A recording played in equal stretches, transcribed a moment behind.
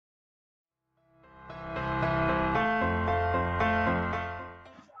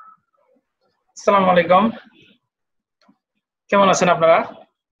আসসালামু আলাইকুম। কেমন আছেন আপনারা?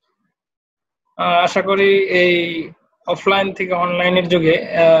 আশা করি এই অফলাইন থেকে অনলাইনের যুগে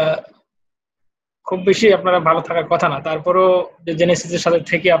খুব বেশি আপনারা ভালো থাকার কথা না। তারপরেও যে জেনেসিসের সাথে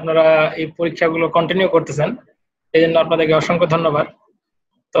থেকে আপনারা এই পরীক্ষাগুলো কন্টিনিউ করতেছেন, এজন্য আপনাদেরকে অসংখ্য ধন্যবাদ।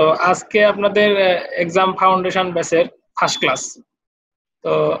 তো আজকে আপনাদের এক্সাম ফাউন্ডেশন ব্যাচের ফার্স্ট ক্লাস।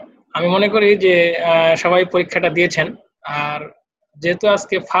 তো আমি মনে করি যে সবাই পরীক্ষাটা দিয়েছেন। আর যেহেতু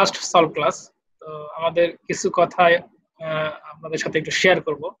আজকে ফার্স্ট সলভ ক্লাস, তো আমাদের কিছু কথা আপনাদের সাথে একটু শেয়ার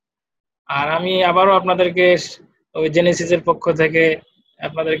করব। আর আমি আবারও আপনাদেরকে ওই জেনেসিসের পক্ষ থেকে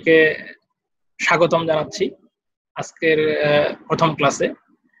আপনাদেরকে স্বাগতম জানাচ্ছি আজকের প্রথম ক্লাসে।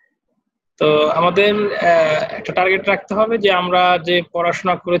 তো আমাদের একটা টার্গেট রাখতে হবে যে আমরা যে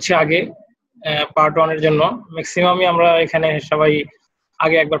পড়াশোনা করেছি আগে পার্ট 1 এর জন্য, ম্যাক্সিমামই আমরা এখানে সবাই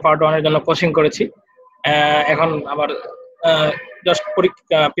আগে একবার পার্ট 1 এর জন্য কোচিং করেছি। এখন আবার জাস্ট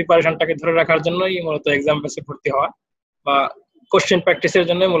পরীক্ষা প্রিপারেশনটাকে ধরে রাখার জন্যই মূলত এক্সাম বেসে ভর্তি হওয়া বা কোশ্চেন প্র্যাকটিসের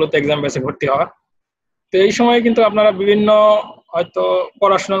জন্য মূলত এক্সাম বেসে ভর্তি হওয়া। তো এই সময় কিন্তু আপনারা বিভিন্ন হয়তো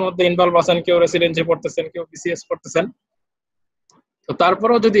পড়াশোনার মধ্যে ইনভলভ আছেন, কেউ রেসিডেন্সি পড়তেছেন, কেউ বিসিএস পড়তেছেন। তো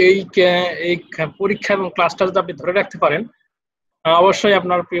তারপরেও যদি এই পরীক্ষা এবং ক্লাসটা যদি আপনি ধরে রাখতে পারেন, অবশ্যই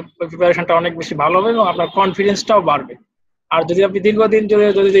আপনার প্রিপারেশনটা অনেক বেশি ভালো হবে এবং আপনার কনফিডেন্সটাও বাড়বে। আর যদি আপনি দীর্ঘদিন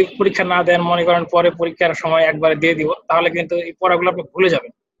যদি পরীক্ষা না দেন, মনে করেন পরে পরীক্ষার সময় একবারে দিয়ে দিব, তাহলে কিন্তু এই পড়াগুলো আপনি ভুলে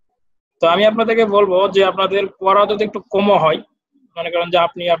যাবেন। তো আমি আপনাদেরকে বলবো যে আপনাদের পড়া যদি একটু কমও হয়, মনে করেন যে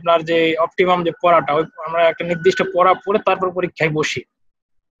আপনি আপনার যে অপটিমাম যে পড়াটা, ওই আমরা একটা নির্দিষ্ট পড়া পড়ে তারপর পরীক্ষায় বসি।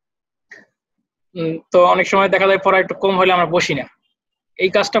 তো অনেক সময় দেখা যায় পড়া একটু কম হলে আমরা বসি না। এই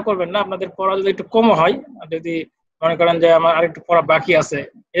কাজটা করবেন না। আপনাদের পড়া যদি একটু কমও হয়, যদি মনে করেন যে আমার আরেকটু পড়া বাকি আছে,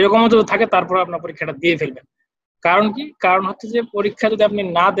 এরকমও যদি থাকে, তারপর আপনার পরীক্ষাটা দিয়ে ফেলবেন। কারণ কি? কারণ হচ্ছে যে পরীক্ষা যদি আপনি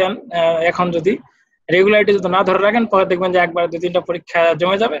না দেন, এখন যদি রেগুলারিটি যদি না ধরে রাখেন, পরে দেখবেন যে একবার 2-3টা পরীক্ষা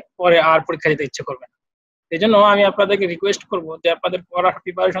জমে যাবে, পরে আর পরীক্ষা দিতে ইচ্ছে করবে না। এই জন্য আমি আপনাদেরকে রিকোয়েস্ট করব যে আপনাদের পড়ার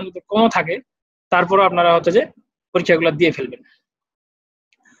প্রিপারেশন যদি কমও থাকে, তারপরও আপনারা হচ্ছে যে পরীক্ষাগুলো দিয়ে ফেলবেন।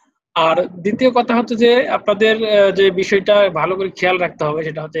 আর দ্বিতীয় কথা হচ্ছে যে আপনাদের যে বিষয়টা ভালো করে খেয়াল রাখতে হবে,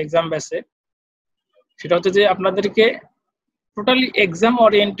 সেটা হচ্ছে এক্সাম বেসে, সেটা হচ্ছে যে আপনাদেরকে টোটালি এক্সাম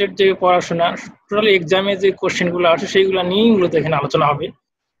ওরিয়েন্টেড যে পড়াশোনা, টোটালি এক্সামে যে কোশ্চেন গুলো আসে সেইগুলো নিয়েই মূলত এখানে আলোচনা হবে।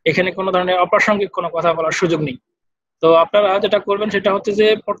 এখানে কোনো ধরনের অপ্রাসঙ্গিক কোনো কথা বলার সুযোগ নেই। তো আপনারা যেটা করবেন সেটা হচ্ছে যে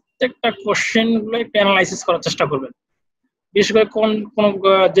প্রত্যেকটা কোশ্চেন গুলো একটু অ্যানালাইসিস করার চেষ্টা করবেন। বিশেষ করে কোন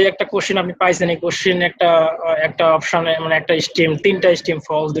যে একটা কোশ্চেন আপনি পাইছেন, এই কোশ্চেন একটা অপশনে, মানে একটা স্টেম, 3টা স্টেম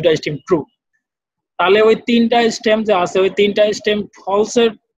ফলস, 2টা স্টেম ট্রু, তাহলে ওই 3টা স্টেম যে আছে, ওই 3টা স্টেম ফলস এর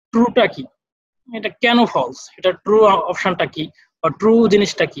ট্রুটা কি, এটা কেন ফলস, এটা ট্রু অপশনটা কি বা ট্রু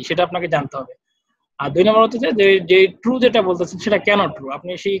জিনিসটা কি, সেটা আপনাকে জানতে হবে। আর 2 নম্বর হচ্ছে যে ট্রু যেটা বলতেছেন সেটা কেন ট্রু, আপনি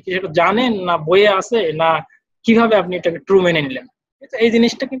সেটা জানেন না বইয়ে আছে, না কিভাবে আপনি এটাকে ট্রু মেনে নিলেন। এই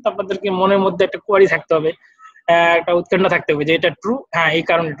জিনিসটা কিন্তু আপনাদেরকে মনের মধ্যে একটা কোয়ারি থাকতে হবে, একটা উৎকণ্ঠা থাকতে হবে যে এটা ট্রু, হ্যাঁ এই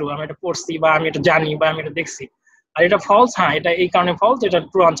কারণে ট্রু, আমি এটা পড়ছি বা আমি এটা জানি বা আমি এটা দেখছি। আর এটা ফলস, হ্যাঁ এটা এই কারণে ফলস, এটা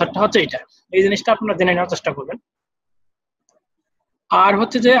ট্রু আনসারটা হচ্ছে এটা। এই জিনিসটা আপনারা জেনে নেওয়ার চেষ্টা করবেন। আর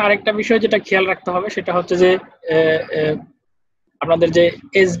হচ্ছে যে আরেকটা বিষয় যেটা খেয়াল রাখতে হবে, সেটা হচ্ছে যে আপনাদের যে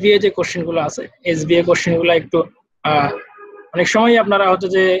এসবিএ যে কোশ্চেন গুলো আছে, এসবিএ কোশ্চেন গুলো একটু অনেক সময় আপনারা হচ্ছে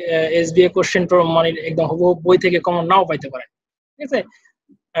যে এসবিএ কোশ্চেন মানে একদম হুবহু বই থেকে কমন নাও পাইতে পারেন। ঠিক আছে,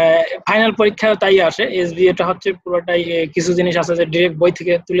 ফাইনাল পরীক্ষা তাই আসে। এসবিএটা হচ্ছে পুরোটাই কিছু জিনিস আছে যে ডিরেক্ট বই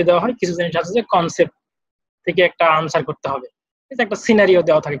থেকে তুলে দেওয়া হয়, কিছু জিনিস আছে যে কনসেপ্ট থেকে একটা আনসার করতে হবে। একটা সিনারিও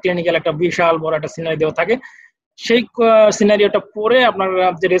দেওয়া থাকে, ক্লিনিক্যাল একটা বিশাল বড় একটা সিনারি দেওয়া থাকে। সেই সিনারিওটা পড়ে আপনার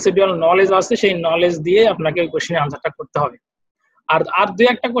যে রেসিডুয়াল নলেজ আছে, সেই নলেজ দিয়ে আপনাকে ওই কোশ্চেনের আনসারটা করতে হবে। আর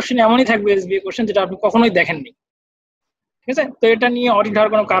 2-1টা কোশ্চেন এমনই থাকবে এসবিএ কোশ্চেন যেটা আপনি কখনোই দেখেননি। ঠিক আছে, তো এটা নিয়ে অডিট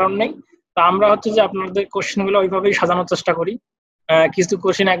হওয়ার কোনো কারণ নেই। তো আমরা হচ্ছে যে আপনাদের কোশ্চেন গুলো ওইভাবেই সাজানোর চেষ্টা করি। কিছু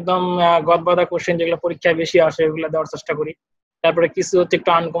কোশ্চেন একদম গদবাঁধা কোশ্চেন যেগুলো পরীক্ষায় বেশি আসে, ওগুলো দেওয়ার চেষ্টা করি। তারপরে কিছু হচ্ছে একটু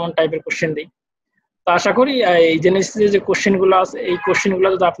আনকমন টাইপের কোশ্চেন দিই। তো আশা করি এই জেনেসিসে যে কোশ্চেন গুলো আছে, এই কোশ্চেন গুলো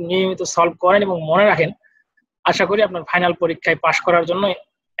যদি আপনি নিয়মিত সলভ করেন এবং মনে রাখেন, আশা করি আপনার ফাইনাল পরীক্ষায় পাশ করার জন্য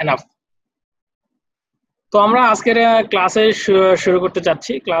এনাফ। তো আমরা আজকের ক্লাসে শুরু করতে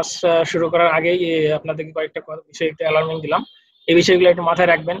চাচ্ছি। ক্লাস শুরু করার আগেই আপনাদেরকে কয়েকটা বিষয় একটু অ্যালার্মিং দিলাম। এই বিষয়গুলো একটু মাথায়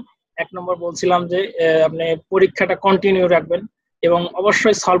রাখবেন। 1 নম্বর বলছিলাম যে আপনি পরীক্ষাটা কন্টিনিউ রাখবেন এবং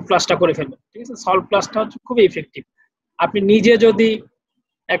অবশ্যই সলভ ক্লাসটা করে ফেলবেন। ঠিক আছে, সলভ ক্লাসটা হচ্ছে খুবই ইফেক্টিভ। আপনি নিজে যদি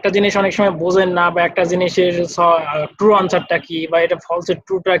একটা জিনিস অনেক সময় বোঝেন না, বা একটা জিনিসের ট্রু আনসারটা কি, বা এটা ফলসের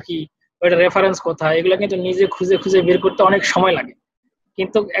ট্রুটা কি, বা এটা রেফারেন্স কোথায়, এগুলো কিন্তু নিজে খুঁজে খুঁজে বের করতে অনেক সময় লাগে।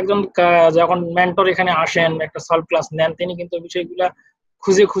 কিন্তু একজন যখন মেন্টর এখানে আসেন, একটা সলভ ক্লাস নেন, তিনি কিন্তু বিষয়গুলা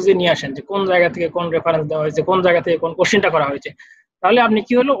খুঁজে খুঁজে নিয়ে আসেন যে কোন জায়গা থেকে কোন রেফারেন্স দেওয়া হয়েছে, কোন জায়গা থেকে কোন কোশ্চেনটা করা হয়েছে। তাহলে আপনি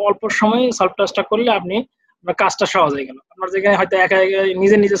কি হলো, অল্প সময়ে সলভ ক্লাসটা করলে আপনি আপনার কাজটা সহজ হয়ে গেল। আপনার যেখানে হয়তো একা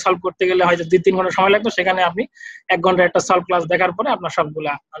নিজে নিজে সলভ করতে গেলে হয়তো 2-3 ঘন্টা সময় লাগতো, সেখানে আপনি 1 ঘন্টা একটা সলভ ক্লাস দেখার পরে আপনার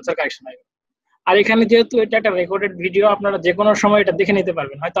সবগুলা আনসার কারেকশন হয়ে গেল। আর এখানে যেহেতু এটা একটা রেকর্ডেড ভিডিও, আপনারা যে কোনো সময় এটা দেখে নিতে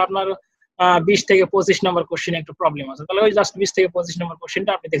পারবেন। হয়তো আপনার 20 থেকে 25 নম্বর কোশ্চেনে একটু প্রবলেম আছে, তাহলে ওই জাস্ট 20 থেকে 25 নম্বর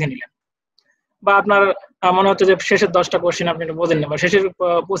কোশ্চেনটা আপনি দেখে নিলেন। বা আপনার মনে হচ্ছে যে শেষের 10টা কোশ্চেন আপনি একটু বোঝেন না, বা শেষের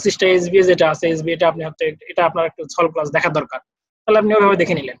 25টা এসবিএ যেটা আছে, এসবিএ টা আপনি হচ্ছে এটা আপনার একটু সলভ ক্লাস দেখা দরকার, তাহলে আপনি ওইভাবে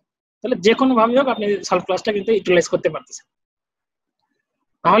দেখে নিলেন। তাহলে যে কোনো ভাবে হোক আপনি সলভ ক্লাসটা কিন্তু ইউটিলাইজ করতে পারতেছেন।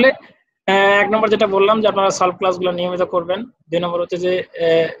 তাহলে 1 নম্বর যেটা বললাম যে আপনারা সলভ ক্লাসগুলো নিয়মিত করবেন। 2 নম্বর হচ্ছে যে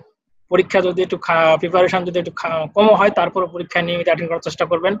পরীক্ষা যদি একটু প্রিপারেশন যদি একটু কম হয়, তারপরে পরীক্ষা নিয়মিত অ্যাটেন্ড করার চেষ্টা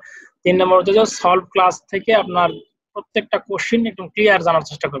করবেন। 3 নম্বর হচ্ছে যে সলভ ক্লাস থেকে আপনার প্রত্যেকটা কোশ্চেন একদম ক্লিয়ার জানার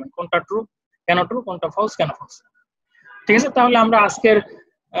চেষ্টা করবেন, কোনটা ট্রু কেন ট্রু, কোনটা ফলস কেন ফলস। ঠিক আছে, তাহলে আমরা আজকের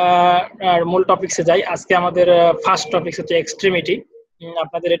মূল টপিকসে যাই। আজকে আমাদের ফার্স্ট টপিক হচ্ছে এক্সট্রিমিটি।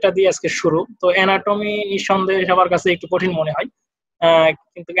 আপনাদের এটা দিয়ে আজকে শুরু। তো অ্যানাটমি নিঃসন্দেহে সবার কাছে একটু কঠিন মনে হয়,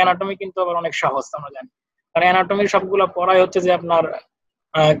 কিন্তু অ্যানাটমি কিন্তু আবার অনেক সহজ আমরা জানি। কারণ অ্যানাটমির সবগুলো পড়াই হচ্ছে যে আপনার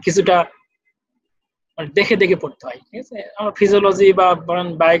কিছুটা দেখে দেখে পড়তে হয়। ঠিক আছে, আমরা ফিজিওলজি বা বলেন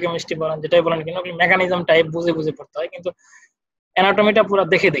বায়োকেমিস্ট্রি বলেন, যেটাই বলেন কিন্তু মেকানিজম টাইপ বুঝে বুঝে পড়তে হয়, কিন্তু অ্যানাটমিটা পুরো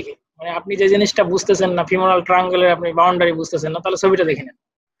দেখে দেখে, মানে আপনি যে জিনিসটা বুঝতেছেন না, ফিমোরাল ট্রায়াঙ্গেলের আপনি বাউন্ডারি বুঝতেছেন না, তাহলে ছবিটা দেখে নেন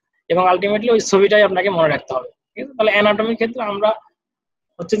এবং আলটিমেটলি ওই ছবিটাই আপনাকে মনে রাখতে হবে। ঠিক আছে, তাহলে অ্যানাটমির ক্ষেত্রে আমরা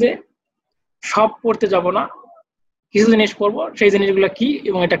হচ্ছে যে সব পড়তে যাব না, কিছু জিনিস পড়বো, সেই জিনিসগুলো কি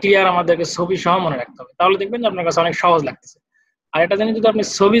এবং এটা ক্লিয়ার আমাদেরকে ছবি সহ মনে রাখতে হবে, তাহলে দেখবেন যে আপনার কাছে অনেক সহজ লাগতেছে। আর এটা জানি যদি আপনি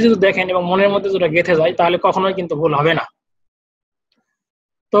ছবি যদি দেখেন এবং মনের মধ্যে যেটা গেঁথে যায়, তাহলে কখনোই কিন্তু ভুল হবে না।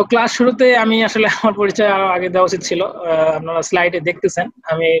 তো ক্লাস শুরুতে আমি আসলে আমার পরিচয় আরো আগে দেওয়া উচিত ছিল। আপনারা স্লাইডে দেখতেছেন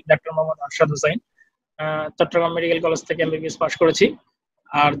আমি doctor Mohammad Arshad Hossain, Chittagong medical college থেকে এমবিবিএস পাস করেছি।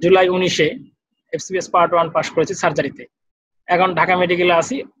 আর জুলাই 19-এ এফসিপিএস পার্ট 1 পাস করেছি সার্জারিতে। এখন ঢাকা মেডিকেলে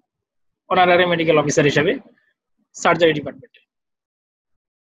আছি অনারারি মেডিকেল অফিসার হিসেবে সার্জারি ডিপার্টমেন্টে।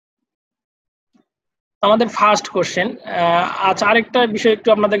 আমাদের ফার্স্ট কোশ্চেন। আচ্ছা, আরেকটা বিষয় একটু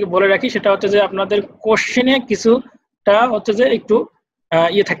আপনাদেরকে বলে রাখি, সেটা হচ্ছে যে আপনাদের কোশ্চেনে কিছুটা হচ্ছে যে একটু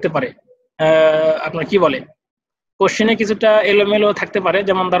ইয়ে থাকতে পারে, আপনার কি বলে, কোশ্চেনে কিছুটা এলোমেলো থাকতে পারে।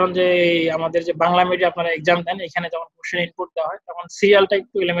 যেমন ধরুন যে আমাদের যে বাংলা মিডিয়াম আপনারা এক্সাম দেন, এখানে যখন কোশ্চেন ইনপুট দেওয়া হয় তখন সিরিয়ালটা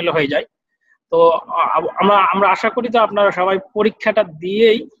একটু এলোমেলো হয়ে যায়। তো আমরা আশা করি তো আপনারা সবাই পরীক্ষাটা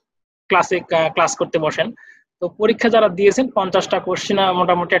দিয়েই ক্লাস করতে বসেন। তো পরীক্ষা যারা দিয়েছেন 50টা কোশ্চেন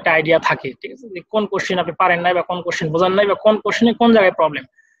মোটামুটি একটা আইডিয়া থাকে, ঠিক আছে, যে কোন কোশ্চেন আপনি পারেন নাই বা কোন কোশ্চেন বোঝেন নাই বা কোন কোশ্চেনে কোন জায়গায় প্রবলেম।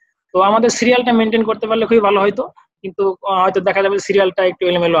 তো আমাদের সিরিয়ালটা মেনটেন করতে পারলে খুবই ভালো হয়তো, কিন্তু হয়তো দেখা যাবে সিরিয়ালটা একটু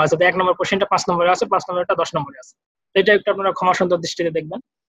এলোমেলো আছে, তো 1 নম্বর কোশ্চেনটা 5 নম্বরে আছে, 5 নম্বরটা 10 নম্বরে আছে। এটা একটু আপনারা ক্ষমা সুন্দর দৃষ্টিতে দেখবেন।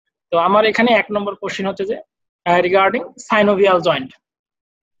 তো আমার এখানে 1 নম্বর কোশ্চেন হচ্ছে যে regarding synovial joint.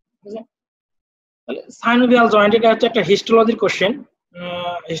 Synovial joint এটা হচ্ছে একটা হিস্টোলজির কোশ্চেন।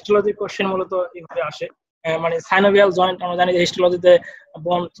 হিস্টোলজির কোশ্চেন মূলত এইভাবে আসে, মানে সাইনোভিয়াল জয়েন্ট আমরা জানি যে হিস্টোলজিতে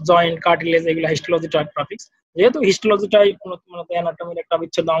বোন, জয়েন্ট, কার্টিলেজ এগুলো হিস্টোলজি টপিকস। যেহেতু হিস্টোলজিটাই মূলত অ্যানাটমির একটা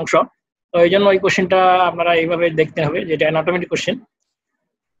অবিচ্ছেদ্য অংশ, তো এই জন্য ওই কোশ্চেনটা আপনারা এইভাবে দেখতে হবে, যেটা অ্যানাটমির কোশ্চেন।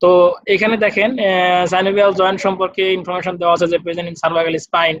 তো এখানে দেখেন সাইনোভিয়াল জয়েন্ট সম্পর্কে ইনফরমেশন দেওয়া আছে যে present in cervical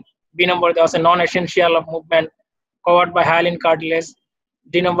spine. B নম্বর দেওয়া আছে নন essential of movement, covered by hyaline cartilage.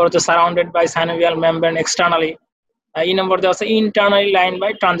 D নম্বর হচ্ছে surrounded by synovial membrane externally. ই নম্বর দেওয়া আছে internally line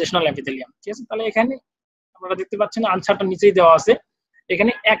by transitional epithelium. ঠিক আছে, তাহলে এখানে আপনারা দেখতে পাচ্ছেন আনসারটা নিচেই দেওয়া আছে।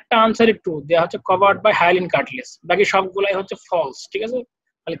 এখানে একটা আনসারে ট্রু দেওয়া হচ্ছে, কভার্ড বাই হায়ালিন কার্টিলেজ, বাকি সবগুলাই হচ্ছে ফলস। ঠিক আছে,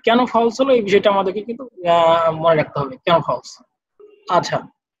 তাহলে কেন ফলস হলো এই বিষয়টা আমাদেরকে কিন্তু মনে রাখতে হবে কেন ফলস। আচ্ছা,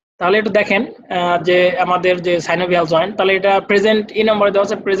 তাহলে একটু দেখেন যে আমাদের যে সাইনোভিয়াল জয়েন্ট, তাহলে এটা প্রেজেন্ট ই নম্বরে দেওয়া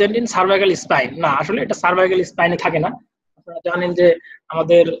আছে প্রেজেন্ট ইন সার্ভাইকাল স্পাইন। না, আসলে এটা সার্ভাইকাল স্পাইনে থাকে না। আপনারা জানেন যে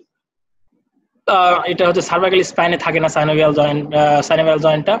আমাদের এটা হচ্ছে সার্ভাইকাল স্পাইনে থাকে না সাইনোভিয়াল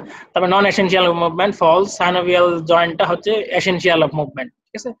জয়েন্টটা। তবে নন এসেনশিয়াল মুভমেন্ট ফলস, সাইনোভিয়াল জয়েন্টটা হচ্ছে এসেনশিয়াল অফ মুভমেন্ট।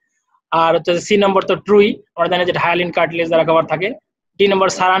 ঠিক আছে, আর হচ্ছে সি নম্বর তো ট্রুই, আমরা জানি যে হায়ালিন কার্টিলেজ দ্বারা কভার থাকে। D number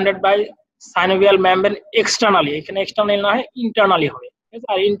surrounded by synovial membrane externally, এখানে এক্সটার্নালি না হয় ইন্টারনালি হবে।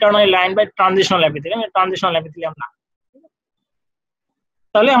 আর internally line by transitional epithelium, transitional epithelium না।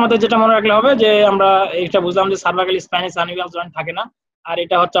 তাহলে আমাদের যেটা মনে রাখলে হবে যে আমরা এটা বুঝলাম যে সার্ভাইকাল স্পাইনে সাইনোভিয়াল জয়েন্ট থাকে না, আর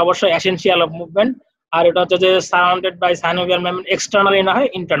এটা হচ্ছে অবশ্যই এসেনশিয়াল অফ মুভমেন্ট, আর এটা হচ্ছে যে surrounded by synovial membrane externally না হয়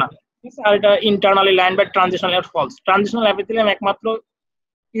ইন্টারনালি। আর এটা ইন্টারনালি লাইন বাই ট্রানজিশনাল এর ফলস। ট্রানজিশনাল এপিথেলিয়াম একমাত্র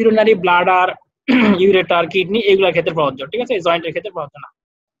ইউরিনারি ব্লাডার, ইউরেটার, কিডনি এগুলোর ক্ষেত্রে প্রযোজ্য। ঠিক আছে, এই জয়েন্টের ক্ষেত্রে প্রযোজ্য না।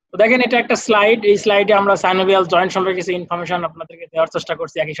 তো দেখেন এটা একটা স্লাইড, এই স্লাইডে আমরা সাইনোভিয়াল জয়েন্ট সম্পর্কে কিছু ইনফরমেশন আপনাদেরকে দেওয়ার চেষ্টা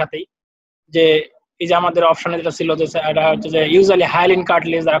করছি একই সাথেই। যে এই যে আমাদের অপশনে যেটা ছিল যে এটা হচ্ছে যে ইউজুয়ালি হায়ালিন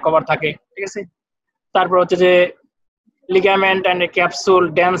কার্টিলেজ দ্বারা কভার থাকে। ঠিক আছে, তারপর হচ্ছে যে ligament and capsule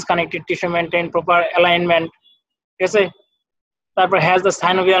dense connected tissue maintain proper alignment. ঠিক আছে, তারপর has the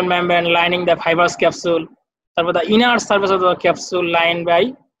synovial membrane lining the fibrous capsule. তারপর the inner surface of the capsule line by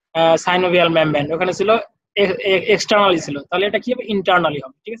synovial membrane, ওখানে ছিল এক্সটার্নালি ছিল, তাহলে এটা কি হবে ইন্টারনালি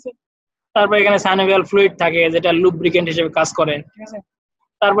হবে, ঠিক আছে। তারপর এখানে সাইনোভিয়াল ফ্লুইড থাকে যেটা লুব্রিকেন্ট হিসেবে কাজ করে, ঠিক আছে।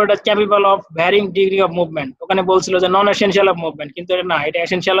 তারপর এটা capable of varying degree of movement, ওখানে বলছিল যে নন এসেনশিয়াল অফ মুভমেন্ট, কিন্তু এটা না, এটা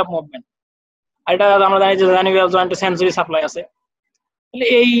এসেনশিয়াল অফ মুভমেন্ট। আর এটা আমরা জানি যে সাইনোভিয়াল জয়েন্টে সেন্সরি সাপ্লাই আছে। তাহলে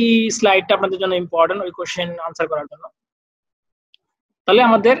এই স্লাইডটা আপনাদের জন্য ইম্পর্টেন্ট ওই কোশ্চেন আনসার করার জন্য। তাহলে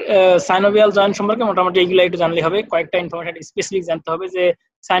আমাদের সাইনোভিয়াল জয়েন্ট সম্পর্কে মোটামুটি এইগুলো একটু জানলে হবে, কয়েকটা ইনফরমেশন স্পেসিফিক জানতে হবে যে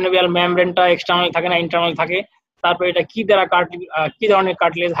সাইনোভিয়াল মেমব্রেনটা এক্সটার্নাল থাকে না ইন্টারনাল থাকে, তারপর এটা কি দ্বারা কি ধরনের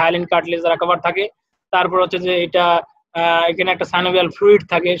কার্টিলেজ, হায়ালিন কার্টিলেজ দ্বারা কভার থাকে, তারপর হচ্ছে যে এটা এখানে একটা সাইনোভিয়াল ফ্লুইড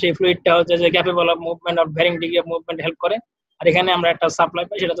থাকে, সেই ফ্লুইডটা হচ্ছে যে capable of movement of varying degree of movement help করে, আর এখানে আমরা একটা সাপ্লাই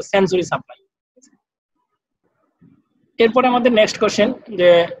পাই সেটা হচ্ছে সেন্সরি সাপ্লাই। এরপরে আমাদের নেক্সট কোশ্চেন যে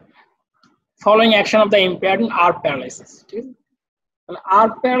following action of the impaired in arc paralysis, ঠিক আছে।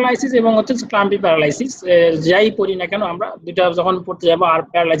 আর্ক প্যারালাইসিস এবং হচ্ছে ক্লাম্পি প্যারালাইসিস, যাই পড়ি না কেন আমরা দুইটা যখন পড়তে যাবো, আর্ক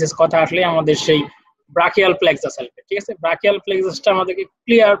প্যারালাইসিস কথা আসলে আমাদের সেই ব্রাকিয়াল প্লেক্সাস আসবে, ঠিক আছে। ব্রাকিয়াল প্লেক্সাসটা আমাদেরকে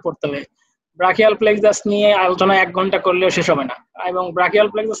ক্লিয়ার করতে হবে। ব্রাকিয়াল প্লেক্সাস নিয়ে আলোচনা 1 ঘন্টা করলেও শেষ হবে না, এবং ব্রাকিয়াল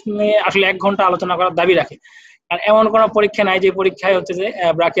প্লেক্সাস নিয়ে আসলে 1 ঘন্টা আলোচনা করার দাবি রাখে, কারণ এমন কোনো পরীক্ষা নাই যে পরীক্ষায় হচ্ছে যে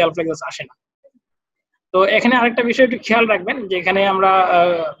ব্রাকিয়াল প্লেক্সাস আসে না। তো এখানে আরেকটা বিষয় একটু খেয়াল রাখবেন যে এখানে আমরা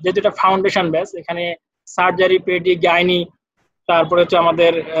যেহেতু এটা ফাউন্ডেশন ব্যাচ, এখানে সার্জারি, পেডি, গাইনি, তারপরে হচ্ছে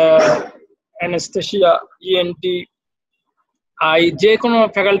আমাদের অ্যানেস্থেসিয়া, ইএনটি, আই, যে কোনো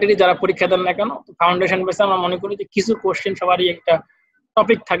ফ্যাকাল্টি যারা পরীক্ষা দেন না কেন, ফাউন্ডেশন বেসে আমরা মনে করি যে কিছু কোশ্চেন সবারই একটা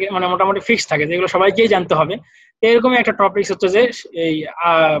টপিক থাকে, মানে মোটামুটি ফিক্স থাকে, যেগুলো সবাইকেই জানতে হবে। এরকমই একটা টপিক হচ্ছে যে এই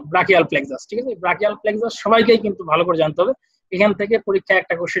ব্রাকিয়াল প্লেক্সাস, ঠিক আছে। ব্রাকিয়াল প্লেক্সাস সবাইকেই কিন্তু ভালো করে জানতে হবে, এখান থেকে পরীক্ষায়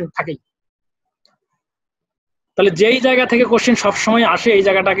একটা কোশ্চেন থাকেই। তাহলে যেই জায়গা থেকে কোশ্চেন সবসময় আসে এই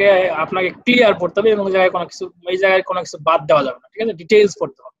জায়গাটাকে আপনাকে ক্লিয়ার করতে হবে, এবং এই জায়গায় কোনো কিছু বাদ দেওয়া যাবে না, ঠিক আছে, ডিটেইলস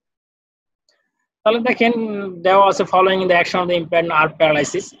পড়তে হবে। তাহলে দেখেন দেওয়া আছে following the action of the impaired arc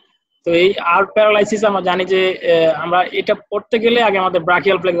paralysis. তো এই আর্ক প্যারালাইসিস আমরা জানি যে আমরা এটা পড়তে গেলে আগে আমাদের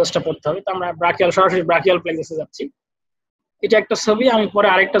ব্রাকিয়াল প্লেক্সাসটা পড়তে হবে, তো আমরা সরাসরি ব্রাকিয়াল প্লেক্সাসে যাচ্ছি। এটা একটা ছবি, আমি পরে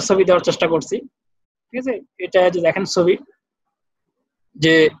আরেকটা ছবি দেওয়ার চেষ্টা করছি, ঠিক আছে। এটা যে দেখেন ছবি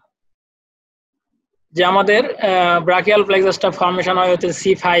যে আমাদের ব্রাকিয়াল প্লেক্সাসটা ফর্মেশন হয় হচ্ছে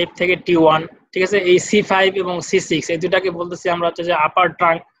C5 থেকে T1, ঠিক আছে। এই C5 এবং C6 এই দুটাকে বলতেছি আমরা হচ্ছে যে আপার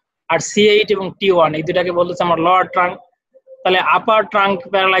ট্রাঙ্ক, আর C8 এবং T1 এই দুটাকে বলতেছি আমরা লোয়ার ট্রাঙ্ক। তাহলে আপার ট্রাঙ্ক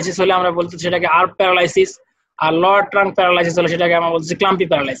প্যারালাইসিস হলে আমরা বলতেছি সেটাকে আর্ক প্যারালাইসিস, আর লোয়ার ট্রাঙ্ক প্যারালাইসিস হলে সেটাকে আমরা বলতেছি ক্লাম্পি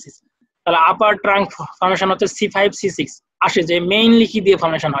প্যারালাইসিস। তাহলে আপার ট্রাঙ্ক ফর্মেশন হচ্ছে C5 C6 আসে, যে মেইনলি কি দিয়ে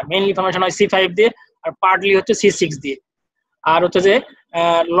ফর্মেশন হয়, মেইনলি ফর্মেশন হয় C5 দিয়ে, আর পার্টলি হচ্ছে C6 দিয়ে। আর হচ্ছে যে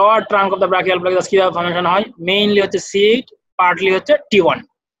lower trunk of the brachial plexus কিভাবে ফর্মেশন হয়, মেইনলি হচ্ছে C8, পার্টলি হচ্ছে T1।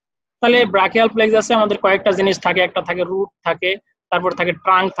 তাহলে ব্রাকিয়াল প্লেক্সাসে আমাদের কয়েকটা জিনিস থাকে, একটা থাকে রুট থাকে, তারপর থাকে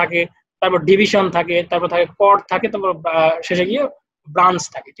ট্রাঙ্ক থাকে, তারপর ডিভিশন থাকে, তারপর থাকে কর্ড থাকে, তারপর শেষে গিয়ে ব্রাঞ্চ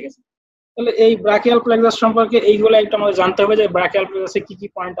থাকে, ঠিক আছে। তাহলে এই ব্রাকিয়াল প্লেক্সাস সম্পর্কে এইগুলো একটু আমাদের জানতে হবে যে ব্রাকিয়াল প্লেক্সাসে কি কি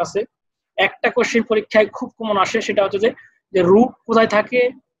পয়েন্ট আছে। একটা কোশ্চেন পরীক্ষায় খুব কমন আসে, সেটা হচ্ছে যে রুট কোথায় থাকে,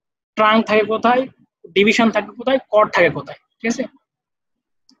 ট্রাঙ্ক থাকে কোথায়, ডিভিশন থাকে কোথায়, কর্ড থাকে কোথায়, ঠিক আছে।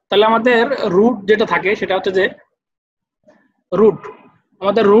 তাহলে আমাদের রুট যেটা থাকে সেটা হচ্ছে যে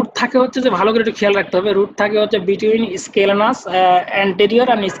আমাদের রুট থাকে হচ্ছে যে ভালো করে একটু খেয়াল রাখতে হবে, রুট থাকে হচ্ছে বিটুইন স্কেলেনাস অ্যান্টেরিয়র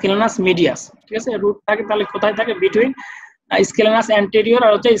আর স্কেলেনাস মিডিয়াস, ঠিক আছে। রুট থাকে তাহলে কোথায় থাকে, বিটুইন স্কেলেনাস অ্যান্টেরিয়র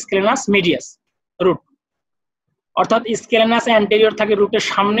আর হচ্ছে স্কেলেনাস মিডিয়াস রুট, অর্থাৎ স্কেলেনাস অ্যান্টেরিয়র থাকে রুটের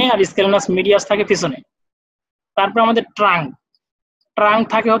সামনে আর স্কেলেনাস মিডিয়াস থাকে পিছনে। তারপর আমাদের ট্রাঙ্ক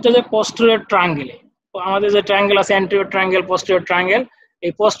থাকে হচ্ছে যে পোস্টেরিয়র ট্রায়াঙ্গেলে, তো আমাদের যে ট্রায়াঙ্গেল আছে অ্যান্টেরিয়র ট্রায়াঙ্গেল, পোস্টেরিয়র ট্রায়াঙ্গেল,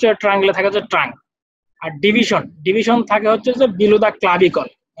 এই পোস্টেরিয়র ট্রায়াঙ্গেলে থাকে হচ্ছে ট্রাঙ্ক। আর ডিভিশন থাকে হচ্ছে যে বিলো দা ক্লাভিকল,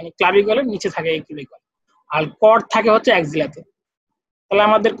 মানে ক্লাভিকলের নিচে থাকে এই ক্লাভিকল। আর কর্ড থাকে হচ্ছে অ্যাক্সিলাতে। তাহলে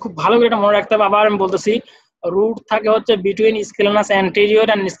আমাদের খুব ভালো করে এটা মনে রাখতে হবে, আবার আমি বলতেছি, রুট থাকে হচ্ছে between স্কেলেনাস anterior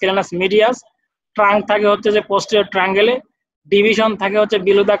and স্কেলেনাস medias, trunk থাকে হচ্ছে যে পোস্টেরিয়র ট্রায়াঙ্গেলে, ডিভিশন থাকে হচ্ছে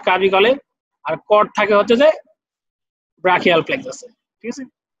বিলো দা ক্লাভিকলে, আর কর্ড থাকে হচ্ছে যে ব্রাকিয়াল প্লেক্সাসে, ঠিক আছে।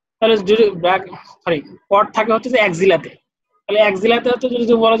 তাহলে যদি কর্ড থাকে হচ্ছে যে অ্যাক্সিলাতে, তাহলে অ্যাক্সিলাতে হচ্ছে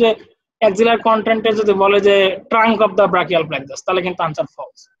যদি বলে যে অ্যাক্সিলার কন্টেন্টে যদি বলে যে trunk of the brachial plexus, তাহলে কিন্তু আনসার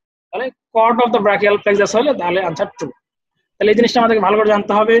ফলস। তাহলে cord of the brachial plexus হলে তাহলে আনসার ট্রু। তাহলে এই জিনিসটা আমাদেরকে ভালো করে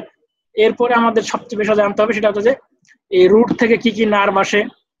জানতে হবে। এরপরে আমাদের সবচেয়ে বেশি জানতে হবে সেটা হচ্ছে যে এই রুট থেকে কি কি নার্ভ আসে,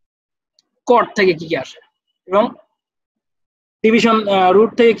 কর্ড থেকে কি কি আসে, এবং ডিভিশন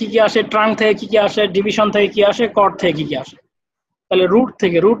রুট থেকে কি কি আসে, ট্রাঙ্ক থেকে কি কি আসে, ডিভিশন থেকে কি আসে, কর্ড থেকে কি কি আসে। তাহলে রুট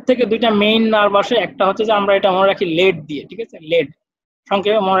থেকে দুইটা মেইন নার্ভ আসে, একটা হচ্ছে যে আমরা এটা মনে রাখি লেড দিয়ে, ঠিক আছে, লেড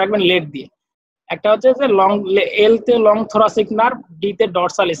সংক্ষেপে মনে রাখবেন লেড দিয়ে। একটা হচ্ছে যে লং এল তে লং থোরাসিক নার্ভ, ডি তে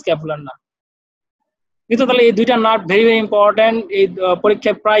ডরসাল স্ক্যাপুলার নার্ভ, কিন্তু তাহলে এই দুইটা নার্ভ ভেরি ভেরি ইম্পর্টেন্ট, এই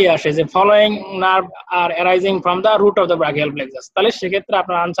পরীক্ষায় প্রায় আসে যে following nerve R arising from the root of the brachial plexus. তাহলে সেক্ষেত্রে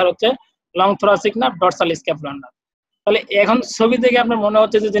আপনার আনসার হচ্ছে long thoracic nerve, dorsal scapular nerve. তাহলে এখন ছবি থেকে আপনার মনে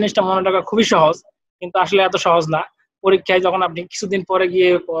হচ্ছে যে জিনিসটা মনে রাখা খুবই সহজ, কিন্তু আসলে এত সহজ না। পরীক্ষায় যখন আপনি কিছুদিন পরে গিয়ে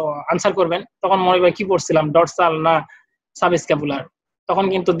আনসার করবেন তখন মনে হয় কি পড়ছিলাম, ডরসাল না সাবস্ক্যাপুলার, তখন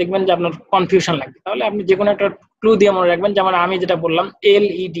কিন্তু দেখবেন যে আপনার কনফিউশন লাগবে। তাহলে আপনি যে কোনো একটা ক্লু দিয়ে মনে রাখবেন, যেমন আমি যেটা বললাম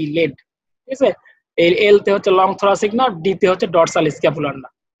LED লেড, ঠিক আছে, এই এল তে হচ্ছে লং থোরাসিক নার্ভ, ডি তে হচ্ছে ডরসাল স্ক্যাপুলার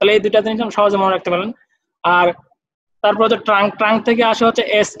নার্ভ। তাহলে এই দুইটা জিনিস আপনি সহজে মনে রাখতে পারেন। আর তারপর হচ্ছে ট্রাঙ্ক, ট্রাঙ্ক থেকে আসে হচ্ছে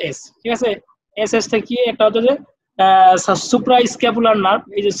SS, ঠিক আছে, SS থেকে একটা হচ্ছে যে সুপ্রা স্ক্যাপুলার নার্ভ,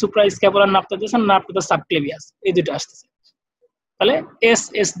 এই যে সুপ্রা স্ক্যাপুলার নার্ভটা দিয়েছেন, নার্ভটা তো সাবক্লেভিয়াস, এই দুটো আসতেছে। তাহলে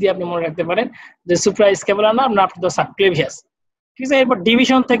SS দিয়ে আপনি মনে রাখতে পারেন যে সুপ্রা স্ক্যাপুলার নার্ভ, নার্ভটা তো সাবক্লেভিয়াস, ঠিক আছে। এরপর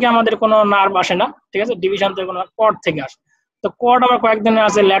ডিভিশন থেকে আমাদের কোনো নার্ভ আসে না, ঠিক আছে, ডিভিশন থেকে কোনো কর্ড থেকে আসে। তো কর্ড আবার কয়েক ধরনের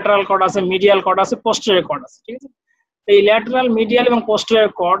আছে, ল্যাটারাল কর্ড আছে, মিডিয়াল কর্ড আছে, পোস্টেরিয়র কর্ড আছে, ঠিক আছে। এই ল্যাটারাল, মিডিয়াল এবং পোস্টেরিয়র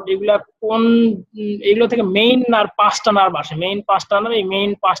কর্ড এগুলা কোন, এগুলো থেকে মেইন নার্ভ 5টা নার্ভ আসে, মেইন 5টা নার্ভ। এই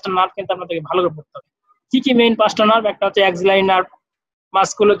মেইন 5টা নার্ভ কিন্তু আপনাদেরকে ভালো করে পড়তে হবে। কি কি মেইন 5টা নার্ভ? একটা হচ্ছে অ্যাক্সিলারি নার্ভ,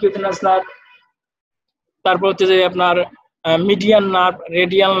 মাস্কুলোকিউটেনাস নার্ভ, তারপর হচ্ছে যে আপনার মিডিয়ান নার্ভ,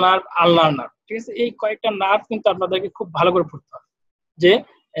 রেডিয়াল নার্ভ, আলনার নার্ভ, ঠিক আছে। এই কয়েকটা নার্ভ কিন্তু আপনাদেরকে খুব ভালো করে পড়তে হবে, যে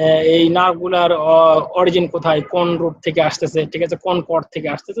এই নার্ভগুলার অরিজিন কোথায়, কোন রুট থেকে আসতেছে, ঠিক আছে, কোন কর্ড থেকে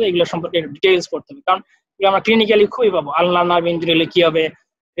আসতেছে, এগুলো সম্পর্কে ডিটেইলস পড়তে হবে। কারণ এগুলো আমরা ক্লিনিক্যালি খুবই পাবো। আলনার নার্ভ ইনজুরি হলে কি হবে,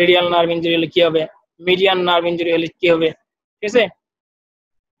 রেডিয়াল নার্ভ ইনজুরি হলে কি হবে, মিডিয়ান নার্ভ ইনজুরি হলে কি হবে, ঠিক আছে,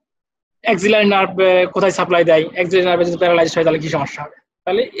 অ্যাক্সিলারি নার্ভ কোথায় সাপ্লাই দেয়, অ্যাক্সিলারি নার্ভে যদি প্যারালাইজড হয় তাহলে কি সমস্যা হবে।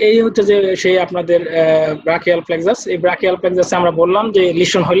 তাহলে এই হচ্ছে যে সেই আপনাদের ব্রাকিয়াল প্লেক্সাস। এই ব্রাকিয়াল প্লেক্সাসে আমরা বললাম যে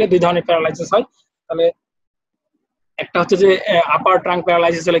লিশন হলে দুই ধরনের প্যারালাইসিস হয়। তাহলে একটা হচ্ছে যে আপার ট্রাঙ্ক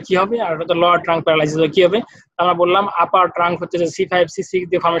প্যারালাইসিস হলে কি হবে, আর একটা লোয়ার ট্রাঙ্ক প্যারালাইসিস হলে কি হবে। আমরা বললাম আপার ট্রাঙ্ক হচ্ছে যে C5 C6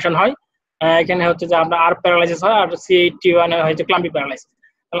 দিয়ে ফর্মেশন হয়, এখানে হচ্ছে যে আপনার আর্ক প্যারালাইসিস হয়, আর C81 হচ্ছে ক্লাম্পি প্যারালাইসিস।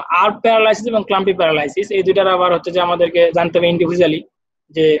 তাহলে আর্ক প্যারালাইসিস এবং ক্লাম্পি প্যারালাইসিস এই দুইটার আবার হচ্ছে যে আমাদেরকে জানতে হবে ইন্ডিভিজুয়ালি,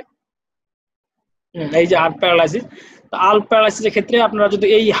 যে এই যে আর্ক প্যারালাইসিস। তো আর্ক প্যারালাইসিসের ক্ষেত্রে আপনারা যদি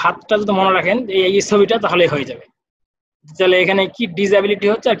এই হাতটা যদি মনে রাখেন, এই ছবিটা, তাহলে হয়ে যাবে। তাহলে এখানে কি ডিসএবিলিটি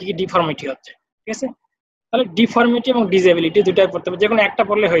হচ্ছে আর কি কি ডিফর্মিটি হচ্ছে, ঠিক আছে। তাহলে ডিফর্মিটি এবং ডিসএবিলিটি দুটাই পড়তে হবে, যে কোনো একটা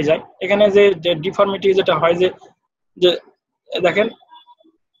পড়লে হয়ে যায়। এখানে যে ডিফর্মিটি যেটা হয় যে যে দেখেন,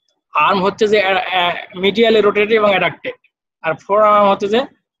 আর্ম হচ্ছে যে মিডিয়ালি রোটেটেড এবং অ্যাডাক্টেড, আর ফোর আর্ম হচ্ছে যে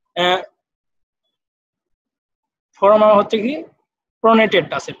ফোর আর্ম হচ্ছে কি প্রোনেটেড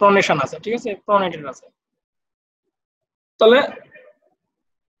আছে, প্রোনেশন আছে, ঠিক আছে, প্রোনেটেড আছে। তাহলে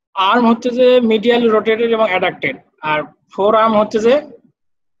আর্ম হচ্ছে যে মিডিয়ালি রোটেটেড এবং অ্যাডাক্টেড, আর ফোর আর্ম হচ্ছে যে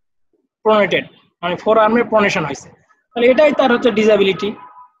প্রোনেটেড, মানে ফোর আর্মের প্রোনেশন হয়েছে। তাহলে এটাই তার হচ্ছে ডিসএবিলিটি।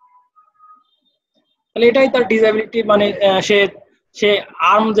 তাহলে এটাই তার ডিসএবিলিটি, মানে সে সে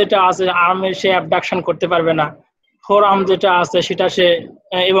আর্ম যেটা আছে, আর্মের সে অ্যাবডাকশন করতে পারবে না। ফোর আর্ম যেটা আছে সেটা সে,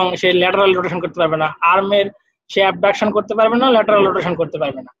 এবং সে ল্যাটারাল রোটেশন করতে পারবে না। আর্মের সে অ্যাবডাকশন করতে পারবে না, ল্যাটারাল রোটেশন করতে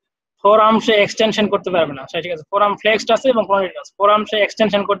পারবে না। ফোর আর্ম সে এক্সটেনশন করতে পারবে না, ঠিক আছে, ফোর আর্ম ফ্লেক্সড আছে এবং প্রোনেটেড আছে। ফোর আর্ম সে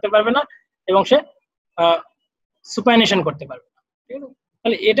এক্সটেনশন করতে পারবে না এবং সে সুপাইনেশন করতে পারবে না, ঠিক আছে।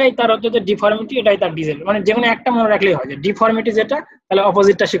 তাহলে এটাই তার হচ্ছে যে ডিফর্মিটি, এটাই তার ডিসএবিলিটি। মানে যে কোনো একটা মনে রাখলেই হয়, যে ডিফর্মিটি যেটা, তাহলে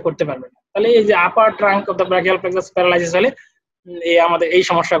অপোজিটটা সে করতে পারবে না। তাহলে এই যে আপার trunk of the brachial plexus paralysis হলে এই আমাদের এই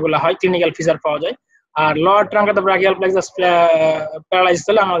সমস্যাগুলো হয়, ক্লিনিক্যাল ফিচার পাওয়া যায়। আর lower trunk of the brachial plexus paralysis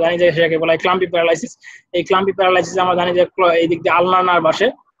হলে আমরা জানি যে সেটাকে বলা হয় ক্লাম্পি প্যারালাইসিস। এই ক্লাম্পি প্যারালাইসিস আমরা জানি যে এই দিক দিয়ে আলনার নার্ভ আসে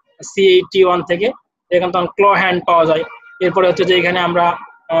C81 থেকে, এখানে তখন ক্লো হ্যান্ড পাওয়া যায়। এরপরে হচ্ছে যে এখানে আমরা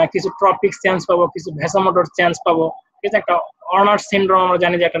কিছু ট্রপিক চেঞ্জ পাবো, কিছু ভেসামোটর চেঞ্জ পাবো, ঠিক আছে, একটা অনার সিনড্রোম আমরা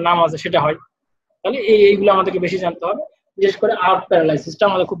জানি যে একটা নাম আছে, সেটা হয়। তাহলে এইগুলো আমাদেরকে বেশি জানতে হবে। বিশেষ করে আর্ক প্যারালাইসিসটা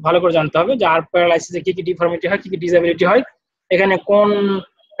আমাদের খুব ভালো করে জানতে হবে, যে আর্ক প্যারালাইসিসে কি কি ডিফর্মিটি হয়, কি কি ডিসএবিলিটি হয়, এখানে কোন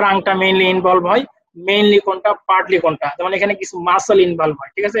ট্রাঙ্কটা মেইনলি ইনভলভ হয়, মেইনলি কোনটা, পার্টলি কোনটা। যেমন এখানে কিছু মাসল ইনভলভ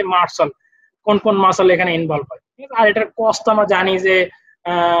হয়, ঠিক আছে, মাসল কোন কোন মাসল এখানে ইনভলভ হয়, ঠিক আছে। আর এটার কষ্ট আমরা জানি যে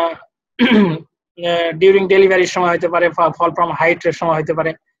ডিউরিং ডেলিভারির সময় হতে পারে, ফল ফ্রম হাইটের সময় হতে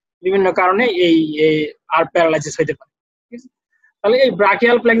পারে, বিভিন্ন কারণে এই আর্ক প্যারালাইসিস হতে পারে, ঠিক আছে। তাহলে এই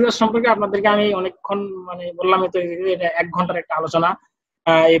ব্রাকিয়াল প্লেক্সাস সম্পর্কে আপনাদেরকে আমি অনেকক্ষণ মানে বললাম, তো এটা 1 ঘন্টার একটা আলোচনা।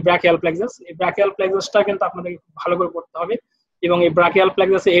 এই ব্রাকিয়াল প্লেক্সাস, এই ব্রাকিয়াল প্লেক্সাসটা কিন্তু আপনাদেরকে ভালো করে পড়তে হবে, এবং এই ব্রাকিয়াল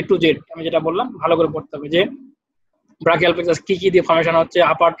প্লেক্সাসে A to Z আমি যেটা বললাম ভালো করে পড়তে হবে, যে ব্রাকিয়াল প্লেক্সাস কি কি দিয়ে ফর্মেশন হচ্ছে,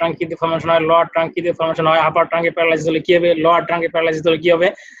 আপার ট্রাঙ্ক কি দিয়ে ফর্মেশন হয়, লোয়ার ট্রাঙ্ক কি দিয়ে ফর্মেশন হয়, আপার ট্রাঙ্কে প্যারালাইসিস হলে কি হবে, লোয়ার ট্রাঙ্কে প্যারালাইসিস হলে কি হবে।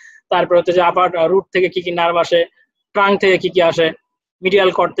 তারপর হচ্ছে যে আপার রুট থেকে কি কি নার্ভ আসে, ট্রাঙ্ক থেকে কি কি আসে, মিডিয়াল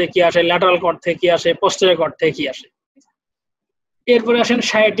কর্ড থেকে কি আসে, ল্যাটারাল কর্ড থেকে কি আসে, পোস্টেরিয়র কর্ড থেকে কি আসে। এরপরে আসেন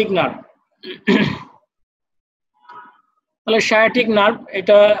সায়াটিক নার্ভ। তাহলে সায়াটিক নার্ভ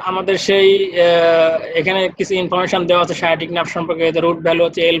এটা আমাদের সেই এখানে কিছু ইনফরমেশন দেওয়া আছে সায়াটিক নার্ভ সম্পর্কে। রুট ভ্যালু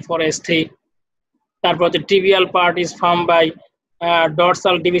হচ্ছে L4S3, তারপর হচ্ছে tibial part is formed by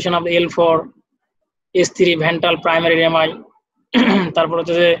dorsal division of the L4 S3 ventral primary rami তারপর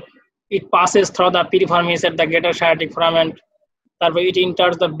হচ্ছে যে it passes through the piriformis at the greater sciatic foramen তারপর it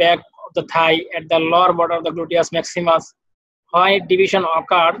enters the back of the thigh at the lower border of the gluteus maximus when division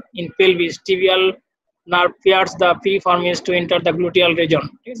occur in pelvis tibial nerve pierces the piriformis to enter the gluteal region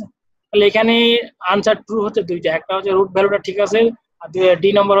ঠিক আছে তাহলে এখানে answer true হচ্ছে দুইটা একটা হচ্ছে root ভ্যালুটা ঠিক আছে আর ডি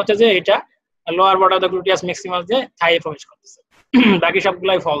নম্বর হচ্ছে যে এটা lower border of the gluteus Maximus দিয়ে থাইয়ে প্রবেশ করতেছে বাকি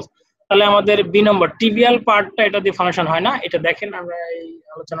সবগুলাই ফলস তাহলে আমাদের বি নম্বর টিবিয়াল পার্টটা এটা দিয়ে ফাংশন হয় না এটা দেখেন আমরা এই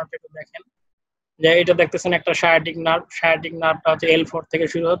আলোচনাটা একটু দেখেন যে এটা দেখতেছেন একটা সায়াটিক নার্ভটা হচ্ছে L4 থেকে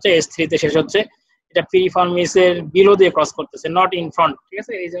শুরু হচ্ছে S3 তে শেষ হচ্ছে এটা পিরিফর্মিস এর বিলো দিয়ে ক্রস করতেছে নট ইন ফ্রন্ট ঠিক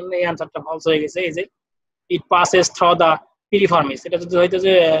আছে এই জন্য এই আনসারটা ফলস হয়ে গেছে এই যে ইট পাসেস থ্রু দা পিরিফর্মিস এটা যদি হইতো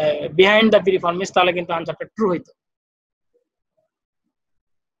যে বিহাইন্ড দা পিরিফর্মিস তাহলে কিন্তু আনসারটা ট্রু হইতো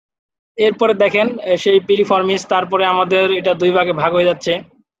এরপরে দেখেন সেই পিরিফর্মিস তারপরে আমাদের এটা দুই ভাগে ভাগ হয়ে যাচ্ছে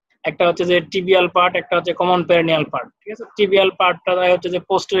একটা হচ্ছে যে টিবিয়াল পার্ট একটা হচ্ছে কমন পেরিনিয়াল পার্ট ঠিক আছে টিবিয়াল পার্টটা হচ্ছে যে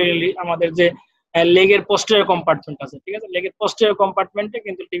পোস্টেরিয়রলি আমাদের যে লেগের পোস্টেরিয়র কম্পার্টমেন্ট আছে ঠিক আছে লেগের পোস্টেরিয়র কম্পার্টমেন্টে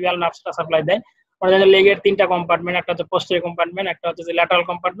কিন্তু টিবিয়াল নার্ভসটা সাপ্লাই দেয় মানে লেগের তিনটা কম্পার্টমেন্ট একটা হচ্ছে পোস্টেরিয়র কম্পার্টমেন্ট একটা হচ্ছে যে ল্যাটারাল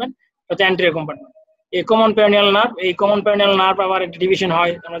কম্পার্টমেন্ট হচ্ছে অ্যান্টেরিয়র কম্পার্টমেন্ট এই কমন পেরিনিয়াল নার্ভ আবার একটা ডিভিশন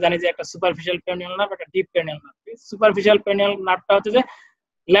হয় আমরা জানি যে একটা সুপারফিশিয়াল পেরিনিয়াল নার্ভ একটা deep perineal nerve superficial perineal নার্ভটা হচ্ছে যে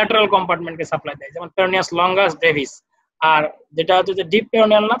ল্যাটারাল কম্পার্টমেন্টকে সাপ্লাই দেয় যেমন পেরিনিয়াস লঙ্গাস ব্রেভিস আর যেটা হচ্ছে যে ডিপ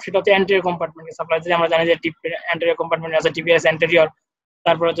পেরিনিয়াল নার্ভ সেটা হচ্ছে অ্যান্টেরিয়র কম্পার্টমেন্টকে সাপ্লাই দেয় আমরা জানি যে ডিপ অ্যান্টেরিয়র কম্পার্টমেন্ট আছে টিবিয়াস অ্যান্টেরিয়র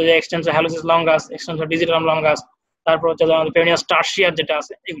তারপর হচ্ছে যে এক্সটেন্সর হ্যালোসিস লঙ্গাস এক্সটেন্সর ডিজিটাম লঙ্গাস তারপর হচ্ছে আমাদের পেরিনিয়াস টার্সিয়ার যেটা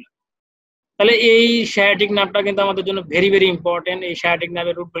আছে এগুলো তাহলে এই সায়াটিক নার্ভটা কিন্তু আমাদের জন্য ভেরি ভেরি ইম্পর্টেন্ট এই সায়াটিক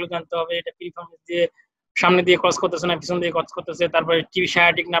নার্ভের রুট ভ্যালু জানতে হবে এটা পিরিফর্মিস দিয়ে সামনে দিয়ে ক্রস করতেছে না পিছন দিয়ে ক্রস করতেছে তারপরে টিবি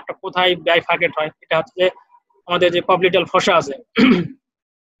সায়াটিক নার্ভটা কোথায় বাইফার্কেট হয় এটা হচ্ছে যে আমাদের যে পপলিটাল ফসা আছে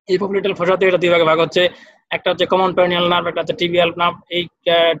এই পপলিটাল ফসাতে এটা দুই ভাগে ভাগ হচ্ছে একটা হচ্ছে কমন পেরিনিয়াল নার্ভ একটা হচ্ছে টিবিয়াল নার্ভ এই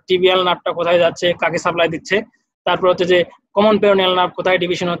টিবিয়াল নার্ভটা কোথায় যাচ্ছে কাকে সাপ্লাই দিচ্ছে তারপর হচ্ছে যে কমন পেরিনিয়াল নার্ভ কোথায়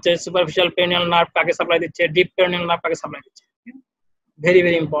ডিভিশন হচ্ছে সুপারফিশিয়াল পেরিনিয়াল নার্ভ কাকে সাপ্লাই দিচ্ছে ডিপ পেরিনিয়াল নার্ভ কাকে সাপ্লাই দিচ্ছে ভেরি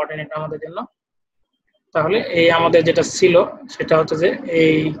ভেরি ইম্পর্টেন্ট এটা আমাদের জন্য তাহলে এই আমাদের যেটা ছিল সেটা হচ্ছে যে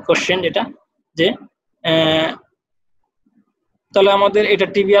এই কোশ্চেন যেটা যে তাহলে আমাদের এটা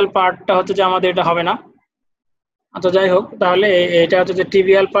টিবিয়াল পার্টটা হচ্ছে যে আমাদের এটা হবে না আচ্ছা যাই হোক তাহলে এটা হচ্ছে যে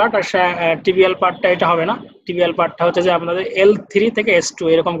টিবিয়াল পার্ট আর টিবিয়াল পার্টটা এটা হবে না টিবিয়াল পার্টটা হচ্ছে যে আপনাদের L3 থেকে S2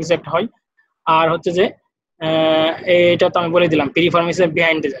 এরকম কিছু একটা হয় আর হচ্ছে যে এটা তো আমি বলে দিলাম পিরিফর্মিসের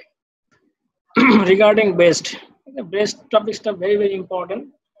বিহাইন্ডে যায় regarding breast টপিকসটা very very important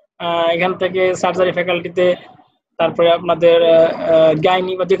এখান থেকে সার্জারি ফ্যাকাল্টিতে তারপরে আপনাদের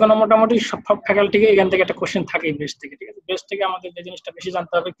গাইনি বা যে কোনো মোটামুটি সব ফ্যাকাল্টিকে এখান থেকে একটা কোশ্চেন থাকে ব্রেস্ট থেকে ঠিক আছে ব্রেস্ট থেকে আমাদের যে জিনিসটা বেশি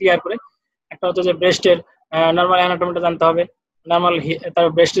জানতে হবে ক্লিয়ার করে একটা হচ্ছে যে ব্রেস্টের নর্মাল অ্যানাটমিটা জানতে হবে নর্মাল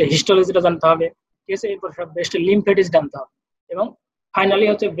তারপর ব্রেস্টের হিস্টোলজিটা জানতে হবে ঠিক আছে এরপর সব ব্রেস্টের লিম্ফেটিস জানতে হবে এবং ফাইনালি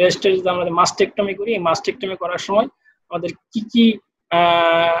হচ্ছে ব্রেস্টের যদি আমরা মাস্টেক্টমি করি এই মাস্টেক্টমি করার সময় আমাদের কি কি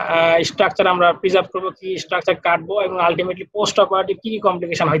স্ট্রাকচার আমরা প্রিজার্ভ করবো কি স্ট্রাকচার কাটবো এবং আলটিমেটলি পোস্ট অপারেটিভ কি কি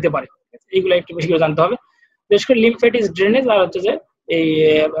কমপ্লিকেশন হইতে পারে এইগুলো একটু বেশি করে জানতে হবে বিশেষ করে লিম্ফেটিস ড্রেনেজ আর হচ্ছে যে এই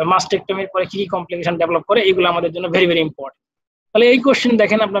মাস্টেক্টমির পরে কি কি কমপ্লিকেশন ডেভেলপ করে এইগুলো আমাদের জন্য ভেরি ভেরি ইম্পর্টেন্ট তাহলে এই কোশ্চেন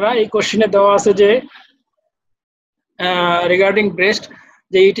দেখেন আপনারা এই কোশ্চেনে দেওয়া আছে যে রিগার্ডিং ব্রেস্ট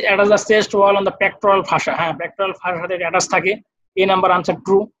যে ইট attach the chest wall on the pectoral ফাসা হ্যাঁ পেক্টোরাল ফাসার সাথে অ্যাটাচ থাকে এই number answer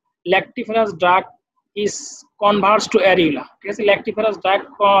true ল্যাক্টিফেরাস duct is converts to areola ঠিক আছে ল্যাক্টিফেরাস ডাক্ট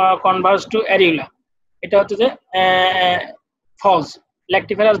converts to areola এটা হচ্ছে যে false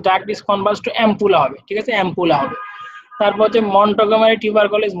ল্যাক্টিফেরাস duct is converts to ampulla হবে ঠিক আছে ampulla হবে তারপর হচ্ছে মন্টোগোমেরি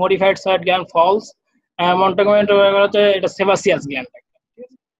tubercular is modified soid gland falls মন্টোগোমেরি tubercular হচ্ছে এটা সেবাসিয়াস গ্ল্যান্ড ঠিক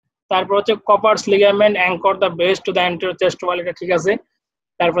আছে তারপর হচ্ছে কপার্স ligament anchor the breast to the anterior chest wall এটা ঠিক আছে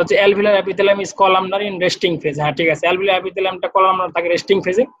তারপর হচ্ছে alveolar epithelium is columnar in resting phase হ্যাঁ ঠিক আছে alveolar epitheliumটা columnar থাকে রেস্টিং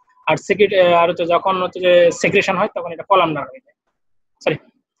ফেজে আর আর হচ্ছে যখন হচ্ছে যে সেক্রেশন হয় তখন এটা কলামনার হয়ে যায় সরি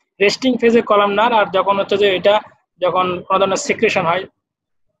রেস্টিং ফেজে কলামনার আর যখন হচ্ছে যে এটা যখন কোনো ধরনের সেক্রেশন হয়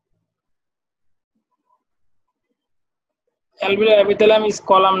alveolar epithelium is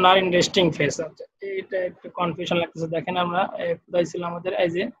columnar in resting phase আচ্ছা এটা একটু কনফিউশন লাগতেছে দেখেন আমরা কোথায় ছিল আমাদের এই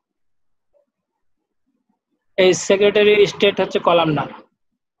যে এই সেক্রেটারি স্টেট হচ্ছে কলামনার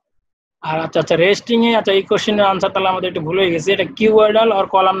আর আচ্ছা আচ্ছা রেস্টিং এ আচ্ছা এই কোশ্চেনের আনসার তাহলে আমাদের একটু ভুল হয়ে গেছে এটা কিউবয়েডাল আর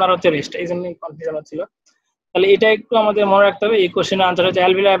কলামনার হচ্ছে রেস্ট এই জন্য কনফিউশন হচ্ছিল তাহলে এটা একটু আমাদের মনে রাখতে হবে এই কোশ্চেনের আনসার হচ্ছে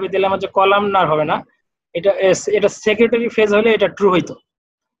অ্যালভিওলার এপিথেলিয়াম হচ্ছে কলামনার হবে না এটা সেক্রেটারি ফেজ হলে এটা ট্রু হইতো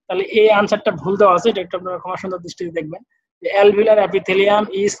তাহলে এই আনসারটা ভুল দেওয়া আছে এটা একটু আপনারা ক্ষমা সুন্দর দৃষ্টিতে দেখবেন যে alveolar epithelium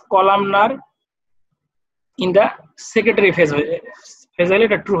is columnar in the secretary phase হলে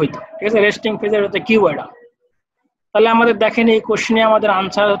এটা ট্রু হইতো ঠিক আছে রেস্টিং ফেজের হচ্ছে কিউবয়েডাল তাহলে আমাদের দেখেন এই কোশ্চেনে আমাদের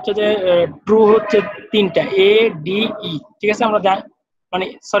আনসার হচ্ছে যে ট্রু হচ্ছে তিনটা, এ ডি ই, ঠিক আছে। আমরা মানে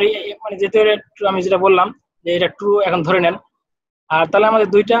সরি, মানে যেহেতু আমি যেটা বললাম যে এটা ট্রু এখন ধরে নেন। আর তাহলে আমাদের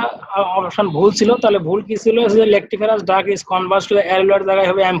দুইটা অপশন ভুল ছিল। তাহলে ভুল কি ছিল, যে লেকটিফেরাস ডাক ইজ কনভার্স টু অ্যালুলার জায়গায়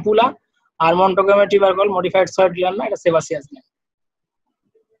হবে অ্যাম্পুলা, আর মন্টোগোমেরি টিউবারকল মডিফাইড সয়েড গ্ল্যান্ড না, এটা সেবাসিয়াস গ্ল্যান্ড।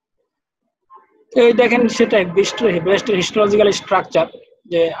 এই দেখেন সেটাই ব্রেস্টের হিস্টোলজিক্যাল স্ট্রাকচার,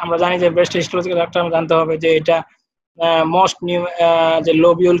 যে আমরা জানি যে ব্রেস্ট হিস্টোলজিক্যাল স্ট্রাকচার জানতে হবে যে এটা মোস্ট নিউ, যে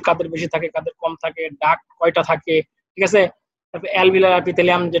লোবিউল কাদের বেশি থাকে কাদের কম থাকে, ডাক কয়টা থাকে, ঠিক আছে। তারপর অ্যালভিলার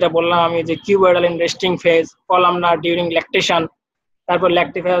এপিথেলিয়াম যেটা বললাম আমি, যে cuboidal in resting phase, columnar during lactation, তারপর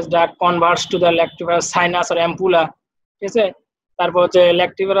ল্যাকটিফারাস ডাক Converse to the ল্যাকটিফারাস sinus R ampulla, ঠিক আছে। তারপর হচ্ছে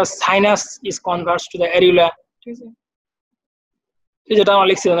ল্যাকটিফারাস sinus is Converse to the এরিউলা, ঠিক আছে। যেটা আমরা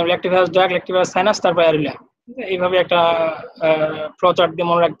লিখছিলাম ল্যাকটিফারাস ডাক, ল্যাকটিফারাস সাইনাস, তারপর এরিউলা, এইভাবে একটা ফ্লোচার্ট দিয়ে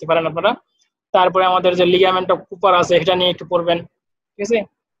মনে রাখতে পারেন আপনারা। তারপরে আমাদের যে লিগামেন্ট অফ কুপার আছে এটা নিয়ে একটু পড়বেন, ঠিক আছে।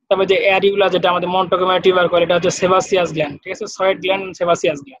 তারপরে যে অ্যারিউলা যেটা আমাদের মন্টোগোমেরি টিউবারকল, এটা হচ্ছে সেবাসিয়াস গ্ল্যান্ড, ঠিক আছে, সয়েড গ্ল্যান্ড,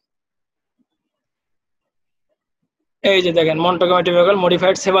 সেবাসিয়াস গ্ল্যান্ড। এই যে দেখেন মন্টোগোমেরি টিউবারকল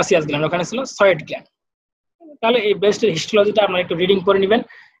মডিফাইড সেবাসিয়াস গ্ল্যান্ড, ওখানে ছিল সয়েড গ্ল্যান্ড। তাহলে এই ব্রেস্টের হিস্টোলজিটা আপনারা একটু রিডিং করে নেবেন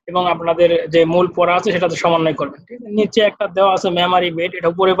এবং আপনাদের যে মূল পড়া আছে সেটাতে সমন্বয় করবেন, ঠিক আছে। নিচে একটা দেওয়া আছে মেমারি বেড, এটা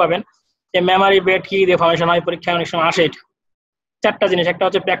উপরে পাবেন। যে মেমারি বেড কি দিয়ে ফর্মেশন হয়, পরীক্ষায় অনেক সময় আসে। এটা চারটা জিনিস, একটা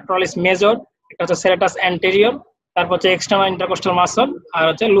হচ্ছে পেক্টোরালিস মেজর, একটা হচ্ছে সেরাটাস অ্যান্টেরিয়র, তারপর হচ্ছে এক্সটার্নাল ইন্টারকোস্টাল মাসল, আর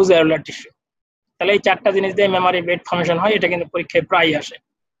হচ্ছে লুজ অ্যারুলার টিস্যু। তাহলে এই চারটা জিনিস দিয়ে মেমারি বেড ফর্মেশন হয়, এটা কিন্তু পরীক্ষায় প্রায়ই আসে,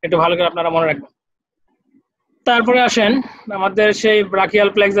 একটু ভালো করে আপনারা মনে রাখবেন। তারপরে আসেন আমাদের সেই ব্রাকিয়াল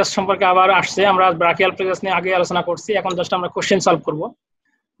প্লেক্সাস সম্পর্কে আবার আসছে। আমরা ব্রাকিয়াল প্লেক্সাস নিয়ে আগে আলোচনা করছি, এখন জাস্ট আমরা কোশ্চেন সলভ করব।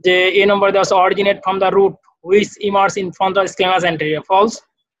 যে এ নম্বর দেওয়া আছে originate from the root which emerge in front of স্ক্লেনাস anterior, false.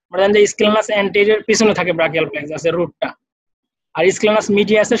 আমরা জানি যে স্ক্লেনাস অ্যান্টেরিয়র পিছনে থাকে ব্রাকিয়াল প্লেক্সাসের রুটটা, আর স্ক্লেনাস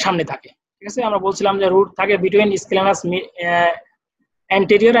মিডিয়াসের সামনে থাকে, ঠিক আছে। আমরা বলছিলাম যে রুট থাকে between স্ক্লেনাস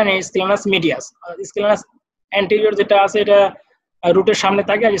anterior and স্ক্লেনাস medias. স্ক্লেনাস anterior যেটা আছে এটা রুটের সামনে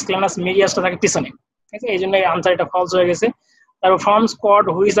থাকে, আর স্ক্লেনাস মিডিয়াসটা থাকে পিছনে, ঠিক আছে। এই জন্য আনসার এটা ফলস হয়ে গেছে। তারপর forms cord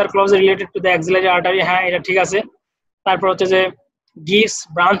which are closely related to the axillary artery, হ্যাঁ এটা ঠিক আছে। তারপর হচ্ছে যে gives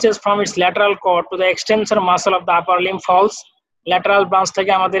branches from its lateral cord to the extensor muscle of the upper limb, false. lateral branch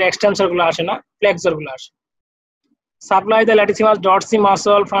থেকে আমাদের এক্সটেন্সর গুলো আসে না, ফ্লেক্সর গুলো আসে। supply the latissimus dorsi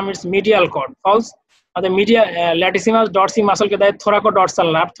muscle from its medial cord, false. আমাদের মিডিয়াল ল্যাটিসিমাস ডরসি মাসলকে দেয় থোরাকোডর্সাল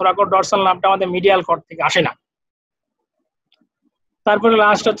nerve, থোরাকোডর্সাল নার্ভটা আমাদের মিডিয়াল কর্ড থেকে আসে না। তারপরে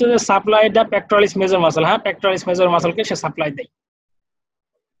লাস্ট হচ্ছে যে supply the pectoralis major muscle, হ্যাঁ পেক্টোরালিস মেজর মাসলকে সে সাপ্লাই দেয়,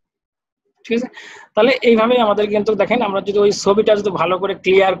 ঠিক আছে। তাহলে এইভাবে আমাদের কিন্তু দেখেন, আমরা যদি ওই ছবিটা যদি ভালো করে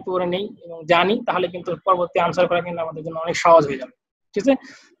ক্লিয়ার করে নেই এবং জানি, তাহলে কিন্তু পরবর্তী আনসার করা কিন্তু আমাদের জন্য অনেক সহজ হয়ে যাবে, ঠিক আছে।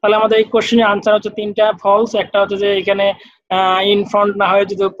 তাহলে আমাদের এই কোশ্চেনের আনসার হচ্ছে তিনটা ফলস। একটা হচ্ছে যে এখানে ইন ফ্রন্ট না হয়ে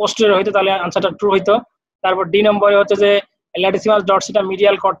যদি পোস্টেরিয়র হইতো তাহলে আনসারটা ট্রু হইতো। তারপর ডি নম্বরে হচ্ছে যে ল্যাটিসিমাস ডরসিটা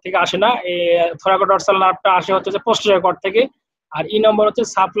মিডিয়াল কর্ড থেকে আসে না, এই থোরাকোডর্সাল নার্ভটা আসে হচ্ছে যে পোস্টেরিয়র কর্ড থেকে। আর ই নম্বর হচ্ছে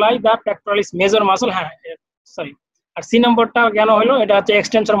supply the pectoralis major muscle, হ্যাঁ সরি। আর সি নম্বরটা কেন হলো, এটা হচ্ছে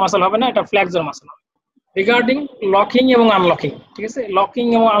এক্সটেন্সর মাসল হবে না, এটা ফ্লেক্সর মাসল হবে। রিগার্ডিং লকিং এবং আনলকিং, ঠিক আছে। লকিং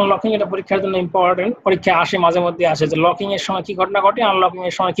এবং আনলকিং এটা পরীক্ষার জন্য ইম্পর্টেন্ট, পরীক্ষায় আসে মাঝে মধ্যে আসে যে লকিং এর সময় কি ঘটনা ঘটে, আনলকিং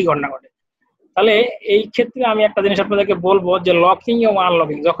এর সময় কি ঘটনা ঘটে। তাহলে এই ক্ষেত্রে আমি একটা জিনিস আপনাদেরকে বলবো যে লকিং এবং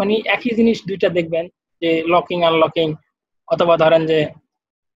আনলকিং যখনই একই জিনিস দুইটা দেখবেন, যে লকিং আনলকিং, অথবা ধরেন যে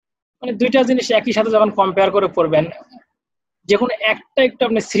মানে দুইটা জিনিস একই সাথে যখন কম্পেয়ার করে পড়বেন, যে কোনো একটা একটু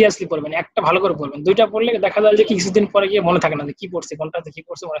আপনি সিরিয়াসলি পড়বেন, একটা ভালো করে পড়বেন। দুইটা পড়লে দেখা যায় যে কিছুদিন পরে গিয়ে মনে থাকে না যে কি পড়ছে, কোনটাতে কি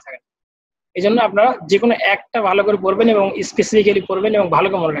পড়ছে মনে থাকে না। এই জন্য আপনারা যে কোনো একটা ভালো করে পড়বেন এবং স্পেসিফিক্যালি পড়বেন এবং ভালো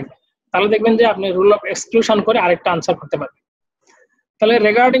করে মনে রাখবেন, তাহলে দেখবেন যে আপনি রুল অফ এক্সক্লুশন করে আরেকটা আনসার করতে পারবেন। তাহলে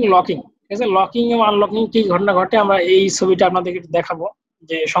রিগার্ডিং লকিং, ঠিক আছে, লকিং এবং আনলকিং কি ঘটনা ঘটে আমরা এই ছবিটা আপনাদেরকে দেখাবো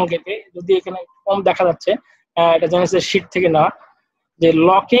যে সংক্ষেপে, যদি এখানে কম দেখা যাচ্ছে, এটা জেনেসিস শীট থেকে নেওয়া। যে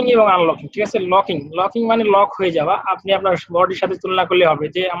লকিং এবং আনলকিং, ঠিক আছে। লকিং লকিং মানে লক হয়ে যাওয়া, আপনি আপনার বডির সাথে তুলনা করলে হবে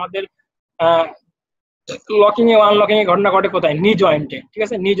যে আমাদের লকিং এবং আনলকিং এর ঘটনা ঘটে কোথায়, নি জয়েন্টে, ঠিক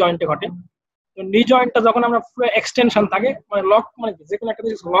আছে, নি জয়েন্টে ঘটে। তো নি জয়েন্টটা যখন আমরা পুরো এক্সটেনশন থাকে, মানে লক মানে যে কোনো একটা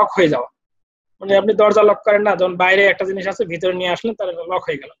জিনিস লক হয়ে যাওয়া, মানে আপনি দরজা লক করেন না, যখন বাইরে একটা জিনিস আছে ভিতরে নিয়ে আসলেন তাহলে লক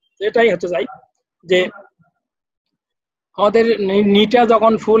হয়ে গেল। এটাই হচ্ছে যাই যে আমাদের নিটা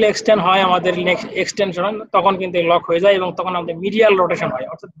যখন ফুল এক্সটেন্ড হয়, আমাদের এক্সটেনশন, তখন কিন্তু লক হয়ে যায় এবং তখন আমাদের মিডিয়াল রোটেশন হয়,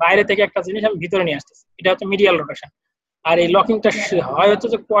 অর্থাৎ বাইরে থেকে একটা জিনিস আমি ভিতরে নিয়ে আসতেছি, এটা হচ্ছে মিডিয়াল রোটেশন। আর এই লকিংটা হয় হচ্ছে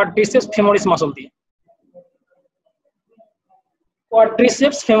যে কোয়াড্রিসেপস ফেমোরিস মাসল দিয়ে,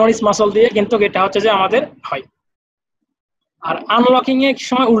 কোয়াড্রিসেপস ফেমোরিস মাসল দিয়ে কিন্তু এটা হচ্ছে যে আমাদের হয়। আর আনলকিং এর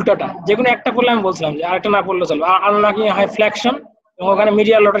সময় উল্টাটা, যে কোনো একটা পড়লে আমি বলছিলাম যে আরেকটা না পড়লে চলবে। আনলকিং এ হয় ফ্লেকশন এবং ওখানে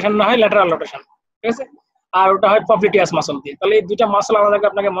মিডিয়াল রোটেশন না হয় ল্যাটারাল রোটেশন, ঠিক আছে। আর ওটা হয় পপ্লিটিয়াস মাসল দিয়ে। তাহলে এই দুইটা মাসল আমাদেরকে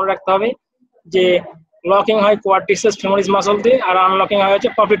আপনাকে মনে রাখতে হবে যে লকিং হয় কোয়াড্রিসেপস ফেমোরিস মাসল দিয়ে, আর আনলকিং হয় হচ্ছে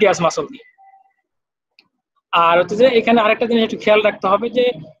পপ্লিটিয়াস মাসল দিয়ে। আর হচ্ছে যে এখানে আরেকটা জিনিস একটু খেয়াল রাখতে হবে যে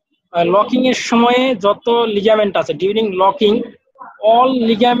লকিং এর সময়ে যত লিগামেন্ট আছে, during locking all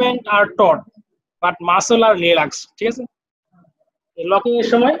ligament R taught but muscle R relax. ঠিক আছে, লকিং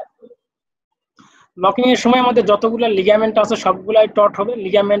এর সময় আমাদের যতগুলো লিগামেন্ট আছে সবগুলাই টট হবে,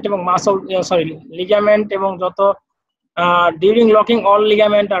 লিগামেন্ট এবং মাসল, সরি, লিগামেন্ট এবং যত during locking all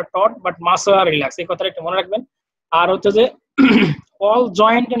ligament R taught but muscle R relax, এই কথাটা একটু মনে রাখবেন। আর হচ্ছে যে all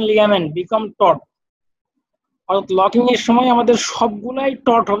joint and ligament become taught, locking এর সময় আমাদের সবগুলাই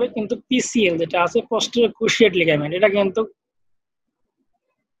টট হবে, কিন্তু পিসিএল যেটা আছে পোস্টেরিয়র ক্রুশিয়েট লিগামেন্ট এটা কিন্তু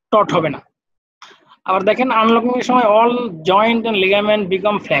টট হবে না। আবার দেখেন আনলকিং এর সময় all joint and ligament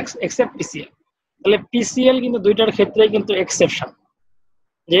become flakes except PCL. তাহলে পিসিএল কিন্তু দুইটার ক্ষেত্রেই কিন্তু এক্সেপশন,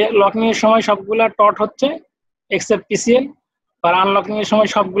 যে লকিং এর সময় সবগুলা টট হচ্ছে এক্সেপ্ট পিসিএল, আর আনলকিং এর সময়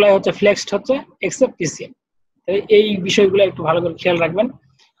সবগুলাই হচ্ছে ফ্লেক্সড হচ্ছে এক্সেপ্ট পিসিএল। এই বিষয়গুলো একটু ভালো করে খেয়াল রাখবেন।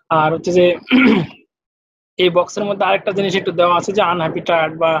 আর হচ্ছে যে এই বক্সের মধ্যে আরেকটা জিনিস একটু দেওয়া আছে যে আনহ্যাপি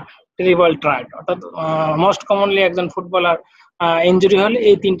ট্রায়াড বা টেরিবল ট্রায়াড, অর্থাৎ মোস্ট কমনলি একজন ফুটবলার ইনজুরি হলে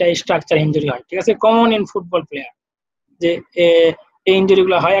এই তিনটা স্ট্রাকচার ইনজুরি হয়। ঠিক আছে, কমন ইন ফুটবল প্লেয়ার যে এই ইনজুরি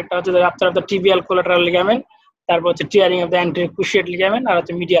গুলো হয়। একটা হচ্ছে rupture of the tibial collateral ligament, তারপর হচ্ছে tearing of the anterior cruciate ligament, আর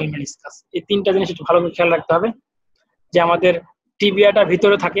হচ্ছে মিডিয়াল মেনিসকাস। এই তিনটা জিনিস একটু ভালো করে খেয়াল রাখতে হবে যে আমাদের টিবিয়াটা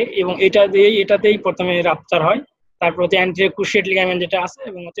ভিতরে থাকে এবং এটাতেই প্রথমে রাপচার হয়, তারপর হচ্ছে অ্যান্টেরিয়র ক্রুশিয়েট লিগামেন্ট যেটা আছে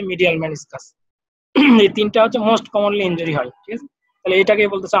এবং হচ্ছে মিডিয়াল মেনিসকাস। এই তিনটা হচ্ছে মোস্ট কমনলি ইনজুরি হয়। ঠিক আছে, তাহলে এটাকে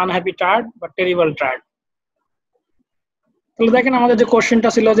বলতেছে আনহ্যাপি ট্রায়াড বা টেরিবল ট্রায়াড। তাহলে দেখেন আমাদের যে কোশ্চেনটা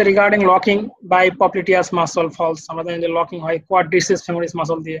ছিল যে regarding locking by পপ্লিটিয়াস muscle false, আমরা জানি যে লকিং হয় কোয়াড্রিসেপস ফেমোরিস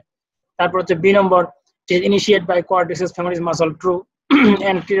মাসল দিয়ে। তারপর হচ্ছে বি নম্বর যে initiate by quadriceps femoris muscle true,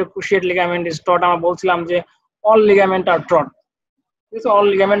 anterior cruciate ligament is taught, আমরা বলছিলাম যে অল লিগামেন্ট আর টট। ঠিক আছে, অল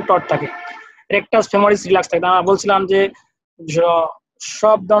লিগামেন্ট টট থাকে। রেকটাস ফেমোরিস রিল্যাক্স থাকে, আমরা বলছিলাম যে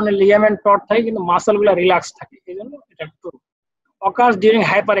সব ধরনের লিগামেন্ট টট থাকে কিন্তু মাসলগুলো রিল্যাক্স থাকে, এই জন্য এটা true. Occurs during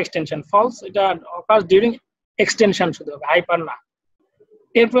hyper extension false, এটা অকার্স ডিউরিং এক্সটেনশন শুধু হবে, হাইপার না।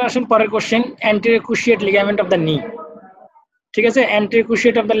 এরপর আসুন পরের question, anterior cruciate ligament of the নি। ঠিক আছে, anterior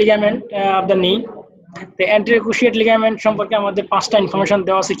cruciate of the ligament of the নি। তো অ্যান্টেরিয়র ক্রুশিয়েট লিগামেন্ট সম্পর্কে আমাদের 5টা ইনফরমেশন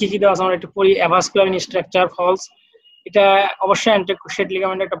দেওয়া আছে। কি কি দেওয়া আছে আমরা একটু পড়ি। অ্যাভাসকুলার ইন স্ট্রাকচার ফলস, এটা অবশ্যই অ্যান্টেরিয়র ক্রুশিয়েট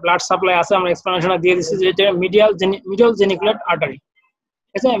লিগামেন্টে একটা ব্লাড সাপ্লাই আছে, আমরা এক্সপ্লেনেশনে দিয়ে দিচ্ছি যে এটা মিডল জেনিকুলার আর্টারি।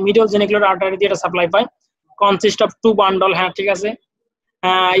 ঠিক আছে, মিডল জেনিকুলার আর্টারি দিয়ে এটা সাপ্লাই পায়। কনসিস্ট অফ 2 বান্ডল, হ্যাঁ ঠিক আছে।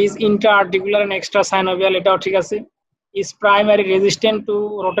 Is inter articular and extra synovial, এটাও ঠিক আছে। Is primary resistant two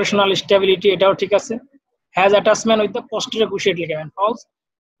rotational stability, এটাও ঠিক আছে। Has attachment with the posterior cruciate ligament false,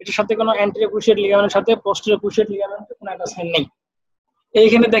 এটার সাথে কোনো অ্যান্টেরিয়র ক্রুশিয়েট লিগামেন্টের সাথে পোস্টেরিয়র ক্রুশিয়েট লিগামেন্টের কোনো অ্যাটাচমেন্ট নেই।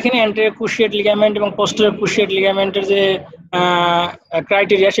 এইখানে দেখেন অ্যান্টেরিয়র ক্রুশিয়েট লিগামেন্ট এবং পোস্টেরিয়র ক্রুশিয়েট লিগামেন্টের যে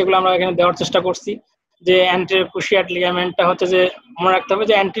ক্রাইটেরিয়া সেগুলো আমরা এখানে দেওয়ার চেষ্টা করছি। যে অ্যান্টেরিয়র ক্রুশিয়েট লিগামেন্টটা হচ্ছে যে মনে রাখতে হবে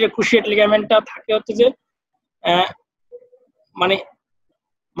যে অ্যান্টেরিয়র ক্রুশিয়েট লিগামেন্টটা থাকে হচ্ছে যে মানে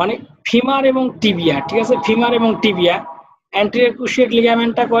মানে ফিমার এবং টিবিয়া। ঠিক আছে, ফিমার এবং টিবিয়া। অ্যান্টেরিয়র ক্রুশিয়েট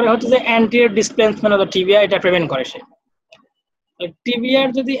লিগামেন্টটা করে হচ্ছে যে anterior displacement of the tibia, এটা প্রিভেন্ট করে সে। টিবিয়ার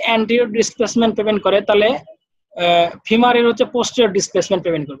যদি অ্যান্টেরিয়র ডিসপ্লেসমেন্ট প্রিভেন্ট করে তাহলে ফিমারের হচ্ছে পোস্টেরিয়র ডিসপ্লেসমেন্ট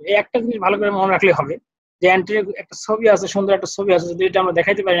প্রিভেন্ট করবে। এই একটা জিনিস ভালো করে মনে রাখলে হবে যে অ্যান্টেরিয়র একটা ছবি আছে, সুন্দর একটা ছবি আছে, যদি এটা আমরা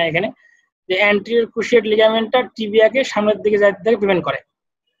দেখাইতে পারি না এখানে, যে অ্যান্টেরিয়র ক্রুশিয়েট লিগামেন্টটা টিবিয়াকে সামনের দিকে যাইতে থেকে প্রিভেন্ট করে,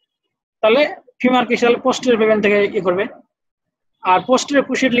 তাহলে ফিমারকে সাথে পোস্টেরিয়র প্রিভেন্ট থেকে ই করবে। আর পোস্টেরিয়র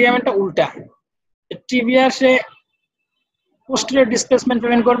ক্রুশিয়েট লিগামেন্টটা উল্টা, টিবিয়া সে পোস্টেরিয়র ডিসপ্লেসমেন্ট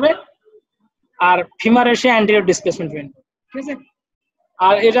প্রিভেন্ট করবে আর ফিমার এসে অ্যান্টেরিয়র ডিসপ্লেসমেন্ট প্রিভেন্ট করবে। ঠিক আছে,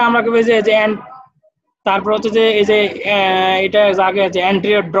 আর এটা আমরা কবে যে তারপর হচ্ছে যে এই যে এটা আগে আছে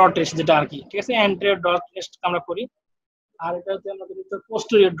অ্যান্টেরিয়র ড্র টেস্ট যেটা আর কি। ঠিক আছে, অ্যান্টেরিয়র ড্র টেস্ট আমরা করি, আর এটা হচ্ছে আমাদের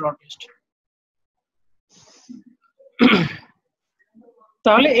পোস্টেরিয়র ড্র টেস্ট।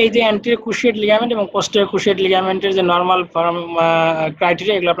 তাহলে এই যে অ্যান্টেরিয়র ক্রুশিয়েট লিগামেন্ট এবং পোস্টেরিয়র ক্রুশিয়েট লিগামেন্টের যে নরমাল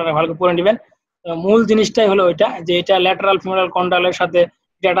ক্রাইটেরিয়া এগুলো আপনারা ভালো করে পড়ে নেবেন। মূল জিনিসটাই হলো ওইটা যে এটা ল্যাটারাল ফিমোরাল কন্ডালের সাথে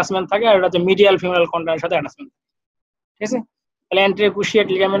অ্যাটাচমেন্ট থাকে, আর এটা হচ্ছে মিডিয়াল ফিমোরাল কন্ডালের সাথে অ্যাটাচমেন্ট থাকে। ঠিক আছে, তাহলে অ্যান্টেরিয়র ক্রুশিয়েট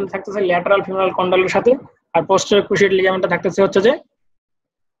লিগামেন্ট থাকতেছে ল্যাটারাল ফিমোরাল কন্ডালের সাথে, আর পোস্টেরিয়র ক্রুশিয়েট লিগামেন্টটা থাকতেছে হচ্ছে যে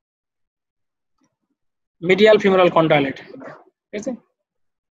মিডিয়াল ফিমোরাল কন্ডালেট। ঠিক আছে,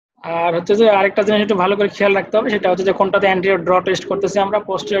 আর হচ্ছে যে আরেকটা জিনিস একটু ভালো করে খেয়াল রাখতে হবে, সেটা হচ্ছে যে কোনটাতে অ্যান্টেরিয়র ড্র টেস্ট করতেছি আমরা,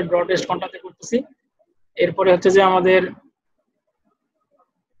 পোস্টেরিয়র ড্র টেস্ট কোনটাতে করতেছি। এরপরে হচ্ছে যে আমাদের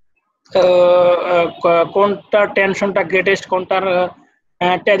কোনটা টেনশনটা গ্রেটেস্ট, কোনটার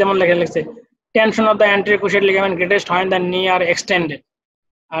যেমন লেখছে tension of the anterior cruciate ligament greatest when the knee are extended,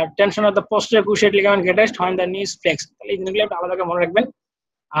 R tension of the posterior cruciate ligament greatest when the knee is flexed। তাহলে এই জিনিসগুলো একটু আলাদা করে মনে রাখবেন।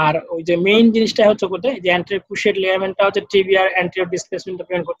 আর ওই যে মেইন জিনিসটা হচ্ছে কোথায় যে অ্যান্টেরিয়র ক্রুশিয়েট লিগামেন্টটা হচ্ছে টিবিয়ার অ্যান্টেরিয়র ডিসপ্লেসমেন্ট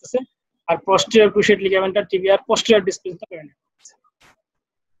প্রিভেন্ট করতেছে, আর posterior cruciate ligamental tibial posterior displacement perineum।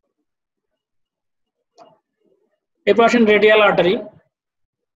 এরপর আসেন রেডিয়াল আর্টারি।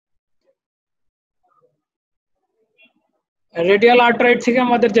 রেডিয়াল আর্টারি থেকে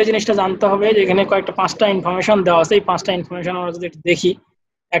আমাদের যে জিনিসটা জানতে হবে, যেখানে কয়েকটা 5টা ইনফরমেশন দেওয়া আছে, এই 5টা ইনফরমেশন আমরা যদি দেখি,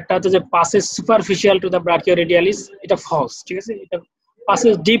 একটা হচ্ছে যে passes superficial to the brachioradialis, এটা ফলস, ঠিক আছে। এটা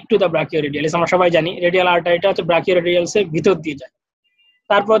passes deep to the brachioradialis, আমরা সবাই জানি রেডিয়াল আর্টারিটা হচ্ছে brachioradialis এর ভিতর দিয়ে যায়।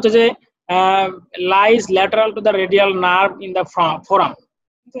 তারপর হচ্ছে যে lies lateral to the radial nerve in the forearm,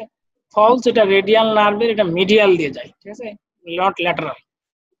 ঠিক আছে। ফলস, এটা রেডিয়াল নার্ভের, এটা মিডিয়াল দিয়ে যায়, ঠিক আছে, নট ল্যাটারাল।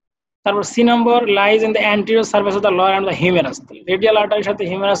 তারপর C number, lies in the anterior surface of the lower and the humerus. Radial আর্টারির সাথে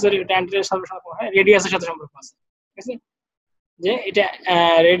হিউমেরাসের এটা অ্যান্টেরিয়র সার্ফেস হয়, রেডিয়াসের সাথে সম্পর্ক আছে, ঠিক আছে, যে এটা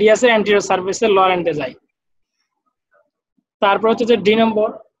রেডিয়াসের অ্যান্টেরিয়র সার্ফেসের লোয়ার এন্ডে যায়। তারপর হচ্ছে যে D number,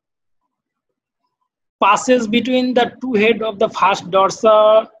 passes between the two head of the first dorsa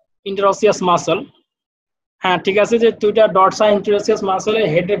interosseous muscle। হ্যাঁ, ঠিক আছে, যে দুইটা ডরসা ইন্টারোসিয়াস মাসলের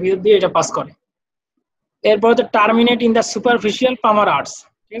হেডের ভিতর দিয়ে এটা পাস করে। এরপর হচ্ছে terminate in the superficial পামার arts,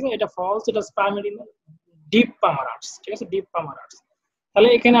 ঠিক আছে, এটা ফলস, এটা terminate in the deep পামার arts, ঠিক আছে, ডিপ পামার আর্টস। তাহলে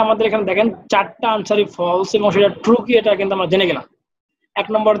এখানে আমাদের এখানে দেখেন 4টা আনসারই ফলস এবং সেটা ট্রু কি এটা কিন্তু আমরা জেনে গেলাম। 1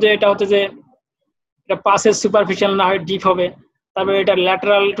 নম্বর যে এটা হচ্ছে যে এটা পাসের সুপারফিশিয়াল না হয় ডিপ হবে, তারপরে এটা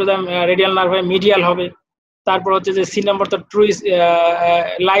lateral to the radial nerve হয় মিডিয়াল হবে। তারপর হচ্ছে যে সি নম্বর তো true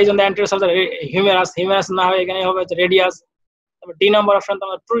lies on the anterior surface humerus, humerus না হয় এখানে হবে হচ্ছে রেডিয়াস। তারপর ডি নম্বর অপশন তো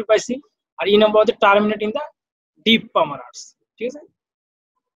আমরা ট্রু পাইছি। আর ই নম্বর হচ্ছে terminate in the deep পামার arts, ঠিক আছে।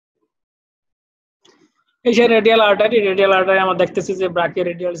 এই যে রেডিয়াল আর্টারি, রেডিয়াল আর্টারি আমরা দেখতেছি যে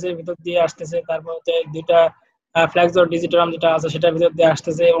ব্রাকিওরেডিয়ালস এর ভিতর দিয়ে আসতেছে, তারপর হচ্ছে দুইটা ফ্লেক্সর ডিজিটারাম যেটা আছে সেটার ভিতর দিয়ে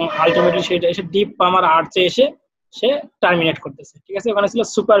আসতেছে এবং আলটিমেটলি সেটা এসে ডিপ পামার আর্টসে এসে সে টার্মিনেট করতেছে, ঠিক আছে। ওখানে ছিল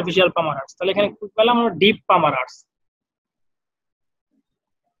সুপারফিশিয়াল পামার আর্টস, তাহলে এখানে পেলাম আমরা ডিপ পামার আর্টস।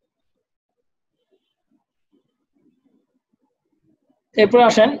 এরপর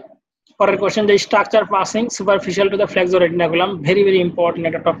আসেন পরের কোশ্চেন, যে structure passing superficial to the flexor রেটিনাকুলাম, very very important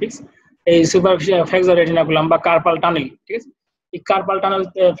একটা টপিকস। এই সুপারফিশিয়াল ফ্লেক্সর রেটিনাকুলাম বা কার্পাল টানেল, ঠিক আছে। এই কার্পাল টানেল,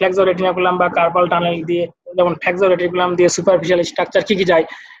 ফ্লেক্সর রেটিনাকুলাম বা কার্পাল টানেল দিয়ে, যেমন ফ্লেক্সর রেটিনাকুলাম দিয়ে সুপারফিশিয়াল স্ট্রাকচার কি কি যায়,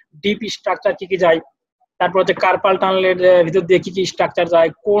 ডিপ স্ট্রাকচার কি কি যায়, তারপর হচ্ছে কার্পাল টানেলের ভিতর দিয়ে কি কি স্ট্রাকচার যায়,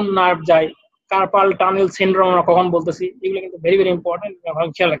 কোন নার্ভ যায়, কার্পাল টানেল সিনড্রোম আমরা কখন বলতেছি, এগুলো কিন্তু ভেরি ভেরি ইম্পর্টেন্ট,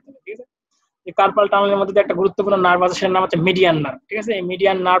 খেয়াল রাখতে হবে, ঠিক আছে। এই কার্পাল টানেলের মধ্যে একটা গুরুত্বপূর্ণ নার্ভ আছে, সেটার নাম হচ্ছে মিডিয়ান নার্ভ, ঠিক আছে। এই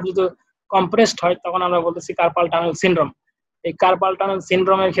মিডিয়ান নার্ভ যদি কম্প্রেসড হয় তখন আমরা বলতেছি কার্পাল টানেল সিনড্রোম। এই কার্পাল টানেল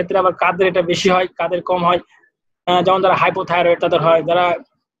সিনড্রোমের ক্ষেত্রে আবার কাদের এটা বেশি হয়, কাদের কম হয়, যেমন যারা হাইপোথাইরয়েড তাদের হয়, যারা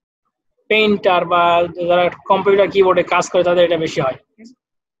পেইন্টার বা যারা কম্পিউটার কিবোর্ডে কাজ করে তাদের এটা বেশি হয়।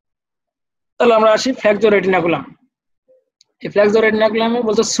 তাহলে আমরা আসি ফ্লেক্সর রেটিনাকুলাম। এই ফ্লেক্সর রেটিনাকুলামে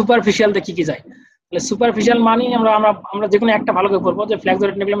বলতে সুপারফিশিয়াল কি কি যায়। তাহলে সুপারফিশিয়াল মানে আমরা আমরা আমরা যে কোনো একটা ভালো করে করবো, যে ফ্লেক্সর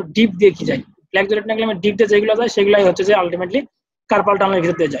রেটিনাকুলামে ডিপ দিয়ে কি যায়। ফ্লেক্সর রেটিনাকুলামে ডিপ দিয়ে যেগুলো যায় সেগুলাই হচ্ছে যে আলটিমেটলি কার্পাল টানেলের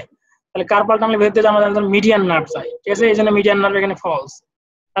ভিতর দিয়ে যায়। তাহলে কার্পাল টানেলের ভিতর দিয়ে আমরা মিডিয়ান নার্ভ যায়, ঠিক আছে, এই জন্য মিডিয়ান নার্ভ এখানে ফলস।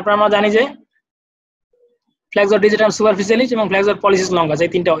 তারপর আমরা জানি যে ফ্লেক্সর ডিজিটাম সুপারফিশিয়ালিস এবং ফ্লেক্সর পলিসিস লঙ্গাস, এই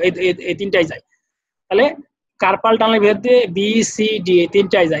তিনটাই যায়। তাহলে কার্পাল টানেলের ভিতর দিয়ে বি সি ডি এই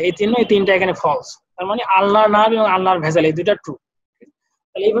তিনটাই যায়, এই তিনটা এখানে ফলস। তার মানে আলনার নার্ভ এবং আলনার ভেসেল এই দুইটা ট্রু।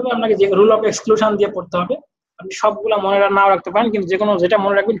 তাহলে এইভাবে আপনাকে যে রুল অফ এক্সক্লুশন দিয়ে পড়তে হবে। আপনি সবগুলা মনে নাও রাখতে পারেন, কিন্তু যে কোনো যেটা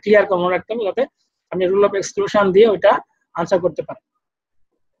মনে রাখবেন ক্লিয়ার করে মনে রাখতে হবে, যাতে আপনি রুল অফ এক্সক্লুশন দিয়ে ওইটা আনসার করতে পারেন।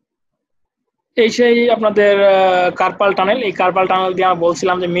 এই সেই আপনাদের কার্পাল টানেল। এই কার্পাল টানেল দিয়ে আমরা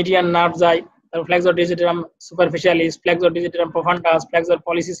বলছিলাম যে মিডিয়ান নার্ভ যায়, তারপর flexor ডিজিটাম superficialis, flexor ডিজিটাম profundus, flexor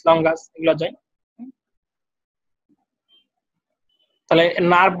policies longus এগুলো যায়। তাহলে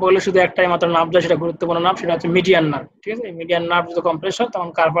নার্ভ বলে শুধু একটাই মাত্র নার্ভ যায়, সেটা গুরুত্বপূর্ণ নার্ভ, সেটা হচ্ছে মিডিয়ান নার্ভ, ঠিক আছে। মিডিয়ান নার্ভ যদি কম্প্রেস হয় তখন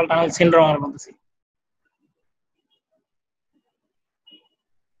কার্পাল টানেল সিনড্রোম আমরা বলতেছি।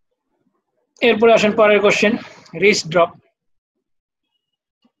 এরপরে আসেন পরের কোশ্চেন, রিস্ট ড্রপ।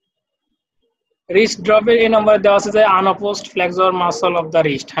 রিস্ট ড্রপের এই নম্বরে দেওয়া আছে যে আনঅপোজড flexor muscle of the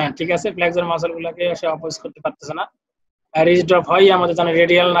wrist. হ্যাঁ, ঠিক আছে, ফ্লেক্সর মাসল গুলোকে সে অপোজ করতে পারতেছে না। রিস্ট ড্রপ হয় আমাদের জানি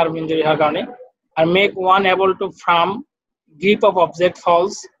রেডিয়াল নার্ভ ইনজুরি হওয়ার কারণে। আর make one able to ফ্রাম grip of object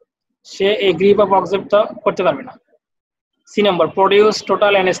false, সে এই গ্রিপ অফ অবজেক্ট করতে পারবে না। C number, produce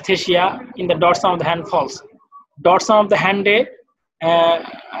total anaesthesia in the ডটসাম of the hand false. ডটসাম of the হ্যান্ডে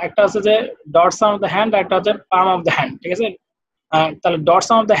একটা হচ্ছে যে ডটসাম অফ দ্য হ্যান্ড, একটা হচ্ছে পার্ম অফ দ্য হ্যান্ড, ঠিক আছে। তাহলে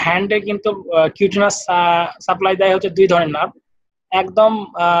ডটসাম অফ দ্য হ্যান্ডে কিন্তু কিউটিনাস সাপ্লাই দেয় হচ্ছে দুই ধরনের নার্ভ। একদম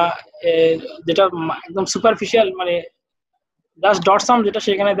যেটা একদম সুপারফিশিয়াল মানে জাস্ট ডটসাম যেটা,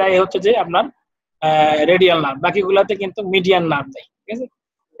 সেখানে দেয় হচ্ছে যে আপনার রেডিয়াল নার্ভ, বাকিগুলোতে কিন্তু মিডিয়ান নার্ভ দেয়, ঠিক আছে।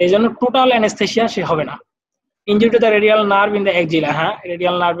 এই জন্য টোটাল অ্যানেস্থেসিয়া সে হবে না। Injury to the radial nerve in the axilla, হ্যাঁ,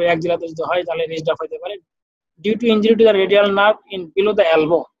 রেডিয়াল নার্ভের এক্সিলাতে যদি হয় তাহলে রিস্ট ড্রপ হতে পারে। Due to injury to the radial nerve in below the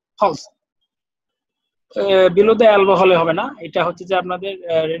elbow, false. Below the elbow হলে হবে না, এটা হচ্ছে যে আপনাদের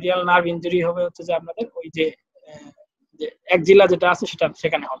রেডিয়াল নার্ভ ইনজুরি হবে হচ্ছে যে আপনাদের ওই যে একজিলা যেটা আছে সেটা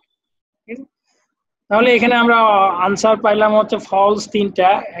সেখানে হবে, ঠিক আছে। তাহলে এখানে আমরা আনসার পাইলাম হচ্ছে ফলস তিনটা,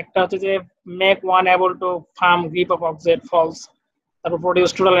 একটা হচ্ছে যে make one able to farm grip of object false, তারপর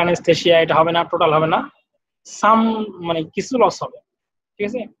প্রডিউস টোটাল অ্যানেস্থেসিয়া এটা হবে না, টোটাল হবে না, সাম মানে কিছু লস হবে, ঠিক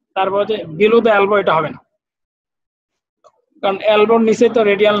আছে। তারপর হচ্ছে বিলো দ্য এলবো এটা হবে না, কারণ এলবোর নিচে তো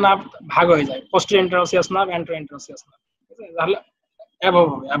রেডিয়াল নার্ভ ভাগ হয়ে যায়, পোস্টেরিয়র ইন্টারওসিয়াস নার্ভ অ্যান্টেরো ইন্টারওসিয়াস নার্ভ, ঠিক আছে, তাহলে অ্যাবভ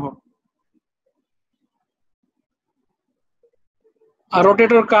হবে অ্যাবভ। আর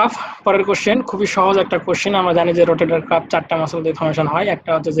রোটেটর কাফ, পরের কোশ্চেন খুবই সহজ একটা কোশ্চেন, আমরা জানি যে রোটেটর কাফ চারটা মাসল দিয়ে ফর্মেশন হয়,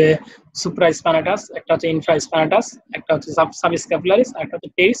 একটা হচ্ছে যে সুপ্রাস্পাইনাটাস, একটা হচ্ছে ইনফ্রাস্পাইনাটাস, একটা হচ্ছে সাবস্ক্যাপুলারিস, আর একটা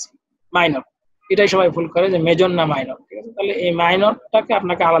হচ্ছে টেরিস মাইনর। এটাই সবাই ভুল করে যে মেজর না মাইনর, ঠিক আছে। তাহলে এই মাইনরটাকে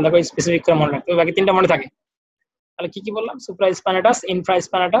আপনাকে আলাদা করে স্পেসিফিক করে মনে রাখতে হবে, বাকি তিনটা মনে থাকে। তাহলে কি কি বললাম? সুপ্রাস্পাইনাটাস,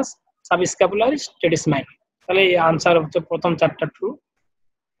 ইনফ্রাস্পাইনাটাস, সাবস্ক্যাপুলারিস, টেরিস মাইনর। তাহলে এই আনসার হচ্ছে প্রথম চারটা ট্রু,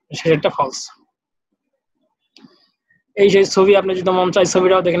 শেষেরটা ফলস। এই যে ছবি আপনি যদি মন চাই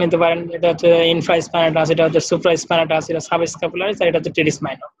ছবিটাও দেখে নিতে পারেন, এটা হচ্ছে ইনফ্রাস্পাইনাটাস, এটা হচ্ছে সুপ্রাস্পাইনাটাস, এটা সাবস্ক্যাপুলারিস, আর এটা হচ্ছে টেরিস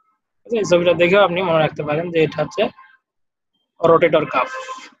মাইনর। এই ছবিটা দেখেও আপনি মনে রাখতে পারেন যে এটা হচ্ছে রোটেটর কাফ।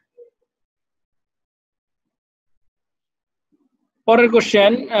 পরের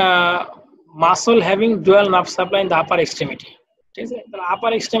question, muscle having dual nerve supply in the upper extremity, ঠিক আছে। তাহলে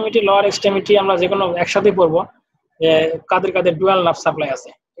আপার এক্সট্রিমিটি লোয়ার এক্সট্রিমিটি আমরা যে কোনো একসাথে পড়বো, কাদের কাদের ডুয়াল নার্ভ সাপ্লাই আছে,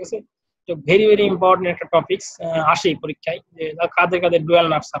 ঠিক আছে। তো ভেরি ভেরি ইম্পর্টেন্ট একটা টপিকস আসে পরীক্ষায়, যে কাদের কাদের ডুয়াল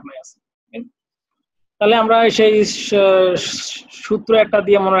নার্ভ সাপ্লাই আছে। তাহলে আমরা সেই সূত্র একটা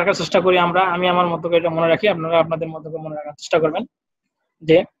দিয়ে মনে রাখার চেষ্টা করি, আমি আমার মতো করে এটা মনে রাখি, আপনারা আপনাদের মতো করে মনে রাখার চেষ্টা করবেন,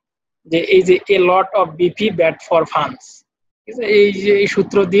 যে যে এই যে এ lot of BP bat for funds, ঠিক আছে। এই যে এই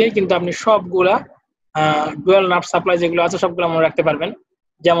সূত্র দিয়ে কিন্তু আপনি সবগুলা ডুয়াল নার্ভ সাপ্লাই যেগুলো আছে সবগুলো মনে রাখতে পারবেন।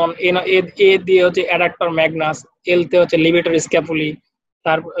 যেমন এ দিয়ে হচ্ছে অ্যাডাক্টর ম্যাগনাস, এল তে হচ্ছে লিভেটর স্ক্যাপুলি,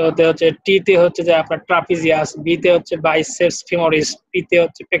 তারপরে হচ্ছে টি তে হচ্ছে যে আপনার ট্রাপিজিয়াস, বি তে হচ্ছে বাইসেপস ফিমোরিস, পি তে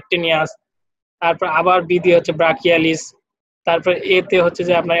হচ্ছে পেকটেনিয়াস, তারপর আবার বি তে হচ্ছে ব্রাকিয়ালিস, তারপর এ তে হচ্ছে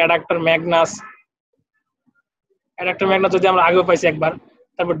যে আপনার অ্যাডাক্টর ম্যাগনাস, অ্যাডাক্টর ম্যাগনাস যদি আমরা আগেও পাইছি একবার।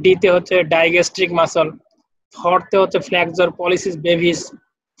 তারপর ডি তে হচ্ছে ডাইগ্যাস্ট্রিক মাসল, ফর্থে হচ্ছে ফ্ল্যাক্সর পলিসিস বেভিস,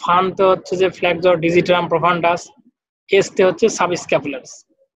 ফানতে হচ্ছে যে ফ্ল্যাক্সর ডিজিটাম প্রফান্ডাস, এসতে হচ্ছে সাবস্ক্যাপুলারিস।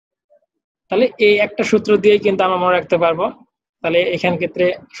 তাহলে এই একটা সূত্র দিয়ে কিন্তু আমরা মনে রাখতে পারবো। তাহলে এখান ক্ষেত্রে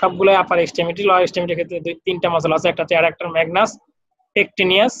সবগুলো আপার এক্সট্রিমিটি, লোয়ার এক্সট্রিমিটির ক্ষেত্রে তিনটা মাসল আছে, একটা হচ্ছে অ্যাডাক্টর ম্যাগনাস,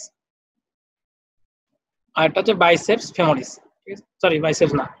 পেকটেনিয়াস, আর একটা হচ্ছে বাইসেপস ফেমোরিস, ঠিক আছে, সরি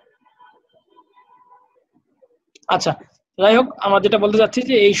বাইসেপস না। আচ্ছা, যাই হোক, আমরা যেটা বলতে চাচ্ছি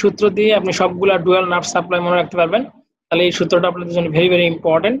যে এই সূত্র দিয়ে আপনি সবগুলা ডুয়াল নার্ভ সাপ্লাই মনে রাখতে পারবেন। তাহলে এই সূত্রটা আপনাদের জন্য ভেরি ভেরি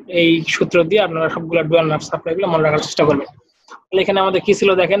ইম্পর্টেন্ট, এই সূত্র দিয়ে আপনারা সবগুলা ডুয়াল নার্ভ সাপ্লাই গুলো মনে রাখার চেষ্টা করবেন। তাহলে এখানে আমাদের কি ছিল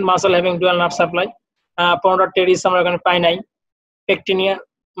দেখেন, muscle having dual nerve supply, 15টা teres আমরা এখানে পাই নাই, পেকটিনিয়া,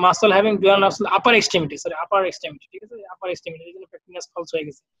 মাসল হ্যাভিং ডুয়াল নার্ভ আপার এক্সট্রিমিটি, সরি আপার এক্সট্রিমিটি, ঠিক আছে, আপার এক্সট্রিমিটি, এই জন্য পেকটিনিয়াস ফলস হয়ে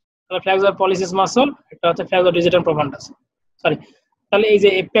গেছে। তাহলে ফ্ল্যাক্সর পলিসিস মাসল, একটা হচ্ছে ফ্ল্যাক্সর ডিজিটাল প্রফান্ডাস, সরি। তাহলে এই যে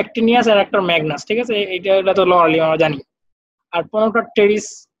পেকটিনিয়াস আর একটা ম্যাগনাস, ঠিক আছে, এটা তো লোয়ার লিম্ব আমরা জানি। আর 15টা টেরিস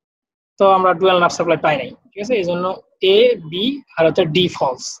তো আমরা ডুয়াল নার্ভ সাপ্লাই পাই নাই, ঠিক আছে, এই জন্য এ বি আর হচ্ছে ডি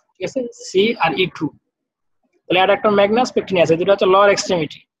ফলস, ঠিক আছে, সি আর ই ট্রু। তাহলে আর একটা ম্যাগনাস পেকটিনিয়াস, এই দুটো হচ্ছে লোয়ার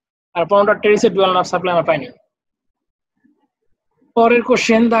এক্সট্রিমিটি, আর 15টা টেরিসের ডুয়াল নার্ভ সাপ্লাই আমরা পাইনি। পরের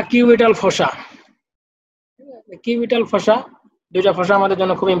কোশ্চেন, দা কিউবিটাল ফোসা। কিউবিটাল ফোসা, দুইটা ফোসা আমাদের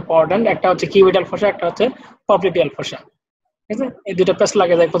জন্য খুব ইম্পর্টেন্ট, একটা হচ্ছে কিউবিটাল ফোসা, একটা হচ্ছে পপ্লিটিয়াল ফোসা, ঠিক আছে। এই দুটো পেস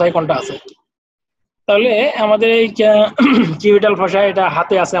লাগে যায় কোথায় কোনটা আছে। তাহলে আমাদের এই কিউবিটাল ফোসা এটা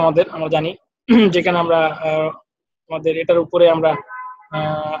হাতে আছে আমাদের, আমরা জানি, যেখানে আমরা আমাদের এটার উপরে আমরা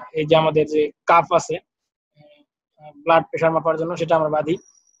এই যে আমাদের যে কাফ আছে ব্লাড প্রেশার মাপার জন্য, সেটা আমরা বাঁধি,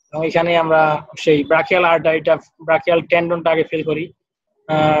 এবং এখানে আমরা সেই ব্রাকিয়াল আর্টারিটা, ব্রাকিয়াল টেন্ডনটা আগে ফিল করি,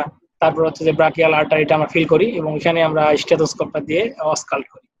 তারপর হচ্ছে যে ব্রাকিয়াল আর্টারিটা আমরা ফিল করি, এবং এখানে আমরা স্টেথোস্কোপটা দিয়ে অসকাল্ট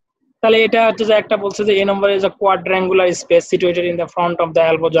করি। তাহলে এটা হচ্ছে যে একটা বলছে যে এ number is a কোয়াড্রাঙ্গুলার space situated in the front of the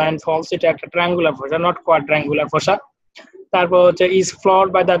elbow joint false, এটা একটা ট্রায়াঙ্গুলার ফোসা, নট কোয়াড্রাঙ্গুলার ফোসা। তারপর হচ্ছে ইজ ফ্লোরড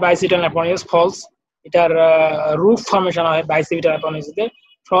বাই দ্য বাইসিটাল অ্যাপনিয়াস ফলস, এটার রুফ ফর্মেশন হয় বাইসিটাল অ্যাপনিয়াসে,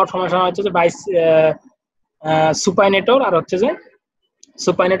 ফ্লোর ফর্মেশন হচ্ছে যে সুপাইনেটর আর হচ্ছে যে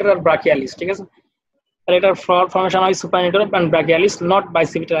সুপাইনেটর আর ব্রাকিয়ালিস, ঠিক আছে। তাহলে এটার ফ্লোর ফর্মেশন হয় সুপাইনেটর এন্ড ব্রাকিয়ালিস, নট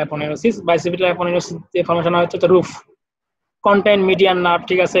বাইসিটাল অ্যাপনিয়াসিস। বাইসিটাল অ্যাপনিয়াসিস যে ফর্মেশন হয় হচ্ছে রুফ। কন্টেইন মিডিয়ান নার্ভ,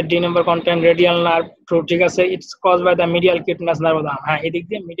 ঠিক আছে, ডি নম্বর কন্টেইন রেডিয়াল নার্ভ, ট্রু, ঠিক আছে। It's cause by the medial কিউটেনাস nerve of the arm, হ্যাঁ, এদিক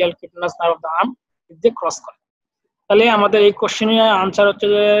দিয়ে medial কিউটেনাস nerve of the arm এদিক দিয়ে ক্রস করে। তাহলে আমাদের এই কোশ্চেনের আনসার হচ্ছে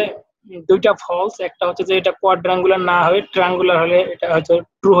যে দুইটা ফলস, একটা হচ্ছে যে এটা কোয়াড্রাঙ্গুলার না হয়ে ট্রায়াঙ্গুলার হলে এটা হচ্ছে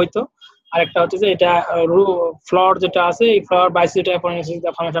ট্রু হইতো, আর একটা হচ্ছে যে এটা ফ্লোর যেটা আছে এই ফ্লোর বাইসিটাল অ্যাপনিয়াসিস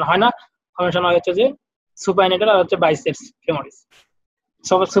ফর্মেশন হয় না, ফর্মেশন হয় হচ্ছে যে সুপাইনেটাল আর হচ্ছে বাইসেপস ফেমোরিস,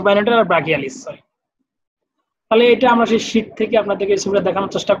 সুপাইনেটাল আর ব্রাকিয়ালিস, সরি। তাহলে এটা আমরা সেই শীট থেকে আপনাদেরকে ছবিটা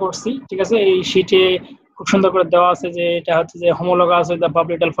দেখানোর চেষ্টা করছি, ঠিক আছে। এই শীটে খুব সুন্দর করে দেওয়া আছে যে এটা হচ্ছে যে হোমোলোগাস উইথ দ্য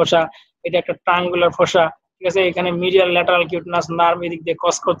পাবলিটাল ফসা, এটা একটা ট্রায়াঙ্গুলার ফসা, ঠিক আছে। এখানে মিডিয়াল ল্যাটারাল কিউটনাস নার্ভ এদিক দিয়ে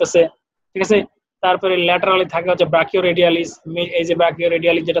ক্রস করতেছে, ঠিক আছে। তারপরে ল্যাটারালি থাকে হচ্ছে ব্রাকিও রেডিয়ালিস, এই যে ব্রাকিও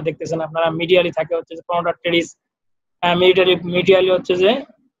রেডিয়ালিস যেটা দেখতেছেন আপনারা, মিডিয়ালি থাকে হচ্ছে যে প্রমোটার টেরিস, মিডিয়ালি হচ্ছে যে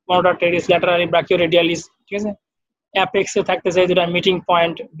প্রমোটার টেরিস, ল্যাটারালি ব্রাকিও রেডিয়ালিস, ঠিক আছে। অ্যাপেক্সে থাকতেছে যেটা মিটিং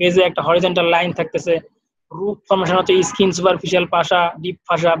পয়েন্ট, বেজে একটা হরিজন্টাল লাইন থাকতেছে। রুট ফর্মেশন হচ্ছে স্কিন সুপারফিশিয়াল পাশা, ডিপ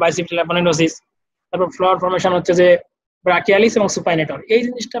ফাসা, বাইসেপ্টাল অ্যাপোনেডোসিস। তারপর ফ্লোর ফর্মেশন হচ্ছে যে ব্রাকিয়ালিস এবং সুপাইনেটর। এই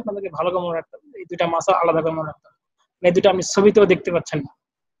জিনিসটা আপনাদেরকে ভালো করে মনে রাখতে হবে, এই দুইটা মাসল আলাদা করে মনে রাখতে হবে, এই দুটো আপনি ছবিতেও দেখতে পাচ্ছেন না।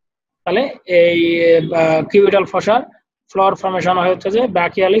 তাহলে এই কিউবিটাল ফসার ফ্লোর ফর্মেশন হচ্ছে যে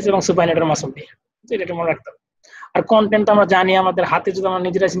ব্রাকিয়ালিস এবং সুপাইনেটর মাসল দিয়ে, এটা মনে রাখতে হবে। আর কন্টেন্ট আমরা জানি, আমাদের হাতে যদি আমরা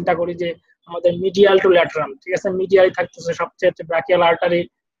নিজেরা চিন্তা করি যে আমাদের মিডিয়াল টু ল্যাটারাল, ঠিক আছে, মিডিয়ালি থাকতেছে সবচেয়ে হচ্ছে ব্রাকিয়াল আর্টারি,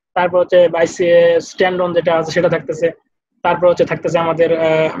 তারপর হচ্ছে বাইসে স্ট্যান্ডন যেটা আছে সেটা থাকতেছে, তারপর হচ্ছে থাকতেছে আমাদের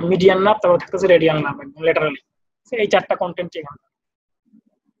মিডিয়ান নার্ভ, তারপর থাকতেছে রেডিয়াল নার্ভ একদম ল্যাটারালি। এই চারটা কন্টেন্ট এখানে।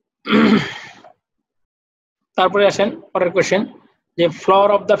 তারপরে আসেন পরের কোশ্চেন, যে floor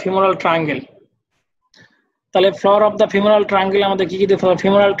of the femoral triangle. তাহলে floor of the femoral triangle আমাদের কি কি দেখতে হবে?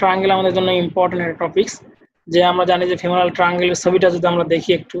 ফিমোরাল ট্রায়াঙ্গেল আমাদের জন্য ইম্পর্টেন্ট একটা টপিকস, যে আমরা জানি যে ফিমোরাল ট্রায়াঙ্গেলের ছবিটা যদি আমরা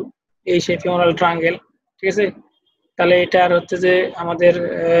দেখি একটু, এই সেই ফিমোরাল ট্রায়াঙ্গেল, ঠিক আছে। তাহলে এটার হচ্ছে যে আমাদের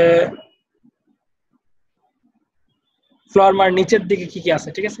ফ্লোর মার নিচের দিকে কি কি আছে,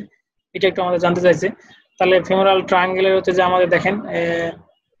 ঠিক আছে, এটা একটু আমাদের জানতে চাইছে। তাহলে ফিমোরাল ট্রায়াঙ্গেলের হচ্ছে যে আমাদের দেখেন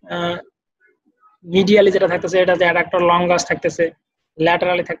মিডিয়ালি যেটা থাকতেছে এটাতে অ্যাডাক্টর লঙ্গাস থাকতেছে,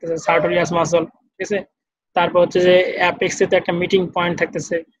 ল্যাটারালি থাকতেছে সার্টোরিয়াস মাসল, ঠিক আছে। তারপর হচ্ছে যে অ্যাপেক্সেতে একটা মিটিং পয়েন্ট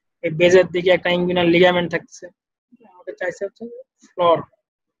থাকতেছে, এই বেজের দিকে একটা ইনগুইনাল লিগামেন্ট থাকতেছে। আমাদের চাইছে হচ্ছে ফ্লোর,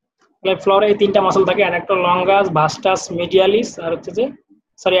 তাহলে ফ্লোরে এই তিনটা মাসল থাকে, অ্যাডাক্টর লঙ্গাস, ভাস্টাস মিডিয়ালিস, আর হচ্ছে যে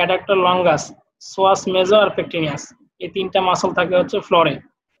সরি অ্যাডাক্টর লঙ্গাস, সোয়াস মেজো আর পেক্টিনিয়াস, এই তিনটা মাসল থাকে হচ্ছে ফ্লোরে,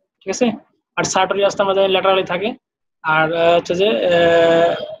 ঠিক আছে। আর সার্টোরিয়াসটা আমাদের ল্যাটারালি থাকে, আর হচ্ছে যে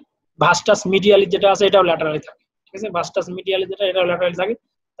ভাস্টাস মিডিয়ালি যেটা আছে এটাও ল্যাটারালি থাকে, ঠিক আছে। ভাস্টাস মিডিয়ালি যেটা এটাও ল্যাটারালি থাকে।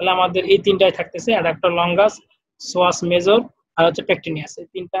 তাহলে আমাদের এই তিনটাই থাকতেছে, অ্যাডাক্টর লঙ্গাস, সোয়াস মেজর আর হচ্ছে পেক্টিনিয়াস, এই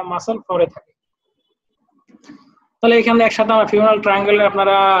তিনটা মাসল ফ্লোরে থাকে। তাহলে এখানে একসাথে আমরা ফিমোরাল ট্রায়াঙ্গেলের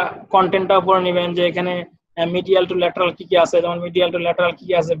আপনারা কন্টেন্টটা পড়ে নেবেন, যে এখানে মিডিয়াল টু ল্যাটারাল কি কি আছে, যেমন মিডিয়াল টু ল্যাটারাল কি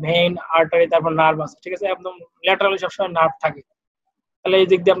কি আছে, ভেইন, আর্টারি, তারপর নার্ভ আছে, ঠিক আছে। একদম ল্যাটারালি সবসময় নার্ভ থাকে। তাহলে এই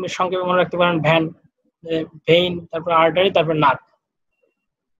দিক দিয়ে আপনি সংক্ষেপে মনে রাখতে পারেন ভেইন, তারপর আর্টারি, তারপর নার্ভ।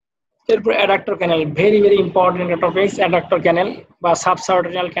 এরপর অ্যাডাক্টর ক্যানেল, ভেরি ভেরি ইম্পর্টেন্ট একটা টপিক, অ্যাডাক্টর ক্যানেল বা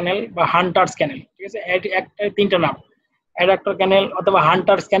সাবসার্টোরিয়াল ক্যানেল বা হান্টার্স ক্যানেল, ঠিক আছে। একটা তিনটা নাম, অ্যাডাক্টর ক্যানেল অথবা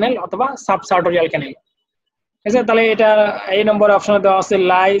হান্টার্স ক্যানেল অথবা সাবসার্টোরিয়াল ক্যানেল, ঠিক আছে। তাহলে এটা এই নম্বর অপশনে দেওয়া আছে,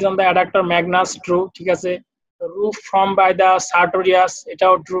 lies on the adductor Magnus, true, ঠিক আছে। Roof form by the sartorius,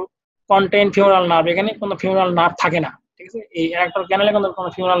 এটাও ট্রু। কন্টেইন ফিউরাল নার্ভ, এখানে কোনো ফিউরাল নার্ভ থাকে না, ঠিক আছে। এই অ্যাডাক্টর ক্যানেলে কোনো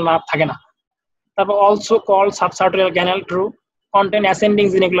ফিউরাল নার্ভ থাকে না। তারপর অলসো কল সাবসার্টোরিয়াল ক্যানেল, true. Contain ascending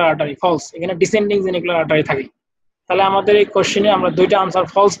জেনিকুলার artery, false, এখানে ডিসেন্ডিং জেনিকুলার আর্টারি থাকে। তাহলে আমাদের এই কোশ্চেনে আমরা দুইটা আনসার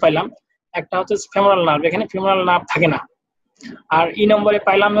ফলস পাইলাম, একটা হচ্ছে ফিউরাল নার্ভ, এখানে ফিউরাল নার্ভ থাকে না। আর ই নম্বরে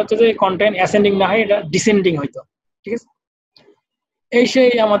পাইলাম হচ্ছে যে কন্টেইন অ্যাসেন্ডিং না হয়, এটা ডিসেন্ডিং হইতো, ঠিক আছে। এই সেই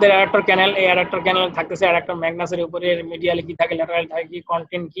আমাদের অ্যাডাক্টর ক্যানেল, এই অ্যাডাক্টর ক্যানেল থাকতেছে অ্যাডাক্টর ম্যাগনাসের উপরে, মিডিয়ালি কি থাকে, ল্যাটারালি থাকে কি,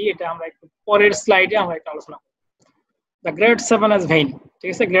 কন্টেন্ট কি, এটা আমরা একটু পরের স্লাইডে আমরা একটু আলোচনা করব। দ্য গ্রেট সেভানাস ভেইন, ঠিক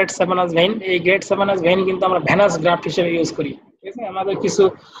আছে। গ্রেট সেভানাস ভেইন, এই গ্রেট সেভানাস ভেইন কিন্তু আমরা ভেনাস গ্রাফট হিসেবে ইউজ করি, ঠিক আছে। আমাদের কিছু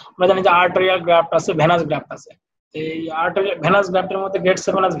আমরা জানি যে আর্টারিয়াল গ্রাফট আছে, ভেনাস গ্রাফট আছে। এই আর্টারিয়াল ভেনাস গ্রাফটের মধ্যে গ্রেট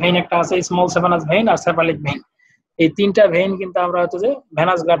সেভানাস ভেইন একটা আছে, স্মল সেভানাস ভেইন আর সেফালিক ভেইন, এই তিনটা ভেইন কিন্তু আমরা হচ্ছে যে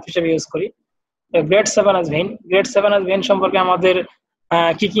ভেনাস গ্রাফট হিসেবে ইউজ করি। গ্রেট সেভানাস ভেইন, গ্রেট সেভানাস ভেইন সম্পর্কে আমাদের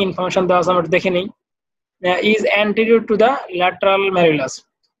কি কি ইনফরমেশন দেওয়া আছে আমরা দেখে নিই। Is anterior to the lateral মেরুলাস,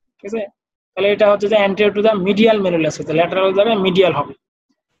 ঠিক আছে। তাহলে এটা হচ্ছে যে অ্যান্টেরিয়র টু দ্য মিডিয়াল মেরুলাস, হচ্ছে ল্যাটারাল জায়গায় মিডিয়াল হবে,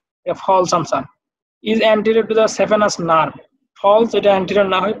 এটা false answer. Is anterior to the সেফানাস nerve, false, এটা অ্যান্টেরিয়র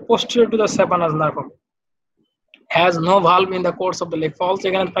না হয় পোস্টেরিয়র টু দ্য সেফানাস নার্ভ হবে। Has no valve in the course of the leg, false,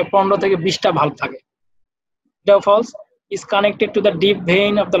 এখানে প্রায় 15 থেকে 20টা ভালভ থাকে, এটাও false. Is connected to the deep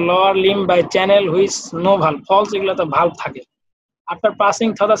vein of the lower limb by channel which no valve, false, এগুলো তো valve থাকে। After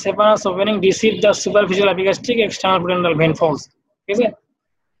passing through the saphenous opening, receive the superficial epigastric external pudendal vein, false, ঠিক আছে,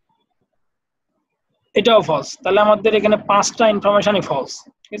 এটাও false. তাহলে আমাদের এখানে 5টা ইনফরমেশনই ফলস,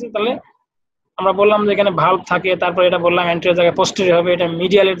 ঠিক আছে। তাহলে আমরা বললাম যে এখানে ভালভ থাকে, তারপর এটা বললাম অ্যান্টেরিয়র জায়গায় পোস্টেরিয়র হবে, এটা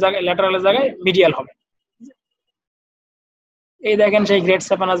মিডিয়ালের জায়গায় ল্যাটারালের জায়গায় মিডিয়াল হবে। এই দেখেন সেই গ্রেট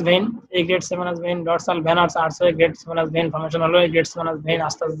সেভানাস ভেইন, এই great সেভানাস vein dorsal venous arts হয়ে গ্রেট সেভানাস ভেইন ফর্মেশন হলো, এই গ্রেট সেভানাস ভেইন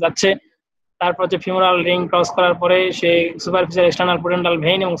আস্তে আস্তে যাচ্ছে, তারপর হচ্ছে ফিমোরাল রিং ক্রস করার পরে সেই সুপারফিশিয়াল এক্সটার্নাল পুডেন্টাল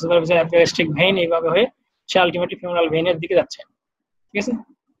ভেইন এবং সুপারফিশিয়াল এপিগাস্ট্রিক ভেইন এইভাবে হয়ে সে আলটিমেটলি ফিমোরাল ভেইনের দিকে যাচ্ছে, ঠিক আছে।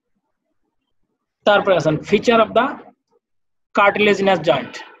 তারপরে আছেন feature of the cartilaginous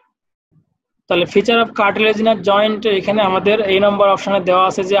joint. তাহলে ফিচার অফ কার্টিলেজিনাস জয়েন্ট এখানে আমাদের এই নম্বর অপশনে দেওয়া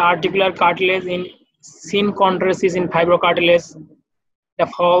আছে যে articular cartilage in scene কন্ট্রাসিস in fibrocartilage, এটা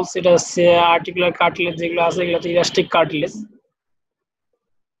ফলস। এটা আর্টিকুলার কার্টিলেজ যেগুলো আছে এগুলো হচ্ছে ইলাস্টিক কার্টিলেজ,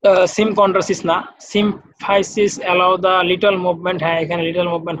 সিম কন্ট্রাসিস না। Symphysis allow the little movement, হ্যাঁ এখানে লিটল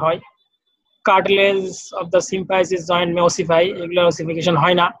মুভমেন্ট হয়। Cartilage of the symphysis joint May ossify, এগুলো ওসিফিকেশন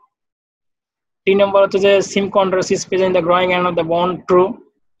হয় না। 3 নম্বর হচ্ছে যে সিম কন্ট্রাসিস present the growing end of the bone, true.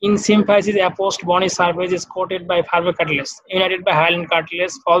 In symphysis, a post bony surface is coated by fibrocartilage united by hyaline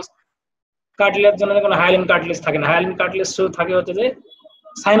cartilage, false. Cartilage জন্য কোনো Highline cartilage থাকে না, Highline cartilage শুধু থাকে হচ্ছে যে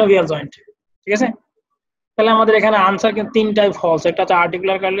সাইনোভিয়াল জয়েন্ট, ঠিক আছে। তাহলে আমাদের এখানে আনসার কিন্তু তিনটাই ফলস। একটা হচ্ছে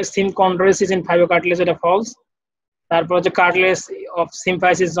articular cartilage SIM কন্ট্রাসিস in fibrocartilage, এটা ফলস। তারপর হচ্ছে cartilage of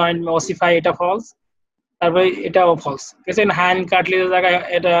symphysis joint ossify, এটা ফলস। তারপরে এটাও ফলস, ঠিক আছে। হাইলাইন কার্টিলেজের জায়গায়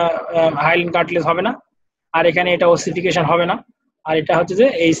এটা হাইলাইন কার্টিলেজ হবে না, আর এখানে এটা ওসিফিকেশন হবে না, আর এটা হচ্ছে যে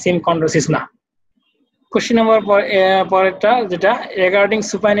এই সিম কন্ট্রাসিস না। কোশ্চেন নাম্বার পরেরটা যেটা রিগার্ডিং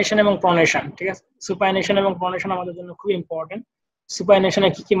সুপাইনেশন এবং প্রনেশন, ঠিক আছে। সুপাইনেশন এবং প্রনেশন আমাদের জন্য খুব ইম্পর্টেন্ট। সুপাইনেশনে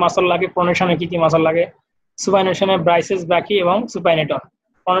কি কি মাসল লাগে, প্রনেশনে কি কি মাসল লাগে। সুপাইনেশনে ব্রাইসেস, ব্রাকি এবং সুপাইনেটর।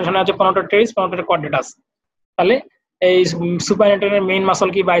 প্রনেশনে হচ্ছে প্রনোটর টেরিস, প্রনোটর কোয়াড্রেটাস। তাহলে এই সুপাইনেটরের মেইন মাসল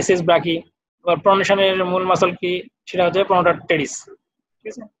কি বাইসেস, ব্রাকি। আর প্রনেশনের মূল মাসল কি, সেটা হচ্ছে প্রনোটর টেরিস, ঠিক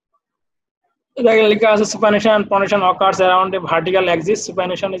আছে। লেখা আছে supination and pronation occurs around a vertical axis.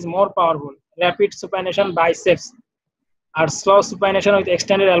 Supination is more powerful. Rapid supination biceps R slow supination with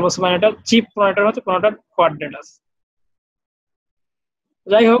extended elbow supinator. Cheap pronator হচ্ছে pronator quadratus.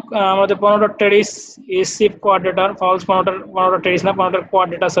 যাই হোক, আমাদের pronator teres is cheap quadrator, false pronator teres না, pronator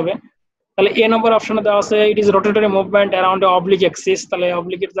quadratus হবে। তাহলে এ নম্বর অপশনে দেওয়া আছে it is rotatory movement around the oblique axis। তাহলে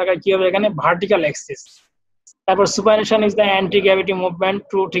oblique এর জায়গায় কি হবে এখানে, vertical axis। তারপর supination is the anti gravity movement,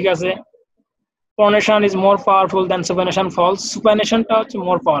 true, ঠিক আছে। Pronation is more powerful than supination, false. Supination টা হচ্ছে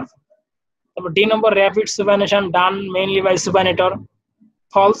more powerful. তারপর D number rapid supination done mainly by supinator,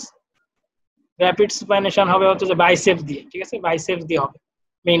 false. Rapid supination হবে হচ্ছে যে biceps দিয়ে, ঠিক আছে, biceps দিয়ে হবে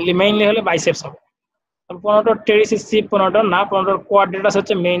mainly হলে biceps হবে। তারপর pronator teres is chief pronator না, pronator quadratus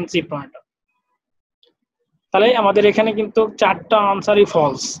হচ্ছে main chief pronator। তাহলে আমাদের এখানে কিন্তু চারটা আনসারই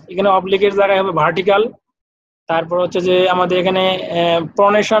ফলস। এখানে অবলিকের জায়গায় হবে ভার্টিক্যাল। তারপর হচ্ছে যে আমাদের এখানে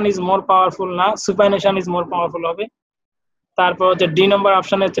প্রনেশন ইজ মোর পাওয়ারফুল না, সুপাইনেশন ইজ মোর পাওয়ারফুল হবে। তারপর হচ্ছে ডি নম্বর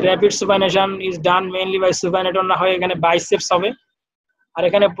অপশনে হচ্ছে rapid সুপাইনেশন is done mainly by সুপাইনেটর না হয় এখানে বাইসেপস হবে, আর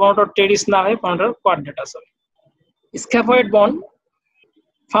এখানে প্রনোটর টেরিস না হয় প্রনোটর কোয়াড্রেটাস হবে। স্ক্যাফয়েড বোন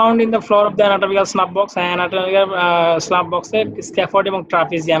found in the floor of the anatomical snap box. Anatomical snap বক্সে স্ক্যাফয়েড এবং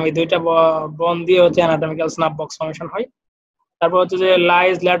ট্রাপিজিয়াম এই দুইটা বোন দিয়ে হচ্ছে অ্যানাটমিক্যাল স্ন্যাপ বক্স ফর্মেশন হয়। তারপর হচ্ছে যে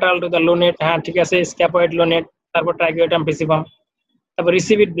লাইজ ল্যাটারাল টু দ্য লোনেট, হ্যাঁ ঠিক আছে, স্ক্যাফয়েড লোনেট। তারপর ট্রাকিওটাম পিসিফাম। তারপর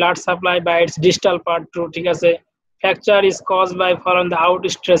receive it blood supply by it's distal part, true, ঠিক আছে। Fracture is caused by fall on the out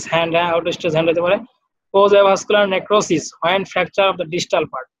stress hand, হ্যাঁ আউট স্ট্রেস হ্যান্ড হতে পারে। কোজ এ vascular necrosis when fracture of the distal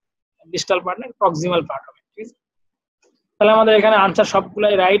part না proximal part হবে, ঠিক আছে। তাহলে আমাদের এখানে আনসার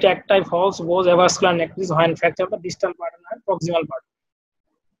সবগুলাই রাইট, একটাই ফলস, কোজ এ vascular necrosis when fracture of the distal part না প্রক্সিমাল পার্ট।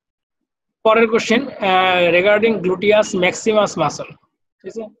 পরের question regarding gluteus Maximus muscle, ঠিক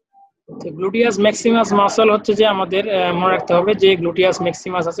আছে। গ্লুটিয়াস ম্যাক্সিমাস মাসল হচ্ছে যে আমাদের মনে রাখতে হবে যে গ্লুটিয়াস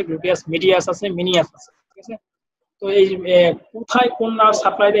ম্যাক্সিমাস আছে, গ্লুটিয়াস মিডিয়াস আছে, মিনিয়াস আছে, ঠিক আছে। তো এই কোথায় কোন নার্ভ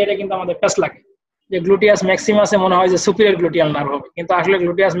সাপ্লাই দেয় এটা কিন্তু আমাদের টেস্ট লাগে। যে গ্লুটিয়াস ম্যাক্সিমাসে মনে হয় যে সুপিরিয়র গ্লুটিয়াল নার্ভ হবে, কিন্তু আসলে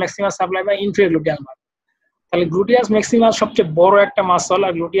gluteus Maximus supply by inferior gluteal nerve. তাহলে গ্লুটিয়াস ম্যাক্সিমাস সবচেয়ে বড় একটা মাসল,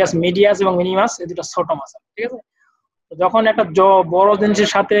 আর গ্লুটিয়াস মিডিয়াস এবং মিনিমাস এই দুটো ছোট মাসল, ঠিক আছে। যখন একটা বড় জিনিসের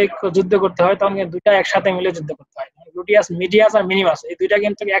সাথে যুদ্ধ করতে হয় তখন কিন্তু দুইটা একসাথে মিলে যুদ্ধ করতে হয়। গ্লুটিয়াস মিডিয়াস আর মিনিমাস এই দুইটা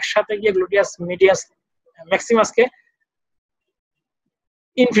কিন্তু একসাথে গিয়ে গ্লুটিয়াস মিডিয়াস ম্যাক্সিমাসকে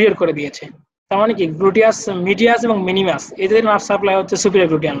ইনফিরিয়র করে দিয়েছে। তার মানে কি গ্লুটিয়াস মিডিয়াস এবং মিনিমাস এদের নার্ভ সাপ্লাই হচ্ছে সুপিরিয়র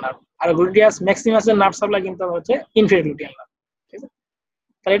গ্লুটিয়াল নার্ভ, আর গ্লুটিয়াস ম্যাক্সিমাসের নার্ভ সাপ্লাই কিন্তু হচ্ছে ইনফিরিয়র গ্লুটিয়াল নার্ভ, ঠিক আছে।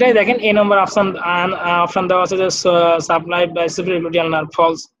 তাহলে এটাই দেখেন এ নম্বর অপশন দেওয়া আছে যে supplied by superior gluteal nerve,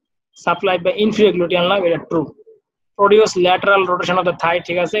 false. Supplied by inferior gluteal nerve, এটা true. Produce lateral rotation of the থাই,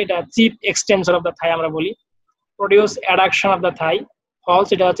 ঠিক আছে, এটা চিপ এক্সটেনশন অফ দ্য থাই আমরা বলি। Produce addiction of the Thai, false,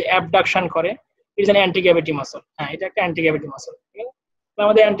 এটা হচ্ছে অ্যাবডাকশন করে। It is an anti gravity muscle, হ্যাঁ এটা একটা অ্যান্টি গ্র্যাভিটি মাসল, ঠিক আছে।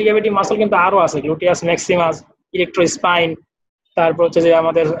 আমাদের অ্যান্টি গ্র্যাভিটি মাসল কিন্তু আরো আছে, গ্লুটিয়াস ম্যাক্সিমাস, ইলেকট্রোস্পাইন, তারপর হচ্ছে যে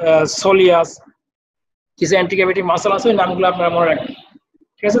আমাদের সোলিয়াস, কিছু অ্যান্টি গ্র্যাভিটি মাসল আছে, ওই নামগুলো আপনারা মনে রাখবেন,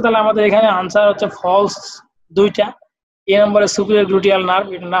 ঠিক আছে। তাহলে আমাদের এখানে আনসার হচ্ছে ফলস দুইটা। এ নম্বরে সুপিরিয়র গ্লুটিয়াল নার্ভ,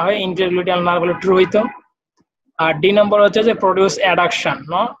 এটা না হয় ইনফিরিয়র গ্লুটিয়াল নার্ভ হলে ট্রু হইতো। আর ডি নম্বর হচ্ছে যে প্রোডিউস অ্যাডাকশন,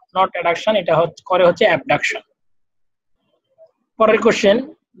 নট অ্যাডাকশন, এটা করে হচ্ছে অ্যাবডাকশন। পরের question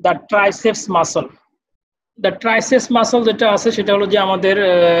the triceps muscle, the triceps muscle যেটা আছে সেটা হলো যে আমাদের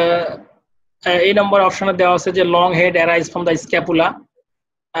এই নম্বর অপশনে দেওয়া আছে যে long head arise from the scapula,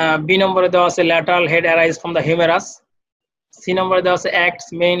 B নম্বরে দেওয়া আছে lateral head arise from the humerus, C নম্বরে দেওয়া আছে acts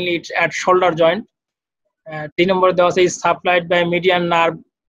mainly it's at shoulder joint, D নম্বরে দেওয়া আছে is supplied by median nerve,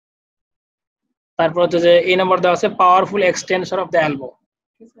 তারপর হচ্ছে যে এই নম্বর দেওয়া আছে powerful extension of the elbow,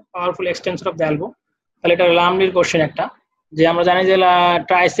 powerful extension of the elbow. তাহলে এটা লামলির কোশ্চেন একটা, যে আমরা জানি যে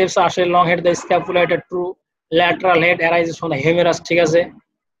ট্রাইসেপস আসে লং হেড দ্য স্ক্যাপুলা, এটা true. Lateral head arises from the humerus, ঠিক আছে।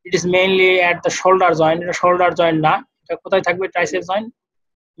 It is mainly at the shoulder joint, এটা শোল্ডার জয়েন্ট না, এটা কোথায় থাকবে? ট্রাইসেপস জয়েন্ট,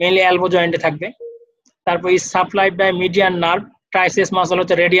 মেইনলি এলবো জয়েন্টে থাকবে। তারপর is supplied by median nerve, triceps muscle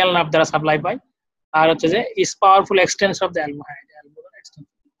হচ্ছে রেডিয়াল নার্ভ দ্বারা সাপ্লাই পায়। আর হচ্ছে যে is powerful extension of the elbow, হ্যাঁ এলবো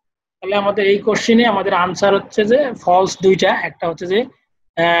এক্সটেনশন। তাহলে আমাদের এই কোশ্চেনে আমাদের আনসার হচ্ছে যে ফলস দুইটা, একটা হচ্ছে যে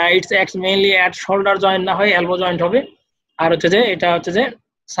it's acts mainly at shoulder joint না হয় এলবো জয়েন্ট হবে, আর হচ্ছে যে এটা হচ্ছে যে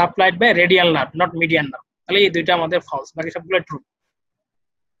supplied by radial nerve not median nerve. তাহলে এই দুইটা আমাদের ফলস, বাকি সবগুলো ট্রু।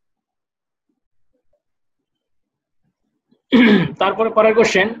 তারপরে পরের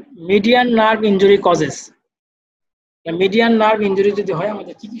question, median nerve injury causes. Median nerve injury যদি হয়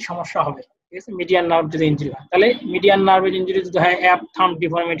আমাদের কি কি সমস্যা হবে? ঠিক আছে, মিডিয়ান নার্ভ যদি ইনজুরি হয়, তাহলে মিডিয়ান নার্ভের ইনজুরি যদি হয় অ্যাপ থাম্ব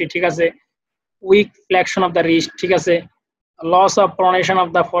ডিফর্মিটি, ঠিক আছে, week flexion of the wrist, ঠিক আছে, loss of pronation of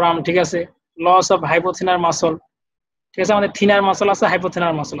the forum, ঠিক আছে, লস অফ হাইপোথিনার মাসল, ঠিক আছে। আমাদের থিনার মাসল আছে,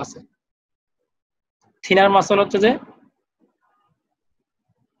 হাইপোথিনার মাসল আছে। থিনার মাসল হচ্ছে যে,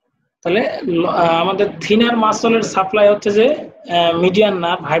 তাহলে আমাদের থিনার মাসলের সাপ্লাই হচ্ছে যে মিডিয়ান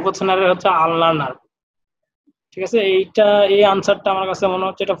নার্ভ, হাইপোথিনারের হচ্ছে আলনার নার্ভ, ঠিক আছে। এইটা এই আনসারটা আমার কাছে মনে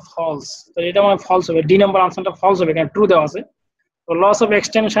হচ্ছে এটা ফলস, তো এটা মানে ফলস হবে, ডি নাম্বার আনসারটা ফলস হবে, কারণ ট্রু দেওয়া আছে। তো loss of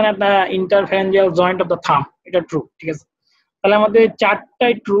extension at the ইন্টারফেরেঞ্জিয়াল joint of the thumb, এটা ট্রু, ঠিক আছে। তাহলে আমাদের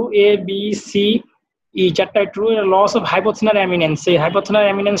চারটাই true, A B C E চারটাই true. Loss of হাইপোথিনার eminence, এই হাইপোথিনার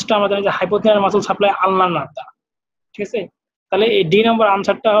এমিনেন্সটা আমাদের যে হাইপোথিনার মাসল সাপ্লাই আলনার নার্ভ দ্বারা, ঠিক আছে। তাহলে এই ডি নাম্বার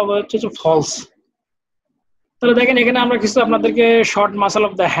আনসারটা হবে হচ্ছে ফলস। তাহলে দেখেন এখানে আমরা কিছু আপনাদেরকে short muscle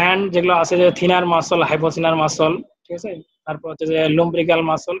of the hand যেগুলো আছে, যে থিনার মাসল, হাইপোথিনার মাসল, ঠিক আছে, তারপর হচ্ছে যে লুম্ব্রিক্যাল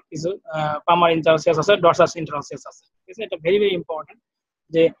মাসল, কিছু পামার ইন্টারোসিয়াস আছে, ডরসাস ইন্টারোসিয়াস আছে, ঠিক আছে। এটা ভেরি ভেরি ইম্পর্টেন্ট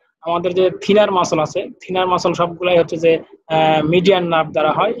যে আমাদের যে থিনার মাসল আছে, থিনার মাসল সবগুলাই হচ্ছে যে মিডিয়ান নার্ভ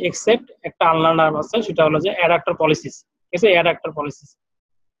দ্বারা হয়, এক্সেপ্ট একটা আলনার নার্ভ আছে, সেটা হলো যে অ্যাডাক্টর পলিসিস, ঠিক আছে, অ্যাডাক্টর পলিসিস।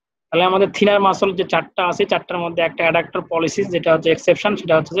 তাহলে আমাদের থিনার মাসল যে চারটা আছে, চারটার মধ্যে একটা অ্যাডাক্টর পলিসিস যেটা হচ্ছে এক্সেপশন,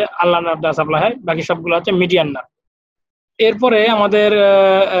 সেটা হচ্ছে যে আলনার নার্ভ দ্বারা সাপ্লাই হয়, বাকি সবগুলো হচ্ছে মিডিয়ান নার্ভ। এরপরে আমাদের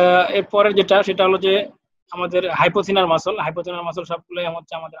এরপরের যেটা সেটা হলো যে আমাদের হাইপোথিনার মাসল, হাইপোথিনার মাসল সবগুলোই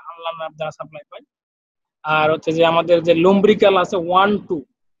হচ্ছে আমাদের আলনার নার্ভ দ্বারা সাপ্লাই পায়। আর হচ্ছে যে আমাদের যে লুম্ব্রিক্যাল আছে 1-2,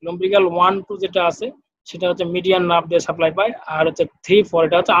 লুম্ব্রিক্যাল 1-2 যেটা আছে সেটা হচ্ছে মিডিয়ান নার্ভ দিয়ে সাপ্লাই পায়, আর হচ্ছে 3-4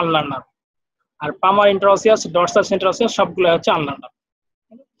 এটা হচ্ছে আলনার নার্ভ। আর পামার ইন্টারোসিয়াস, ডরসাস ইন্টারোসিয়াস সবগুলো হচ্ছে আলনার নার্ভ।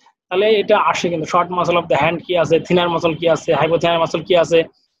 তাহলে এটা আসে কিন্তু short muscle of the hand কি আছে, থিনার মাসল কি আছে, হাইপোথিনার মাসল কি আছে,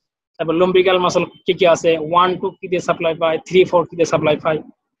 তারপর লুম্ব্রিক্যাল মাসল কি কি আছে, 1-2 কি দিয়ে সাপ্লাই পায়, 3-4 কি দিয়ে সাপ্লাই পায়,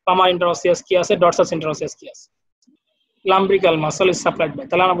 পামার ইন্টারোসিয়াস কি আছে, ডরসাস ইন্টারোসিয়াস কি আছে। লাম্ব্রিক্যাল মাসল ইজ সাপ্লাইড বাই,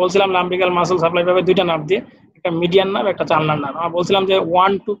 তাহলে আমরা বলছিলাম লাম্ব্রিক্যাল মাসল সাপ্লাই পাবে দুইটা নার্ভ দিয়ে, একটা মিডিয়ান নার্ভ, একটা আলনার নার্ভ। আমরা বলছিলাম যে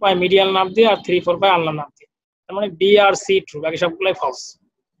 1-2 পায় মিডিয়াল নার্ভ দিয়ে, আর 3-4 পায় আলনার নার্ভ দিয়ে। তার মানে বি আর সি ট্রু, বাকি সবগুলাই false.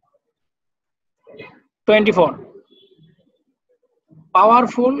 24,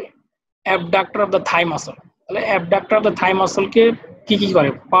 powerful abductor of the Thai muscle. তাহলে অ্যাবডাক্টর অফ দ্য থাই মাসলকে কি কি করে,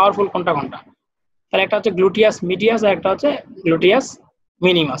 পাওয়ারফুল কোনটা কোনটা? তাহলে একটা হচ্ছে গ্লুটিয়াস মিডিয়াস আর একটা হচ্ছে গ্লুটিয়াস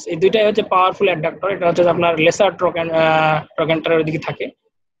মিনিমাস, এই দুইটাই হচ্ছে পাওয়ারফুল অ্যাডাক্টর। এটা হচ্ছে আপনার লেসার ট্রোকেন্টারের দিকে থাকে,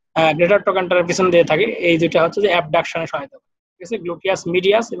 গ্রেটার ট্রোকেন্টারের পিছন দিয়ে থাকে, এই দুইটা হচ্ছে যে অ্যাবডাকশনে সহায়তা করে, ঠিক আছে, গ্লুটিয়াস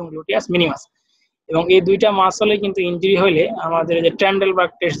মিডিয়াস এবং গ্লুটিয়াস মিনিমাস। এবং এই দুইটা মাসলে কিন্তু ইনজুরি হলে আমাদের যে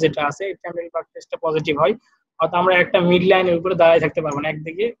ট্যান্ডেলবার্গ টেস্ট যেটা আছে, এই ট্যান্ডেলবার্গ টেস্টটা পজিটিভ হয়, অর্থাৎ আমরা একটা মিড লাইনের উপরে দাঁড়ায় থাকতে পারবো না,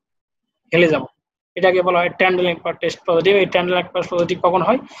 একদিকে হেলে যাব, এটাকে বলা হয় ট্যান্ডেলবার্গ টেস্ট পজিটিভ। এই ট্যান্ডেলবার্গ টেস্ট পজিটিভ কখন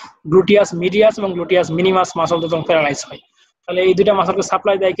হয়? গ্লুটিয়াস মিডিয়াস এবং গ্লুটিয়াস মিনিমাস মাসল যখন প্যারালাইজ হয়। তাহলে এই দুইটা মাসলকে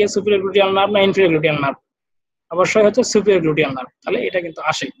সাপ্লাই দেয় কে? সুপিরিয়র গ্লুটিয়াল নার্ভ না ইনফিরিয়র গ্লুটিয়াল নার্ভ? অবশ্যই হচ্ছে সুপিরিয়র গ্লুটিয়াল নার্ভ। তাহলে এটা কিন্তু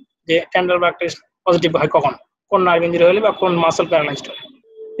আসে যে ট্যান্ডেলবার্গ টেস্ট পজিটিভ হয় কখন, কোন নার্ভ ইনজুরি হলে বা কোন মাসল প্যারালাইজড হলে।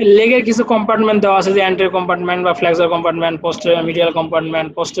 লেগের কিছু কম্পার্টমেন্ট দেওয়া আছে, যে অ্যান্টেরিয়র কম্পার্টমেন্ট বা flexor compartment, posterior medial compartment,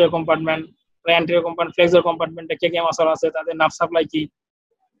 posterior compartment, anterior compartment, flexor কম্পার্টমেন্টে কে কে মাসল আছে, তাদের নার্ভ সাপ্লাই কি।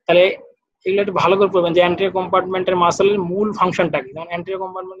 তাহলে এগুলো একটু ভালো করে পড়বেন যে অ্যান্টেরিয়র কম্পার্টমেন্টের মাসলের মূল ফাংশনটা কি। যেমন অ্যান্টেরিয়র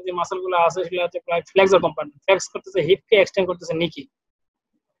কম্পার্টমেন্টে যে মাসলগুলো আছে সেগুলো হচ্ছে ফ্লেক্সর কম্পার্টমেন্ট, ফ্লেক্স করতেছে হিপকে, এক্সটেন্ড করতেছে নিকি,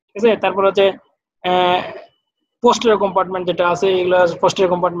 ঠিক আছে। তারপর হচ্ছে পোস্টেরিয়র কম্পার্টমেন্ট যেটা আছে, এগুলো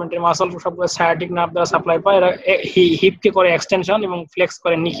পোস্টেরিয়র কম্পার্টমেন্টের মাসল সবগুলো সায়াটিক নার্ভ দ্বারা সাপ্লাই পায়, এরা হিপকে করে এক্সটেনশন এবং ফ্লেক্স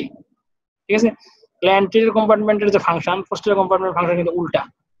করে নিকি, ঠিক আছে। অ্যান্টেরিয়র কম্পার্টমেন্টের যে ফাংশন, পোস্টেরিয়র কম্পার্টমেন্টের ফাংশন কিন্তু উল্টা,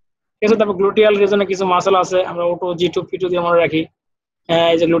 ঠিক আছে। তারপর গ্লুটিয়াল রিজনে কিছু মাসল আছে, আমরা O2 G2 P2 দিয়ে মনে রাখি,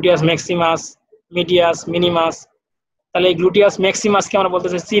 এই যে গ্লুটিয়াস ম্যাক্সিমাস, মিডিয়াস, মিনিমাস। তাহলে এই গ্লুটিয়াস ম্যাক্সিমাসকে আমরা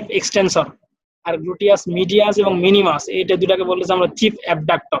বলতেছি চিফ এক্সটেনসর, আর গ্লুটিয়াস মিডিয়াস এবং মিনিমাস এইটা দুটাকে বলতেছি আমরা চিফ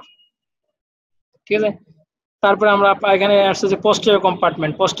অ্যাবডাক্টর। ঠিক আছে, তারপরে আমরা এখানে আসছে যে পোস্টেরিয়র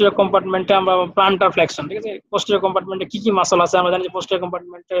কম্পার্টমেন্ট। পোস্টেরিয়র কম্পার্টমেন্টে আমরা প্লান্টার ফ্লেকশন। ঠিক আছে, পোস্টেরিয়র কম্পার্টমেন্টে কি কি মাসল আছে আমরা জানি যে পোস্টেরিয়র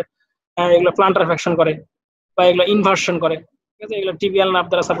কম্পার্টমেন্টে এগুলো প্লান্টার ফ্লেকশন করে বা এগুলো ইনভার্সন করে। ঠিক আছে, এগুলো টিবিয়াল নার্ভ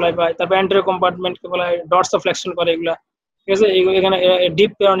দ্বারা সাপ্লাই পায়। তারপর অ্যান্টেরিয়র কম্পার্টমেন্টকে বলা হয় ডরসো ফ্লেকশন করে এগুলা। ঠিক আছে, এখানে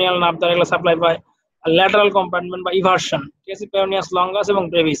ডিপ পেরোনিয়াল নার্ভ দ্বারা এগুলো সাপ্লাই পায়। আর ল্যাটারাল কম্পার্টমেন্ট বা ইভার্সন, ঠিক আছে, পেরোনিয়াস লঙ্গাস এবং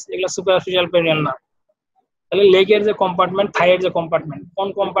ব্রেভিস, এগুলো সুপারফিশিয়াল পেরোনিয়াল নার্ভ। তাহলে লেগের যে কম্পার্টমেন্ট, থাইয়ের যে কম্পার্টমেন্ট, কোন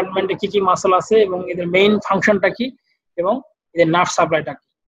কম্পার্টমেন্টে কি কি মাসল আছে এবং এদের মেইন ফাংশনটা কি এবং এদের নার্ভ সাপ্লাইটা কি,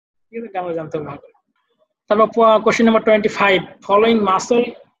 ঠিক আছে, আমরা জানতে হবে। তারপর question number 25, following muscle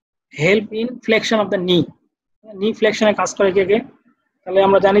help in flexion of the নি। নি ফ্লেকশনে কাজ করে কে কে? তাহলে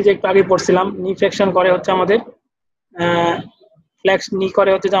আমরা জানি যে একটু আগে পড়ছিলাম, নি ফ্লেকশন করে হচ্ছে আমাদের ফ্লেক্স নি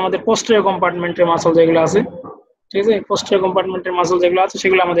করে হচ্ছে যে আমাদের পোস্টেরিয়র কম্পার্টমেন্টের মাসল যেগুলো আছে। ঠিক আছে, পোস্টেরিয়র কম্পার্টমেন্টের মাসল যেগুলো আছে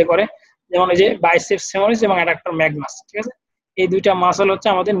সেগুলো আমাদের করে, যেমন এই যে বাইসেপস ফেমোরিস এবং অ্যাডাক্টর ম্যাগনাস। ঠিক আছে, এই দুইটা মাসল হচ্ছে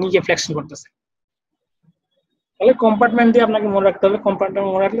আমাদের নিকে ফ্লেকশন করতেছে। তাহলে কম্পার্টমেন্ট দিয়ে আপনাকে মনে রাখতে হবে, কম্পার্টমেন্ট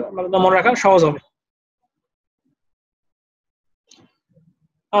মনে রাখলে মনে রাখা সহজ হবে।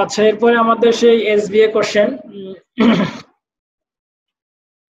 আচ্ছা, এরপরে আমাদের সেই এসবিএ কোশ্চেন।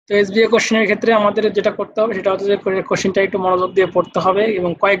 তো এসবিএ কোশ্চেনের ক্ষেত্রে আমাদের যেটা করতে হবে সেটা হচ্ছে যে কোশ্চেনটা একটু মনোযোগ দিয়ে পড়তে হবে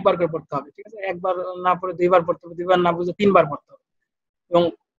এবং কয়েকবার করে পড়তে হবে। ঠিক আছে, একবার না পড়ে দুইবার পড়তে হবে, দুইবার না বুঝে তিনবার পড়তে হবে এবং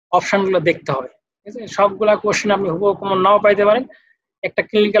অপশনগুলো দেখতে হবে। ঠিক আছে, সবগুলা কোশ্চেন আপনি হুবহু কমন নাও পাইতে পারেন, একটা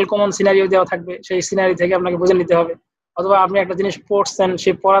ক্লিনিক্যাল কমন সিনারিও দেওয়া থাকবে, সেই সিনারি থেকে আপনাকে বুঝে নিতে হবে। অথবা আপনি একটা জিনিস পড়ছেন,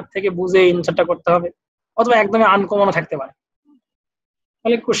 সেই পড়ার থেকে বুঝে ইনসারটা করতে হবে, অথবা একদমই আনকমনও থাকতে পারে।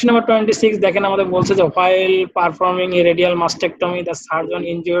 তাহলে কোশ্চেন নাম্বার 26 দেখেন, আমাদের বলছে যে while performing a radial mastectomy the surgeon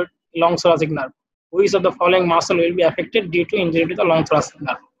injured long thoracic nerve, which of the following muscle will be affected due to injury to the long thoracic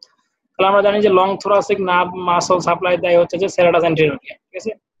nerve? তাহলে আমরা জানি যে long thoracic nerve muscle supply দেয় হচ্ছে যে সেরাটাস অ্যান্টেরিয়রকে। ঠিক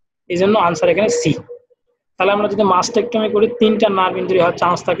আছে, এই জন্য আনসার এখানে সি। তাহলে আমরা যদি মাস্টেকটমি করি তিনটা নার্ভ ইনজুরি হওয়ার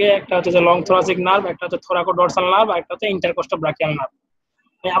চান্স থাকে, একটা হচ্ছে যে লং থোরাসিক নার্ভ, একটা হচ্ছে থোরাকোডরসাল নার্ভ, আর একটা হচ্ছে ইন্টারকোস্টাল ব্রাকিয়াল নার্ভ।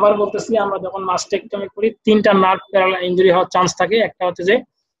 আমি আবার বলতেছি, আমরা যখন মাস্টেকটমি করি তিনটা নার্ভ ইনজুরি হওয়ার চান্স থাকে, একটা হচ্ছে যে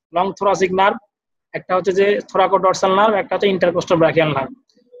লং থোরাসিক নার্ভ, একটা হচ্ছে যে থোরাকোডরসাল নার্ভ, একটা হচ্ছে ইন্টারকোস্টাল ব্রাকিয়াল নার্ভ।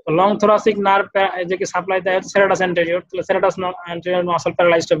 তো লং থোরাসিক নার্ভ যেকে সাপ্লাই দেয় হচ্ছে সেরাটাস অ্যান্টেরিয়র, তাহলে সেরাটাস অ্যান্টেরিয়র মাসল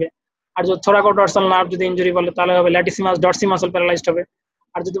প্যারালাইজড হবে। আর যদি থোরাকোডরসাল নার্ভ যদি ইনজুরি বলে তাহলে হবে ল্যাটিসিমাস ডরসি মাসল প্যারালাইজড হবে।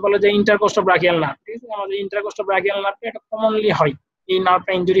 আর যদি বলে যে ইন্টারকোস্টাল ব্রাকিয়াল নার্ভ, ঠিক আছে, আমাদের ইন্টারকোস্টাল ব্রাকিয়াল নার্ভটা এটা কমনলি হয়, এই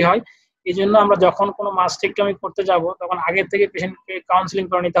নার্ভটা ইনজুরি হয়। এই জন্য আমরা যখন কোনো মাস্টেকটমি করতে যাব তখন আগে থেকে পেশেন্টকে কাউন্সিলিং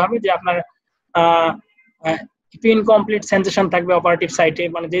করে নিতে হবে যে আপনার ইনকমপ্লিট সেন্সেশন থাকবে অপারেটিভ সাইটে,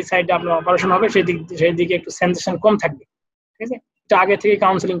 মানে যে সাইডে আপনার অপারেশন হবে সেই দিকে একটু সেন্সেশন কম থাকবে। ঠিক আছে, এটা আগে থেকে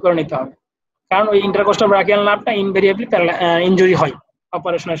কাউন্সিলিং করে নিতে হবে, কারণ ওই ইন্টারকোস্টাল ব্রাকিয়াল নার্ভটা ইনভেরিয়েবলি ইনজুরি হয়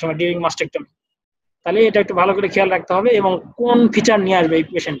অপারেশনের সময় ডিউরিং মাস্টেকটমি। তাহলে এটা একটু ভালো করে খেয়াল রাখতে হবে এবং কোন ফিচার নিয়ে আসবে এই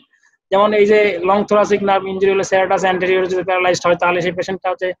পেশেন্ট। যেমন এই যে লং থোরাসিক নার্ভ ইনজুরি হলে সেরাটাস অ্যান্টেরিয়র যদি প্যারালাইজড হয় তাহলে সেই পেশেন্টটা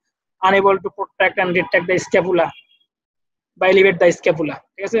হচ্ছে unable to প্রোট্রাক্ট and retract the scapula বা এলিভেট দ্য স্ক্যাপুলা।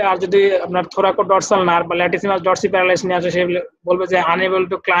 ঠিক আছে, আর যদি আপনার থোরাকোডরসাল নার্ভ বা ল্যাটিসিমাস ডরসি প্যারালাইসিস নিয়ে আসে, সে বলবে যে unable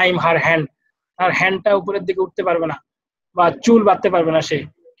to climb her hand, তার হ্যান্ডটা উপরের দিকে উঠতে পারবে না বা চুল বাঁধতে পারবে না সে।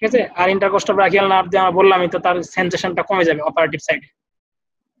 ঠিক আছে, আর ইন্টারকোস্টাল ব্রাকিয়াল নার্ভ দিয়ে আমরা বললামই তো তার সেন্সেশনটা কমে যাবে অপারেটিভ সাইডে।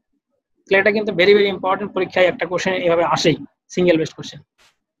 এটা কিন্তু ভেরি ভেরি ইম্পর্টেন্ট, পরীক্ষায় একটা কোশ্চেন এভাবে আসেই, single best question.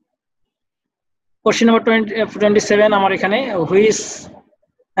 Question number 27 আমার এখানে,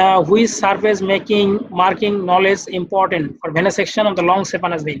 which surface marking knowledge important for ভেনাসেকশন of the long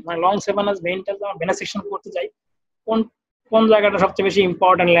সেপানাস vein. মানে লং সেপানাস ভেইনটা যখন ভেনাসেকশন করতে যাই কোন কোন জায়গাটা সবচেয়ে বেশি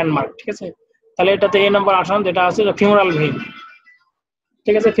ইম্পর্টেন্ট ল্যান্ডমার্ক। ঠিক আছে, তাহলে এটাতে এই নম্বর আসন যেটা আছে ফিমোরাল ভেইন।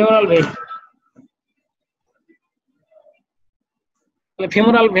 ঠিক আছে, ফিমোরাল ভেইন,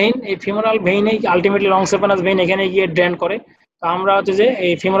 ফিমোরাল ভেইন, এই ফিমোরাল ভেইনে আলটিমেটলি লং সেপানাস ভেইন এখানে গিয়ে ড্রেন করে। তো আমরা হচ্ছে যে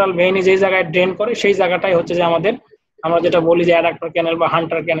এই ফিমোরাল ভেইনে যে জায়গায় ড্রেন করে সেই জায়গাটাই হচ্ছে যে আমাদের, আমরা যেটা বলি যে অ্যাডাক্টর ক্যানেল বা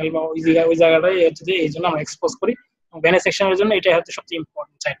হান্টার ক্যানেল বা ওই জায়গাটাই হচ্ছে যে এই জন্য আমরা এক্সপোজ করি। ভেনাসেকশনের জন্য এটাই হচ্ছে সবচেয়ে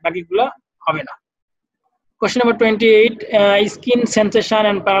ইম্পর্টেন্ট সাইড, বাকিগুলো হবে না। Question number 28, skin sensation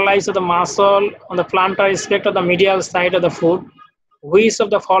and paralysis of the muscle on the plantar aspect of the medial side of the foot. Which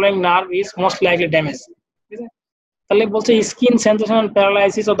of the following nerve is most likely damaged? তাহলে বলছে skin sensation and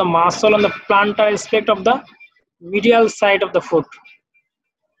paralysis of the muscle on the planter aspect of the medial side of the foot.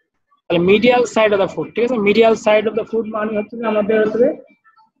 তাহলে medial side of the foot, ঠিক আছে, medial side of the foot মানে হচ্ছে আমাদের হচ্ছে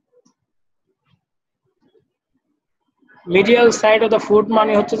medial side of the foot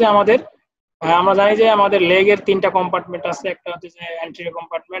মানে হচ্ছে যে আমাদের, আমরা জানি যে আমাদের লেগের তিনটা কম্পার্টমেন্ট আছে, একটা হচ্ছে যে অ্যান্টেরিয়র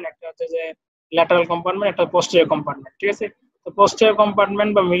কম্পার্টমেন্ট, একটা হচ্ছে যে ল্যাটারাল কম্পার্টমেন্ট, একটা পোস্টেরিয়র কম্পার্টমেন্ট। ঠিক আছে, তো পোস্টেরিয়র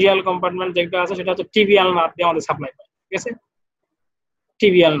কম্পার্টমেন্ট বা মিডিয়াল কম্পার্টমেন্ট যেটা আছে সেটা হচ্ছে টিবিয়াল নার্ভ দিয়ে আমাদের সাপ্লাই পায়। ঠিক আছে,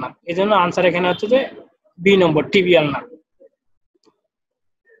 টিবিয়াল নার্ভ। এই জন্য আনসার এখানে হচ্ছে যে বি নম্বর, tibial nerve.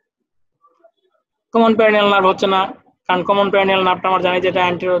 Common perineal nerve হচ্ছে না, কারণ কমন পেরিনিয়াল নার্ভটা আমরা জানি যে এটা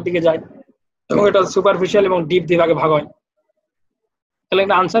অ্যান্টেরিয়র দিকে যায় এবং এটা সুপারফিশিয়াল এবং ডিপ দুই ভাগে ভাগ হয়। তাহলে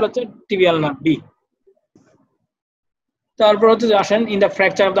এটা আনসার হচ্ছে টিবিয়াল নার্ভ, বি। তারপর হচ্ছে যে আসেন, in the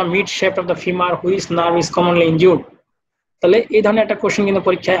fracture of the mid shape of the femur which nerve is commonly injured. তাহলে এই ধরনের একটা কোশ্চেন কিন্তু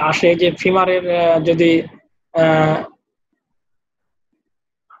পরীক্ষায় আসে যে ফিমারের যদি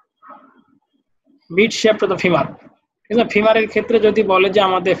mid shape of the femur, ঠিক আছে, ফিমারের ক্ষেত্রে যদি বলে যে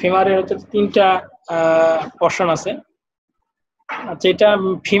আমাদের ফিমারের হচ্ছে তিনটা পোরশন আছে, আচ্ছা এটা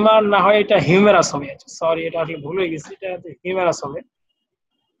ফিমার না হয় এটা হিউমেরাস হবে, সরি এটা আসলে ভুল হয়ে গেছে, এটা হিউমেরাস হবে।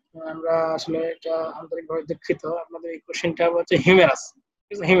 আমরা আসলে এটা আন্তরিকভাবে দুঃখিত, আপনাদের এই কোশ্চেনটা হচ্ছে হিউমেরাস,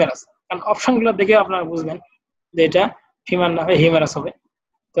 ঠিক আছে, হিউমেরাস। কারণ অপশনগুলো দেখে আপনারা বুঝবেন যে এটা ফিমার না হয় হিউমেরাস হবে।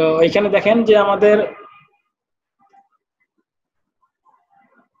 তো এখানে দেখেন যে আমাদের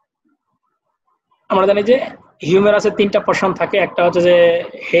আমরা জানি যে হিউমেরাসের তিনটা পোরশন থাকে, একটা হচ্ছে যে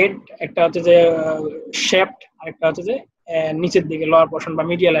হেড, একটা হচ্ছে যে শেফট, আর একটা হচ্ছে যে নিচের দিকে লোয়ার পোরশন বা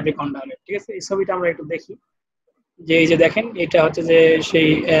মিডিয়াল এপিকন্ডাইল। ঠিক আছে, এই ছবিটা আমরা একটু দেখি যে এই যে দেখেন এটা হচ্ছে যে সেই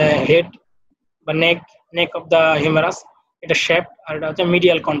হেড বা নেক অফ দা হিউমেরাস, এটা শেফট, আর এটা হচ্ছে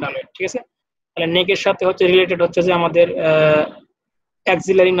মিডিয়াল কন্ডাইল। ঠিক আছে, তাহলে নেকের সাথে হচ্ছে রিলেটেড হচ্ছে যে আমাদের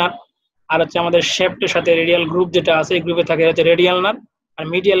অ্যাক্সিলারি নার্ভ, আর হচ্ছে আমাদের শেফটের সাথে রেডিয়াল গ্রুপ যেটা আছে এই গ্রুপে থাকে হচ্ছে রেডিয়াল নার্ভ, আর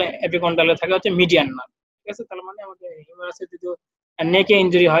মিডিয়াল এপিকন্ডাইলে থাকে হচ্ছে মিডিয়ান নার্ভ। ঠিক আছে, তাহলে মানে আমাদের হিউমেরাসে যদি নেকে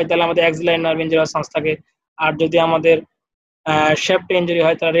ইনজুরি হয় তাহলে আমাদের অ্যাক্সিলারি নার্ভ ইনজুরি হওয়ার চান্স থাকে, আর যদি আমাদের শেফটে ইনজুরি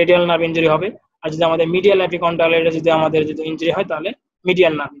হয় তাহলে রেডিয়াল নার্ভ ইনজুরি হবে, আর যদি আমাদের মিডিয়াল এপিকন্ডাইলে যদি আমাদের যদি ইনজুরি হয় তাহলে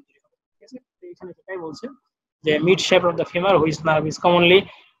মিডিয়াল নার্ভ ইনজুরি হবে। ঠিক আছে, এখানে সেটাই বলছে যে mid shape of the femur which nerve is commonly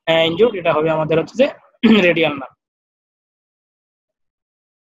injured, এটা হবে আমাদের হচ্ছে যে রেডিয়াল নার্ভ।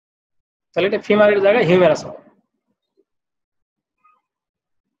 তাহলে এটা ফিমারের জায়গায় হিউমেরাস হবে।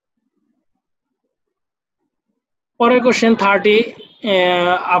 পরের question 30,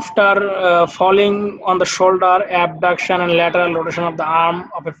 after falling on the shoulder, abduction and lateral rotation of the arm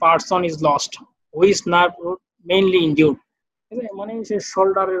of a person is lost, which nerve root mainly injured? মানে সে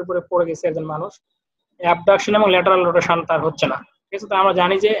শোল্ডারের উপরে পড়ে গেছে একজন মানুষ, অ্যাবডাকশন এবং ল্যাটারাল রোটেশন তার হচ্ছে না। ঠিক আছে, তো আমরা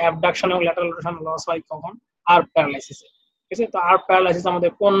জানি যে অ্যাবডাকশন এবং ল্যাটারাল রোটেশন লস হয় কখন, আর্ক প্যারালাইসিসে। ঠিক আছে, তো আর্ক প্যারালাইসিস আমাদের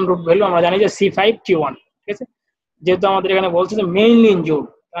কোন রুট ভ্যালু, আমরা জানি যে C5T1। ঠিক আছে, যেহেতু আমাদের এখানে বলছে যে মেইনলি ইনজুর্ড,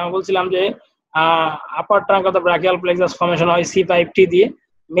 আমরা বলছিলাম যে আপার trunk of the brachial plexus formation হয় C5T দিয়ে,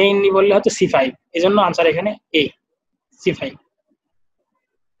 মেইনলি বললে হচ্ছে C5, এজন্য আনসার এখানে এ, C5।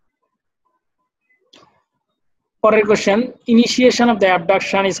 পরের question, initiation of the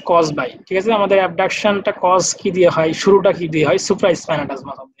abduction is cause by. ঠিক আছে, আমাদের অ্যাবডাকশনটা কজ কি দিয়ে হয়, শুরুটা কি দিয়ে হয়, সুপ্রাস্পাইনাটাস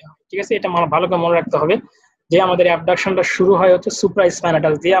মাসল দিয়ে হয়। ঠিক আছে, এটা ভালো করে মনে রাখতে হবে যে আমাদের অ্যাবডাকশনটা শুরু হয় হচ্ছে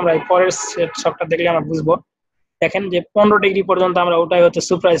সুপ্রাস্পাইনাটাস দিয়ে। আমরা এই পরের ছকটা দেখলে আমরা বুঝবো। দেখেন যে 15 ডিগ্রি পর্যন্ত আমরা ওটাই হচ্ছে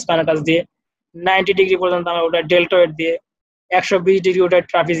সুপ্রাস্পাইনাটাস দিয়ে, 90 ডিগ্রি পর্যন্ত আমরা ওটা ডেল্টয়েড দিয়ে, 120 ডিগ্রি ওটা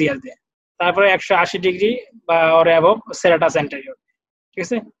ট্রাপিজিয়াস দিয়ে, তারপরে 180 ডিগ্রি বা ওর অ্যাবভ সেরাটাস অ্যান্টেরিয়র। ঠিক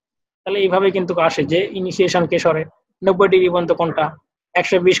আছে, তাহলে এইভাবে কিন্তু আসে যে ইনিশিয়েশন কে সরে 90 ডিগ্রি পর্যন্ত কোনটা,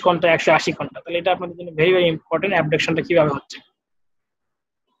 120 কোনটা, 180 কোনটা। তাহলে এটা আপনাদের জন্য ভেরি ভেরি ইম্পর্টেন্ট, অ্যাবডাকশনটা কিভাবে হচ্ছে।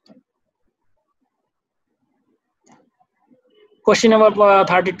 Question number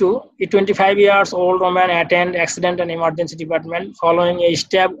 32. A 25 years old woman attend accident and emergency department following a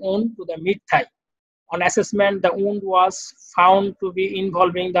stab wound to the mid thigh. On assessment, the wound was found to be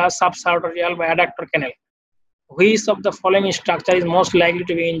involving the subsartorial by adductor canal. Which of the following structure is most likely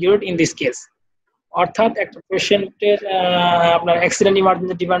to be injured in this case? অর্থাৎ একটা পেশেন্টের আপনার accident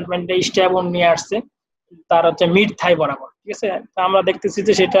emergency ডিপার্টমেন্টে stab on নিয়ে আসছে তার হচ্ছে mid থাই বরাবর। ঠিক আছে, তা আমরা দেখতেছি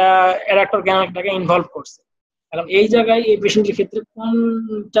যে সেটা অ্যাডাক্টর ক্যানালটাকে ইনভলভ করছে। কারণ এই জায়গায় এই পেশেন্টের ক্ষেত্রে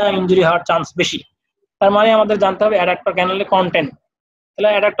কোনটা ইনজুরি হওয়ার চান্স বেশি, তার মানে আমাদের জানতে হবে অ্যাডাক্টর ক্যানালের কন্টেন্ট। তাহলে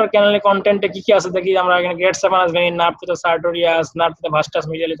অ্যাডাক্টর ক্যানালের কন্টেন্টে কি কি আছে দেখি আমরা। এখানে great সেভানাস vein, nerve to the sartorius, nerve to the ভাস্টাস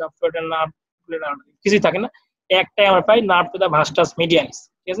মিডিয়ালিস, অবফ্লোরেটাল nerve, কিছুই থাকে না, একটাই আমরা পাই, নার্ভ টু দ্য ভাস্টাস মিডিয়ালিস।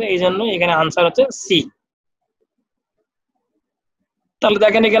 ঠিক আছে, এই জন্য এখানে আনসার হচ্ছে সি। তাহলে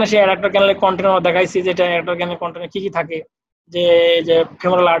দেখেন এখানে সেই অ্যাডাক্টর ক্যানালের কন্টেন্ট আমরা দেখাইছি, যেটা অ্যাডাক্টর ক্যানালের কন্টেন্টে কি কি থাকে, যে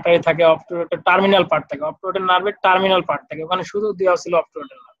ফিমোরাল আর্টারি থাকে, অবট্রুরেটর টার্মিনাল পার্ট থাকে, অবট্রুরেটর নার্ভের টার্মিনাল পার্ট থাকে, ওখানে শুধু দেওয়া ছিল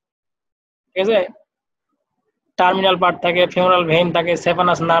অবট্রুরেটর নার্ভ। ঠিক আছে, টার্মিনাল পার্ট থাকে, ফিমোরাল ভেইন থাকে,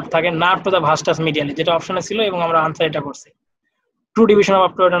 সেফানাস নার্ভ থাকে, নার্ভ টু দ্য ভাস্টাস মিডিয়ালি, যেটা অপশনে ছিল এবং আমরা আনসার এটা করছি। Two division of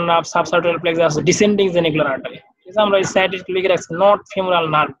অবট্রুরেটর nerve, সাবসার্টোরিয়াল plexus, descending জেনিকুলার artery. ঠিক আছে, আমরা এই সাইডে লিখে রাখছি নট ফিমোরাল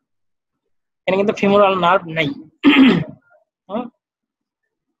নার্ভ, এখানে কিন্তু ফিমোরাল নার্ভ নাই।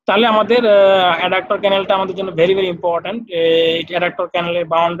 তাহলে আমাদের অ্যাডাক্টর ক্যানেলটা আমাদের জন্য very very important. Adductor ক্যানেলের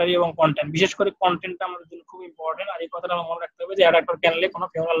boundary এবং কন্টেন্ট, বিশেষ করে কন্টেন্টটা আমাদের জন্য খুব ইম্পর্টেন্ট। আর এই কথাটা মনে রাখতে হবে যে অ্যাডাক্টর ক্যানেলে কোনো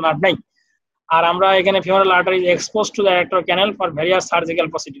ফিমোরাল নার্ভ নাই। আর আমরা এখানে femoral artery is expose to the adductor cancel for various surgical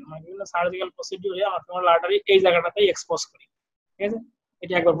procedure, মানে বিভিন্ন সার্জিক্যাল প্রসিডিউরে আমরা ফিমোরাল আর্টারি এই জায়গাটাতেই এক্সপোজ করি। ঠিক আছে,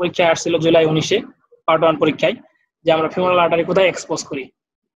 এটা একবার পরীক্ষায় আসছিল জুলাই 19-এ পার্ট 1 পরীক্ষায়, যে আমরা ফিমোরাল আর্টারি কোথায় এক্সপোজ করি।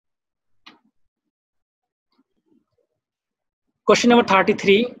 Question number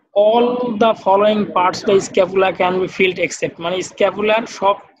 33, all the following parts of the scapula can be felt except, মানে স্ক্যাপুলার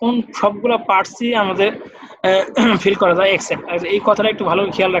সবগুলো পার্টসই আমাদের ফিল করা যায় এক্সেপ্ট। এই কথাটা একটু ভালো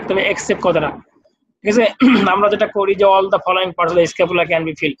খেয়াল রাখতে হবে, এক্সেপ্ট কথাটা। ঠিক আছে, আমরা যেটা করি যে all the following parts of the scapula can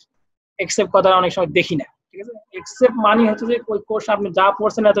be field, except কথাটা অনেক সময় দেখি না। ঠিক আছে, এক্সেপ্ট মানে হচ্ছে যে ওই কোর্স আপনি যা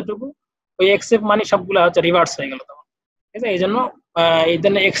পড়ছেন এতটুকু, ওই এক্সেপ্ট মানে সবগুলো হচ্ছে রিভার্স হয়ে গেল তখন। ঠিক আছে, এই জন্য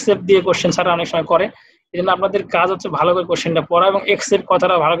এক্সেপ্ট দিয়ে কোশ্চেন ছাড়া অনেক সময় করে। এই জন্য আপনাদের কাজ হচ্ছে ভালো করে কোশ্চেনটা পড়া এবং এক্সেপ্ট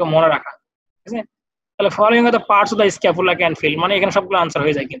কথাটা ভালো করে মনে রাখা। ঠিক আছে, তাহলে following the parts of the scapula can feel, মানে এখানে সবগুলো আনসার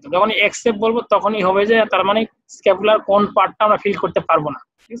হয়ে যায়। কিন্তু যখন এক্সেপ্ট বলবো তখনই হবে যে তার মানে স্ক্যাপুলার কোন পার্টটা আমরা ফিল করতে পারবো না।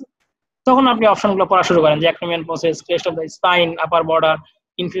 ঠিক আছে, তখন আপনি অপশনগুলো পড়া শুরু করেন যে acromion process, crest of the spine, upper border,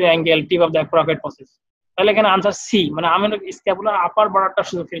 inferior angle, tip of the প্রকেট process. তাহলে এখানে আনসার সি, মানে আমি স্ক্যাপুলার আপার বর্ডারটা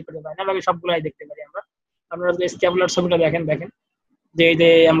শুধু ফিল করতে পারি না, বাকি সবগুলাই দেখতে পারি আমরা। আপনারা যদি স্ক্যাপুলার ছবিটা দেখেন যে এই যে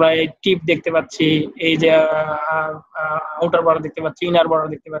আমরা এই টিপ দেখতে পাচ্ছি, এই যে আউটার বর্ডার দেখতে পাচ্ছি, ইনার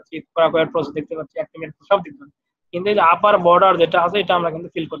বর্ডার দেখতে পাচ্ছি, প্রকেট প্রসেস দেখতে পাচ্ছি, অ্যাক্রোমিয়ান সব দেখতে পাচ্ছি, কিন্তু এই যে আপার বর্ডার যেটা আছে এটা আমরা কিন্তু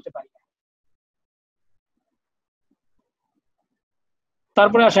ফিল করতে পারি না।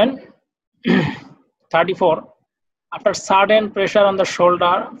 তারপরে আসেন 34, after sudden pressure on the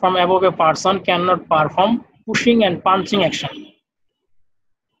shoulder from above, a person cannot perform pushing and punching action,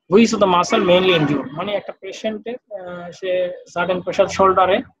 which of the muscle mainly injured, মানে একটা পেশেন্টের সে সাডেন প্রেসার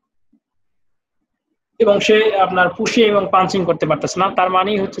শোল্ডারে এবং সে আপনার পুশিং এবং পাঞ্চিং করতে পারতেছে না, তার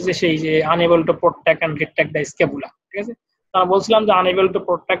মানেই হচ্ছে যে সেই যে unable to প্রোট্রাক্ট and retract the scapula. ঠিক আছে, আমরা বলছিলাম যে আনএবল টু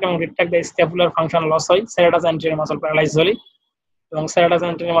প্রোট্রাক্ট এবং retract the scapular function loss হয় স্যারাটাস অ্যান্টেরিয়র মাসল প্যারালাইজ হলে, এবং স্যারাটাস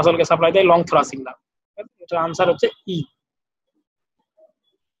অ্যান্টেরিয়র মাসলকে সাপ্লাই দেয় লং থোরাসিক নার্ভ। এটার আনসার হচ্ছে ই।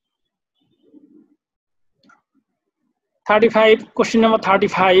 35, question number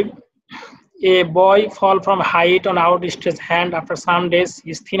 35, a boy fall from height on outstretched hand, after some days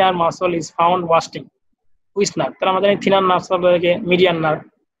his thinner muscle is found wasting, which nerve? তাহলে আমাদের thinner নার্ভকে median nerve,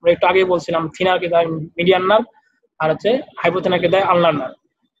 আমরা একটু আগে বলছিলাম থিনারকে দেয় মিডিয়ান নার্ভ আর হচ্ছে হাইপোথেনারকে দেয় আলনার নার্ভ।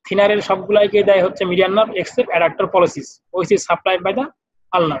 থিনারের সবগুলাইকে দেয় হচ্ছে median nerve except adductor policies, which is supplied by the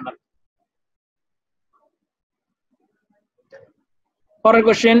ulnar nerve. পরের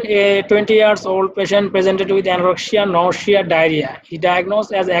question, a 20 years old patient presented with anorexia, nausea, diarrhea. He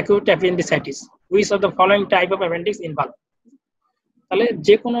diagnosed as acute appendicitis. Which of the following type of appendix involved? তাহলে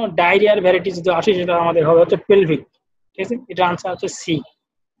যে কোনো ডায়রিয়ার variety যদি আসে সেটা আমাদের হবে হচ্ছে পেলভিক। ঠিক আছে, এটা আনসার হচ্ছে সি,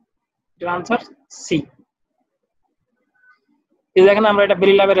 এটার আনসার সি। এই দেখেন আমরা এটা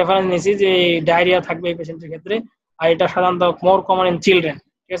বেলি ল্যাবের রেফারেন্স নিয়েছি যে ডায়রিয়া থাকবে এই পেশেন্টের ক্ষেত্রে, আর এটা সাধারণত মোর কমন ইন চিলড্রেন।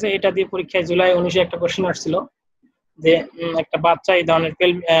 ঠিক আছে, এটা দিয়ে পরীক্ষায় জুলাই 19-এ একটা কোশ্চেন আসছিল যে একটা বাচ্চা এই ধরনের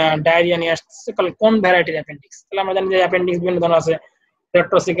ডায়রিয়া নিয়ে আসছে, তাহলে কোন ভ্যারাইটির অ্যাপেন্ডিক্স। তাহলে আমরা জানি যে অ্যাপেন্ডিক্স বিভিন্ন ধরনের আছে,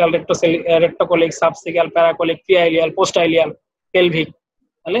 রেট্রোসিক্যাল, রেক্টোকলিক, সাবসিক্যাল, প্যারাকলিক, পিআইলিয়াল, পোস্টাইলিয়াল, পেলভিক।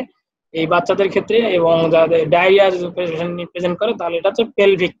 তাহলে এই বাচ্চাদের ক্ষেত্রে এবং যাদের ডায়রিয়া প্রেজেন্ট করে তাহলে এটা হচ্ছে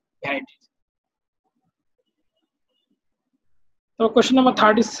পেলভিক ভ্যারাইটি। তো কোশ্চেন নাম্বার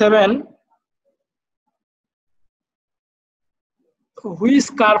 37, হুইচ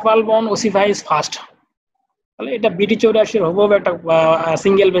কার্পাল বোন ওসিফাইজ ফার্স্ট? তাহলে এটা বিডি 84-এর হুবহু একটা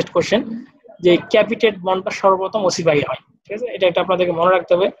সিঙ্গেল বেস্ট কোশ্চেন, যে ক্যাপিটেট বন্ডটা সর্বপ্রথম ওসিফাই হয়। ঠিক আছে, এটা একটা আপনাদেরকে মনে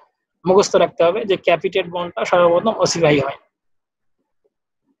রাখতে হবে, মুখস্থ রাখতে হবে যে ক্যাপিটেট বন্ডটা সর্বপ্রথম ওসিফাই হয়।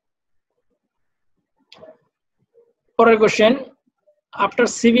 পরের question, after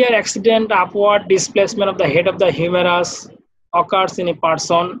severe accident, upward displacement of the head of the humerus occurs in a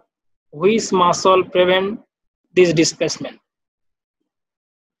person, which muscle prevent this displacement?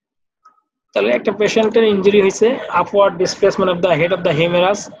 তাহলে একটা পেশেন্টের ইনজুরি হয়েছে, upward displacement of the head of the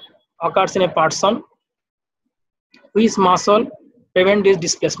humerus occurs in a person, which muscle prevent this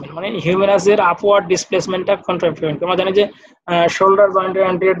displacement, মানে হিউমেরাসের upward ডিসপ্লেসমেন্টটা কোনটা prevent করে। আমরা জানি যে শোল্ডার জয়েন্টের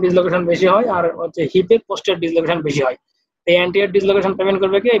অ্যান্টিরিয়র ডিসলোকেশন বেশি হয় আর হচ্ছে হিপের পোস্টের ডিসলোকেশন বেশি হয়। এই অ্যান্টিরিয়র ডিসলোকেশন প্রিভেন্ট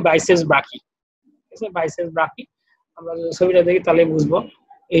করবে কি এই বাইসেপস ব্রাকি। ঠিক আছে, বাইসেপস ব্রাকি আমরা যদি ছবিটা দেখি তাহলে বুঝবো,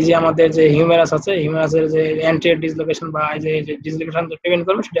 এই যে আমাদের যে হিউমেরাস আছে, হিউমেরাসের যে অ্যান্টিরিয়র ডিসলোকেশন বা এই যে ডিসলোকেশন প্রিভেন্ট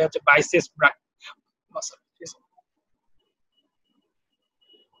করবে সেটা হচ্ছে biceps ব্রাকি muscle.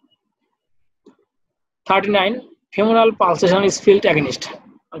 39, femoral pulsation is field against.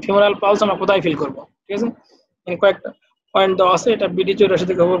 Femoral pulse আমরা কোথায় ফিল করব? ঠিক আছে, কয়েকটা পয়েন্ট দেওয়া আছে, এটা বিডি 84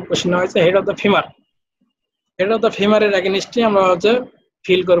 থেকে কোশ্চেন হয়েছে। Head of the femur, head of the ফিমারের অ্যাগনিস্টে আমরা হচ্ছে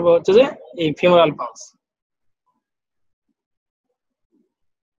ফিল করব হচ্ছে যে এই ফিমোরাল পালস।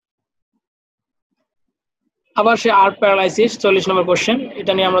 আবার সে আর্ম প্যারালাইসিস 40 নম্বর কোশ্চেন,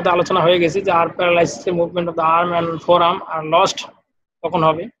 এটা নিয়ে আমরা তো আলোচনা হয়ে গেছি যে arm paralysis movement of the arm and four arm R lost কখন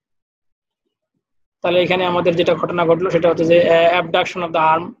হবে। তাহলে এখানে আমাদের যেটা ঘটনা ঘটলো সেটা হচ্ছে যে abduction of the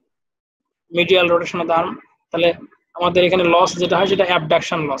arm, medial rotation of the arm. তাহলে আমাদের এখানে লস যেটা হয় সেটা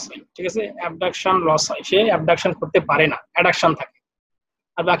অ্যাবডাকশন লস হয়, ঠিক আছে, অ্যাবডাকশন লস হয়, সে অ্যাবডাকশন করতে পারে না, অ্যাডাকশন থাকে,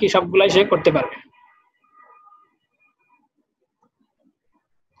 আর বাকি সবগুলাই সে করতে পারবে।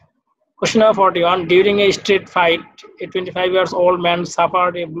 Question number 41. During a street fight, a 25 years old man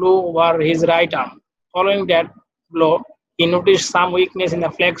suffered a blow over his right arm. Following that blow, he noticed some weakness in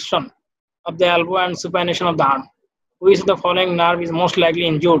the flexion of the elbow and supination of the arm. Which of the following nerve is most likely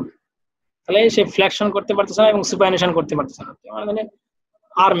injured? তাহলে সে flexion করতে পারতেছে না এবং সুপাইনেশন করতে পারতেছে না, মানে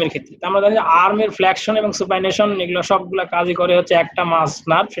আর্মের ক্ষেত্রে আমরা জানি আর্মের ফ্লেকশন এবং সুপাইনেশন এগুলো সবগুলা কাজই করে হচ্ছে একটা মাস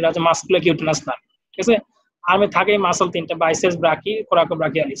নার্ভ, সেটা হচ্ছে মাসকুলার কিউটেনাস নার্ভ, ঠিক আছে। আর্মে থাকে মাসল তিনটা, বাইসেপস ব্রাকি কোরাকো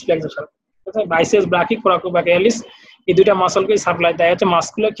ব্রাকিয়ালিস, ফ্লেক্সর, ঠিক আছে, বাইসেপস ব্রাকি কোরাকো ব্রাকিয়ালিস, এই দুইটা মাসলকে সাপ্লাই দেয় হচ্ছে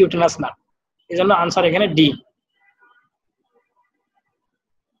মাসকুলার কিউটেনাস নার্ভ, এজন্য আনসার এখানে ডি।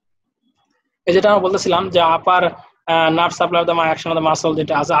 এই যেটা আমরা বলতেছিলাম যে আপার nerve supply of the action of the muscle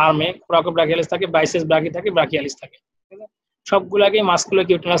যেটা আছে আর্মে, কোরাকো ব্রাকিয়ালিস থাকে, বাইসেপস ব্রাকি থাকে, ব্রাকিয়ালিস থাকে, ঠিক আছে, সবগুলাকেই মাসকুলার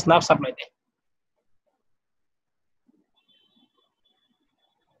কিউটেনাস নার্ভ সাপ্লাই দেয়।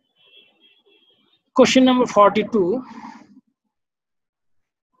 Question number 42.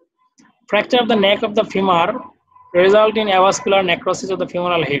 Fracture of the neck of the femur result in avascular necrosis of the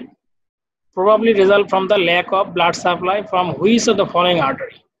femoral head. Probably result from the lack of blood supply from which of the following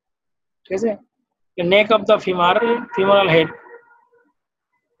artery? ঠিক আছে, the neck of the femur, femoral head.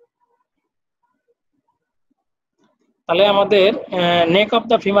 তাহলে আমাদের নেক of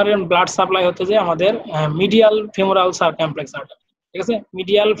the ফিমারের blood supply হচ্ছে যে আমাদের medial femoral circumflex artery, ঠিক আছে,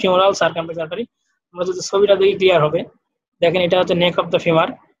 medial femoral circumflex artery. আমরা যদি ছবিটা দেখি ক্লিয়ার হবে, দেখেন এটা হচ্ছে নেক অফ দ্য ফিমার,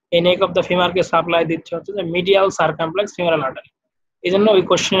 এই নেক অফ দ্য ফিমারকে সাপ্লাই দিচ্ছে হচ্ছে যে মিডিয়াল সার্কামফ্লেক্স ফিমোরাল আর্টারি। এই জন্য ওই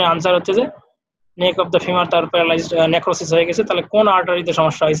কোশ্চেনের আনসার হচ্ছে যে নেক অফ দ্য ফিমার তার প্যারালাইজড নেক্রোসিস হয়ে গেছে, তাহলে কোন আর্টারিতে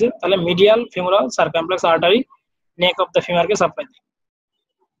সমস্যা হয়েছে, তাহলে medial femoral circumflex artery neck of the ফিমারকে supply দেয়।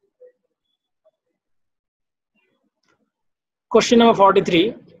 Question number 43.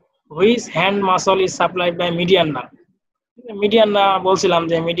 Which hand muscle is supplied by median nerve? Median nerve বলছিলাম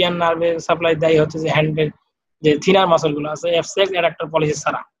যে মিডিয়ান নার্ভে সাপ্লাই দেয় হচ্ছে যে হ্যান্ডের যে থিনার মাসল গুলো আছে এফসিএক্স অ্যাডাক্টর পলিসিস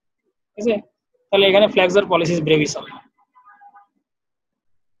ছাড়া, ঠিক আছে, তাহলে এখানে ফ্লেক্সর পলিসিস ব্রেভিস হবে,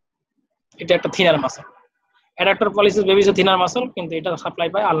 এটা একটা thinner muscle, adductor policies Brevis thinner muscle, কিন্তু এটা সাপ্লাই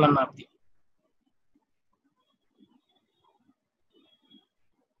পায় আলনার নার্ভ দিয়ে।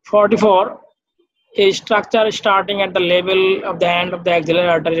 44. A structure starting at the level of the end of the axillary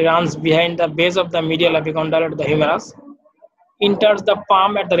artery runs behind the base of the medial epicondyle to the humerus, enters the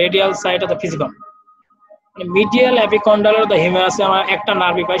palm at the radial side of the physicum. Medial এপিকন্ডাল the হিউমেরাসে আমরা একটা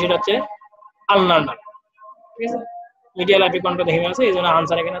নার্ভই পাই, সেটা হচ্ছে আলনার nerve, ঠিক আছে, medial এপিকন্ডাল the হিউমেরাসে, এই জন্য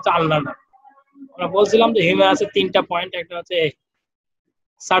answer এখানে হচ্ছে আলনার নার্ভ। আমরা বলছিলাম যে হিউমেরাসের তিনটা পয়েন্ট, একটা হচ্ছে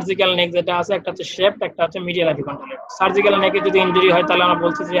সার্জিক্যাল নেক যেটা আছে, একটা হচ্ছে শেফট, একটা হচ্ছে মিডিয়াল এপিকন্ডাল। সার্জিক্যাল নেকে যদি ইনজুরি হয় তাহলে আমরা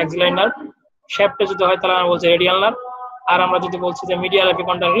বলছি যে অ্যাক্সিলারি নার্ভ, শেফটে যদি হয় তাহলে আমরা বলছি রেডিয়াল নার্ভ, আর আমরা যদি বলছি যে মিডিয়াল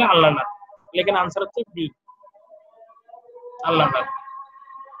এপিকন্ডাল হলে আলনার নার্ভ, এখানে আনসার হচ্ছে ডি, আলনার নার্ভ।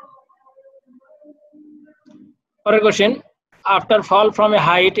 পরের question, after fall from a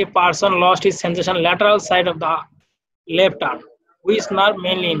height a person lost his sensation lateral side of the left arm, which nerve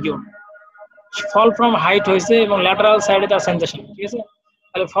mainly injured? Fall from height হয়েছে এবং ল্যাটারাল সাইডে তার সেন্সেশন, ঠিক আছে,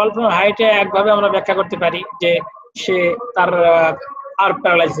 তাহলে ফল ফ্রম হাইটে একভাবে আমরা ব্যাখ্যা করতে পারি যে সে তার আর্ম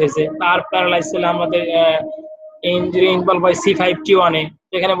প্যারালাইজ হয়েছে, আর্ম প্যারালাইজ হলে আমাদের ইনজুরি ইনভলভ বাই C5T1 এ,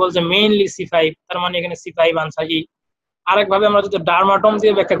 এখানে বলছে মেইনলি C5, তার মানে এখানে C5 আনসার ই। আরেকভাবে আমরা যদি ডার্মাটম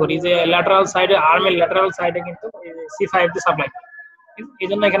দিয়ে ব্যাখ্যা করি যে ল্যাটারাল সাইডে, আর্মের ল্যাটারাল সাইডে কিন্তু C5 দিয়ে সাপ্লাই, এই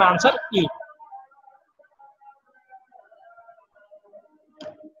জন্য এখানে answer E.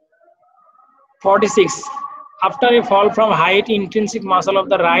 46. After a fall from height, intrinsic muscle of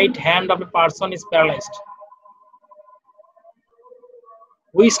the right hand of a person is paralyzed.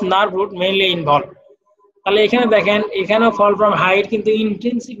 Which nerve root mainly involved? তাহলে এখানে দেখেন, এখানে ফল ফ্রম হাইট কিন্তু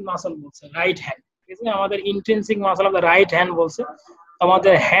ইন্ট্রিনসিক মাসল বলছে, রাইট হ্যান্ড, ঠিক আছে, আমাদের intrinsic muscle of the right hand বলছে,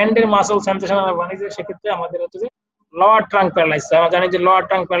 আমাদের হ্যান্ডের মাসল সেন্সেশন আমরা জানি যে সেক্ষেত্রে আমাদের হচ্ছে যে লোয়ার ট্রাঙ্ক প্যারালাইসিস, আমরা জানি যে লোয়ার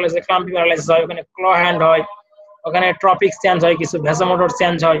ট্রাঙ্ক প্যারালাইসিস ক্লাম্পি প্যারালাইসিস হয়, ওখানে ক্ল হ্যান্ড হয়, ওখানে ট্রপিক চেঞ্জ হয়, কিছু ভ্যাসোমোটর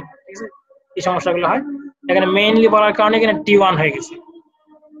চেঞ্জ হয়, ঠিক আছে, এই সমস্যাগুলো হয়। এখানে মেইনলি বলার কারণে এখানে T1 হয়ে গেছে,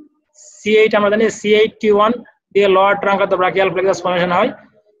 C8 আমরা জানি C8T1 দিয়ে lower trunk of the brachial plexus formation হয়,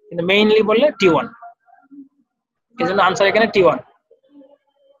 কিন্তু মেইনলি বললে T1, এই জন্য আনসার এখানে T1।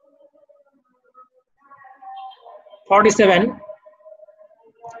 47.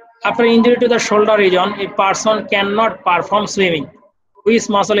 After injury to the shoulder region, a person cannot perform swimming. Which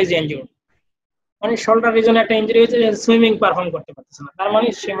muscle is injured? মানে শোল্ডার রিজনে একটা ইনজুরি হয়েছে, সুইমিং পারফর্ম করতে পারতেছে না, তার মানে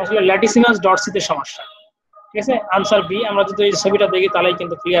সে আসলে ল্যাটিসিমাস ডরসিতে সমস্যা। ঠিক আছে, আনসার বি। আমরা যদি এই ছবিটা দেখি তাহলেই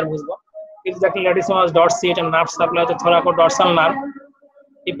কিন্তু ক্লিয়ার বুঝবো। কিন্তু দেখেন ল্যাটিসিমাস ডরসি, এটা নার্ভ সাপ্লাই হচ্ছে থোরাকো ডরসাল নার্ভ।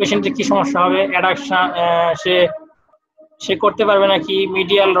 এই পেশেন্টের কি সমস্যা হবে? অ্যাডাকশন, সে সে করতে পারবে না কি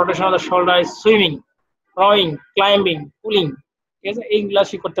medial rotation of the shoulder, swimming, রয়িং, climbing, pulling. ঠিক আছে, এইগুলা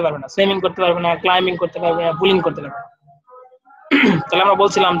সে করতে পারবে না, সুইমিং করতে পারবে না, ক্লাইম্বিং করতে পারবে না, পুলিং করতে পারবে না। তাহলে আমরা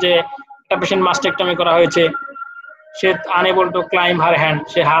বলছিলাম যে একটা পেশেন্ট মাস্টেক্টমি করা হয়েছে, সে unable to climb her hand,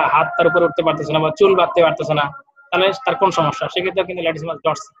 সে হাত তার উপরে উঠতে পারতেছে না বা চুল বাঁধতে পারতেছে না, তাহলে তার কোন সমস্যা? সেক্ষেত্রে কিন্তু ল্যাটিসিমাস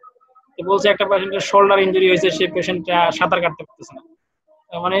ডরসি। বলছে একটা পেশেন্টের শোল্ডার ইনজুরি হয়েছে, সে পেশেন্টটা সাঁতার কাটতে পারতেছে না,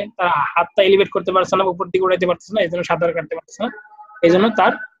 মানে তার হাতটা এলিভেট করতে পারছে না, উপর দিকে উড়াইতে পারতেছে না, এই জন্য সাঁতার কাটতে পারতেছে না, এই জন্য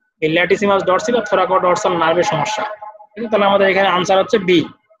তার এই ল্যাটিসিমাস ডরসি বা থোরাকো ডরসাল নার্ভের সমস্যা। তাহলে আমাদের এখানে আনসার হচ্ছে B.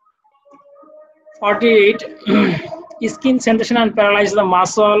 48. Skin sensation and paralyze the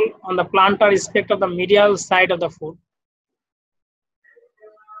muscle on the plantar aspect of the medial side of the foot.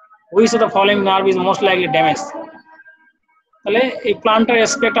 Which of the following nerve is most likely damaged? তাহলে এই planter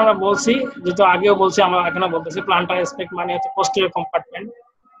aspect আমরা বলছি, যেহেতু আগেও বলছি আমরা এখানে বলতেছি, প্লান্টার অ্যাসপেক্ট মানে হচ্ছে পোস্টেরিয়র কম্পার্টমেন্ট।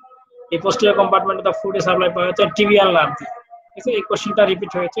 এই পোস্টেরিয়র কম্পার্টমেন্টে দ্য ফুড সাপ্লাই পাওয়া হচ্ছে টিবিয়াল নার্ভ দিয়ে। ঠিক আছে, এই কোশ্চেনটা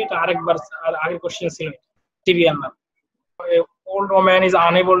রিপিট হয়েছে, এটা আরেকবার আগের কোশ্চেন ছিল, tibial nerve. Old woman is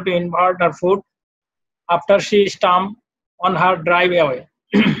unable to invert her foot after she stamped on her driveway.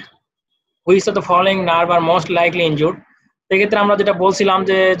 Which of the following nerve are most likely injured? সেক্ষেত্রে আমরা যেটা বলছিলাম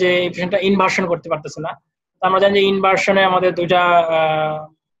যে যে এই পেশেন্টটা ইনভার্সন করতে পারতেছে না। আমরা জানি যে ইনভার্সনে আমাদের দুইটা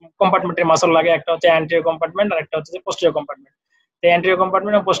কম্পার্টমেন্টের মাসল লাগে, একটা হচ্ছে অ্যান্টেরিয়র কম্পার্টমেন্ট আর একটা হচ্ছে পোস্টেরিয়র কম্পার্টমেন্ট। তো অ্যান্টেরিয়র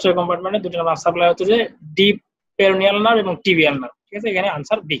কম্পার্টমেন্ট এবং পোস্টেরিয়র কম্পার্টমেন্টে দুটো নার্ভ সাপ্লাই হচ্ছে যে ডিপ পেরোনিয়াল নার্ভ এবং টিবিয়াল নার্ভ। ঠিক আছে, এখানে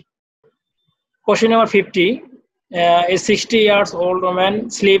answer B. Question number 50. A 60 years old woman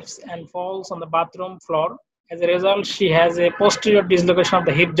slips and falls on the bathroom floor. As a result, she has a posterior dislocation of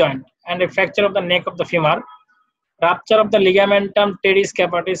the hip joint and a fracture of the neck of the femur. Rupture of the ligamentum teres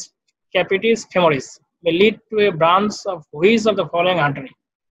capitis femoris may lead to a branch of which of the following artery?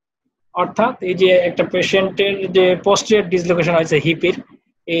 অর্থাৎ এই যে একটা পেশেন্টের যে posterior dislocation হয়েছে হিপের,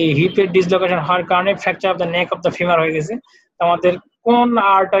 এই হিপের dislocation হওয়ার কারণে fracture of the neck of the femur হয়ে গেছে, আমাদের কোন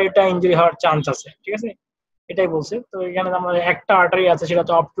আর্টারিটা ইনজুরি হওয়ার চান্স আছে? ঠিক আছে, এটাই বলছে। তো এখানে আমরা একটা আর্টারি আছে, সেটা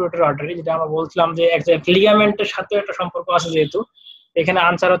হচ্ছে অবটুরেটর আর্টারি, যেটা আমরা বলছিলাম যে লিগামেন্টের সাথে একটা সম্পর্ক আছে, যেহেতু এখানে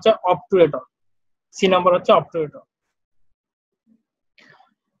আনসার হচ্ছে অবটুরেটর, সি নম্বর হচ্ছে অবটুরেটর।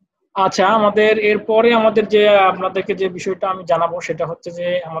 আচ্ছা, আমাদের এরপরে আমাদের যে আপনাদেরকে যে বিষয়টা আমি জানাবো সেটা হচ্ছে যে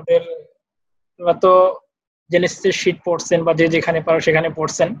আমাদের তো জেনেসিসের শীট পড়ছেন বা যে যেখানে পারো সেখানে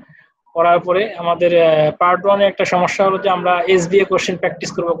পড়ছেন, পড়ার পরে আমাদের পার্ট ওয়ানে একটা সমস্যা হলো যে আমরা এসবিএ কোশ্চেন প্র্যাকটিস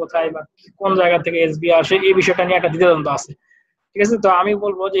করবো কোথায় বা কোন জায়গা থেকে এসবিএ আসে, এই বিষয়টা নিয়ে একটা দ্বিধাদ্বন্দ্ব আছে। ঠিক আছে, তো আমি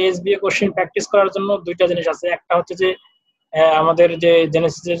বলবো যে এসবিএ কোশ্চেন প্র্যাকটিস করার জন্য দুইটা জিনিস আছে। একটা হচ্ছে যে আমাদের যে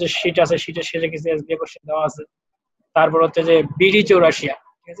জেনেসিসের যে শীট আছে, শীটের শেষে কিছু এসবিএ কোশ্চেন দেওয়া আছে। তারপর হচ্ছে যে বিডি 84,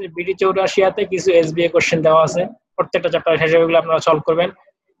 ঠিক আছে, বিডি 84-তে কিছু এসবিএ কোশ্চেন দেওয়া আছে, প্রত্যেকটা চ্যাপ্টার শেষে ওইগুলো আপনারা সলভ করবেন।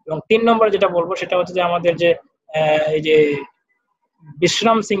 এবং 3 নম্বর যেটা বলবো সেটা হচ্ছে যে আমাদের যে এই যে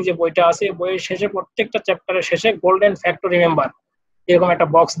বিশ্রাম সিং যে বইটা আছে, বইয়ের শেষে প্রত্যেকটা চ্যাপ্টারের শেষে গোল্ডেন ফ্যাক্ট টু রিমেম্বার এরকম একটা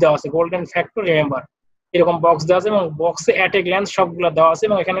বক্স দেওয়া আছে, গোল্ডেন ফ্যাক্ট টু রিমেম্বার এরকম বক্স দেওয়া আছে, এবং বক্সে অ্যাট এ গ্ল্যান্স সবগুলো দেওয়া আছে,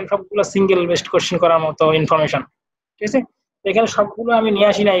 এবং এখানে সবগুলো সিঙ্গেল বেস্ট কোশ্চেন করার মতো ইনফরমেশন। ঠিক আছে, এখানে সবগুলো আমি নিয়ে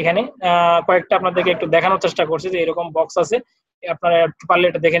আসি না, এখানে কয়েকটা আপনাদেরকে একটু দেখানোর চেষ্টা করছি যে এরকম বক্স আছে, আপনারা পারলে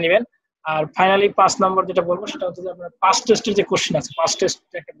এটা দেখে নেবেন। আর ফাইনালি 5 নম্বর যেটা বলবো সেটা হচ্ছে যে আপনার পাস্ট টেস্টের যে কোশ্চেন আছে, পাস্ট টেস্ট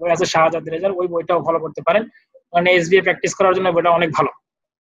একটা বই আছে শাহজাদ রেজার, ওই বইটাও ফলো করতে পারেন, মানে এসবিএ প্র্যাকটিস করার জন্য বইটা অনেক ভালো।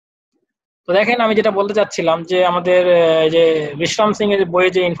 তো দেখেন, আমি যেটা বলতে চাচ্ছিলাম যে আমাদের যে বিশ্রাম সিং এর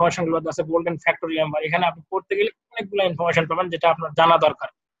বইয়ে যে ইনফরমেশন গুলো আছে গোল্ডেন ফ্যাক্টরি নাম্বার, এখানে আপনি পড়তে গেলে অনেকগুলো ইনফরমেশন পাবেন যেটা আপনার জানা দরকার।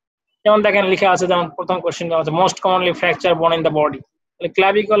 যেমন দেখেন লেখা আছে, যেমন প্রথম কোশ্চেন দেওয়া আছে মোস্ট কমনলি ফ্র্যাকচার বোন ইন দ্য বডি, তাহলে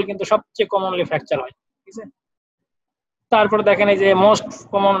ক্লাভিকল কিন্তু সবচেয়ে কমনলি ফ্র্যাকচার হয়। ঠিক আছে, তারপরে দেখেন এই যে most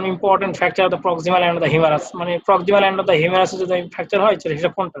common important fracture of the proximal end of the humorous, মানে প্রক্সিমাল এন্ড অফ দ্য হিউমারাসে যদি ফ্র্যাকচার হয়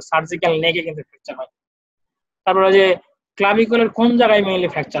সেটা কোনটা? সার্জিক্যাল নেকে কিন্তু ফ্র্যাকচার হয়। তারপরে যে ক্লাভিকলের কোন জায়গায় মেইনলি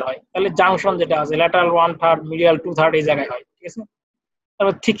ফ্র্যাকচার হয়, তাহলে জাংশন যেটা আছে ল্যাটারাল 1/3 মিডিয়াল 2/3 এই জায়গায় হয়। ঠিক আছে,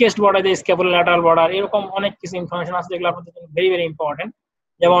 তারপর থিকেস্ট বর্ডার যে স্ক্যাপুলার ল্যাটারাল বর্ডার, এরকম অনেক কিছু ইনফরমেশন আছে যেগুলো আপনাদের জন্য ভেরি ভেরি ইম্পর্টেন্ট।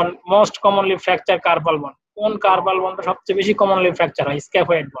 যেমন মোস্ট কমনলি ফ্র্যাকচার কার্পাল বন, কোন কার্পাল বনটা সবচেয়ে বেশি কমনলি ফ্র্যাকচার হয়?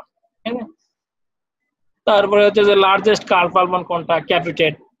 স্ক্যাফয়েড বন। ঠিক আছে, তারপরে হচ্ছে যে লার্জেস্ট কার্পাল বন কোনটা?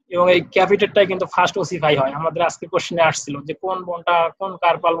 ক্যাপিটেট, এবং এই ক্যাপিটেটটাই কিন্তু ফার্স্ট ওসিফাই হয়। আমাদের আজকে কোশ্চেনে আসছিল যে কোন বনটা, কোন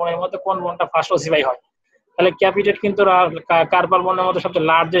কার্পাল বনের মধ্যে কোন বনটা ফার্স্ট ওসিফাই হয়, তাহলে ক্যাপিটেট কিন্তু কার্পাল বনের মধ্যে সবচেয়ে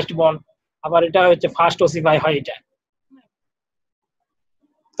লার্জেস্ট বন, আবার এটা হচ্ছে ফার্স্ট ওসিফাই হয় এটা।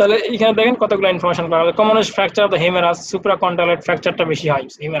 তাহলে এখানে দেখেন কতগুলো ইনফরমেশন পাওয়া গেল। Commonest fracture of the humerus, সুপ্রাকন্ডাইলেট ফ্র্যাকচারটা বেশি হয়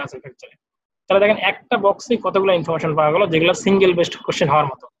হিউমেরাসের ফ্র্যাকচারে। তাহলে দেখেন একটা বক্সে কতগুলো ইনফরমেশন পাওয়া গেল যেগুলো সিঙ্গেল বেস্ট কোশ্চেন হওয়ার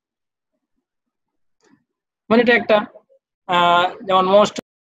মতো। মানে এটা একটা যেমন most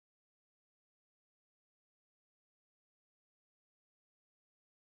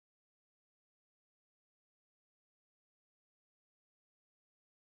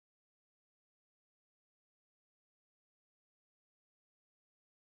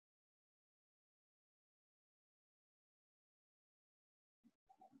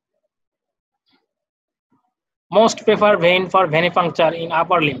prefer vein for ভেনিফাংচার in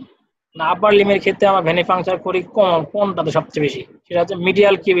upper Lim. না, আপার লিমের ক্ষেত্রে আমরা ভেনিফাংচার করি কোনটাতে সবচেয়ে বেশি, সেটা হচ্ছে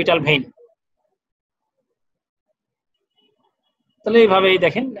মিডিয়াল কিউবিটাল ভেইন। তাহলে এইভাবেই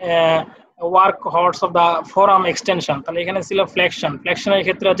দেখেন work horse of the forum extension, তাহলে এখানে ছিল ফ্লেকশন, ফ্লেকশনের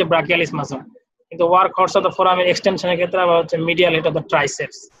ক্ষেত্রে হচ্ছে ব্রাকিয়ালিস মাসল, কিন্তু ওয়ার্ক হর্স অফ দা ফোরামের এক্সটেনশনের ক্ষেত্রে আবার হচ্ছে medial head of the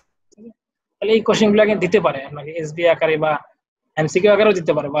triceps. তাহলে এই কোশ্চেনগুলো কিন্তু দিতে পারে আপনাকে এসবি আকারে বা এমসিকিউ আকারেও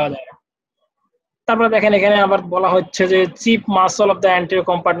দিতে পারে, বলা যায় না। তারপরে দেখেন এখানে আবার বলা হচ্ছে যে chip muscle of the anterior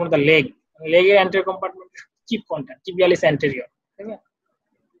compartment of the leg, লেগের anterior compartment chip কোনটা, টিবিয়ালিস অ্যান্টেরিয়র, ঠিক আছে।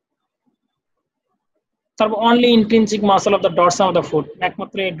 তারপর only intrinsic muscle of the dorsum of the foot,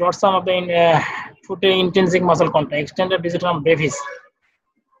 একমাত্র এই ডরসাম অফ দা ফুটের ইন্ট্রিনসিক মাসল কোনটা, এক্সটেন্ডেড ডিজিটাম ব্রেভিস।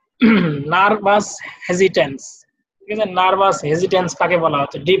 নার্ভাস হেজিটেন্স, ঠিক আছে, নার্ভাস হেজিটেন্স কাকে বলা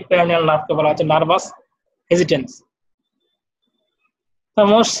হচ্ছে, ডিপ পেরিনিয়াল নার্ভকে বলা হচ্ছে nervous হেজিটেন্স। The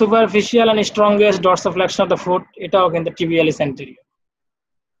most superficial and strongest dorsiflexion of the foot, এটাও কিন্তু tibialis anterior।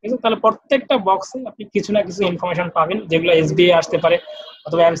 ঠিক আছে, তাহলে প্রত্যেকটা বক্সে আপনি কিছু না কিছু ইনফরমেশন পাবেন যেগুলো এসবিএ আসতে পারে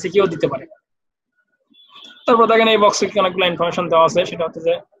অথবা এমসিকিউ দিতে পারে। তারপর দেখেন এই বক্সে অনেকগুলো ইনফরমেশন দেওয়া আছে, সেটা হচ্ছে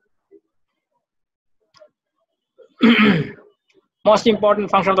যে most important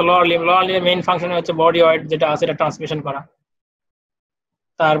function of the lower limb, lower লিম্বের main function হচ্ছে বডি ওয়েট যেটা আছে এটা ট্রান্সমিশন করা।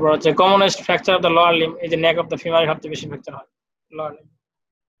 তারপর হচ্ছে commonest fracture of the lower limb, এই যে নেক অফ দ্য ফিমার সবচেয়ে বেশি ফ্র্যাকচার হয় lower limb.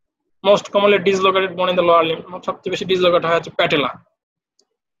 Most commonly dislocated বোন ইন দ্য লোয়ার লিম্ব, সবচেয়ে বেশি ডিসলোকেট হয় হচ্ছে patella.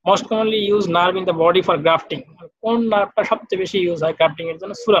 Most commonly use nerve in the body for grafting, কোন নার্ভটা সবচেয়ে বেশি ইউজ হয় গ্রাফটিং এর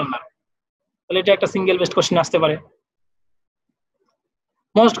জন্য, সুরাল নার্ভ। তাহলে এটা একটা সিঙ্গেল বেস্ট কোশ্চেন আসতে পারে।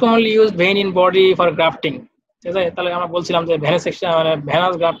 Most commonly use vein in body for grafting, ঠিক আছে। তাহলে আমরা বলছিলাম যে ভেনাস সেকশন মানে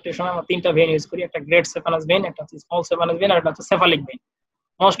ভেনাস গ্রাফটের সময় আমরা তিনটা ভেইন ইউজ করি, একটা গ্রেট সেফানাস ভেইন, একটা হচ্ছে স্মল সেফানাস ভেইন, আর একটা হচ্ছে সেফালিক ভেইন।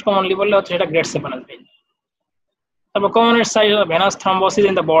 মোস্ট কমনলি বললে হচ্ছে এটা গ্রেট সেফানাস ভেইন। তারপর commonest size of venous thrombosis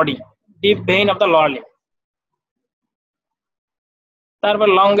in the body, deep vein of the lower limb. তারপর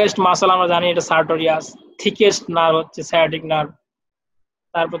লংগেস্ট মাসল আমরা জানি এটা সার্টোরিয়াস, থিকেস্ট নার্ভ হচ্ছে সায়াটিক নার্ভ।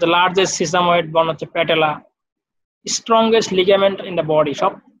 তারপর লার্জেস্ট সিসাময়েড বোন হচ্ছে patella. Strongest ligament in the body,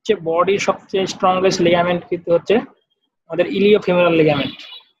 সবচেয়ে বডির সবচেয়ে স্ট্রংগেস্ট লিগামেন্ট কিন্তু হচ্ছে আমাদের ইলিওফিমোরাল লিগামেন্ট,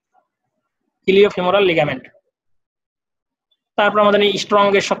 ইলিওফিমোরাল লিগামেন্ট। তারপর আমাদের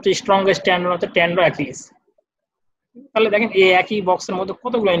স্ট্রংগেস্ট সবচেয়ে স্ট্রংগেস্ট টেন্ডন হচ্ছে টেন্ডো অ্যাকিলিস। তাহলে দেখেন এই একই বক্সের মধ্যে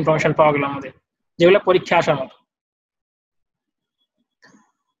কতগুলো ইনফরমেশন পাওয়া গেল আমাদের, যেগুলো পরীক্ষা আসার মতো।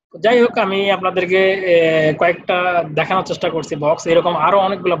 যাই হোক, আমি আপনাদেরকে কয়েকটা দেখানোর চেষ্টা করছি বক্স, এরকম আরো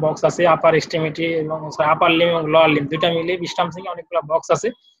অনেকগুলো বক্স আছে, আপার এক্সট্রিমিটি এবং আপার লিম এবং লোয়ার লিম দুইটা মিলে বিশ্রাম সিংহে অনেকগুলো বক্স আছে।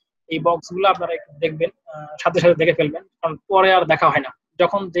 এই বক্স গুলো আপনারা একটু দেখবেন, সাথে সাথে দেখে ফেলবেন, কারণ পরে আর দেখা হয় না।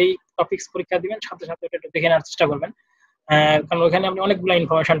 যখন যেই টপিক্স পরীক্ষা দিবেন সাথে সাথে একটু দেখে নেওয়ার চেষ্টা করবেন, কারণ ওইখানে আপনি অনেকগুলো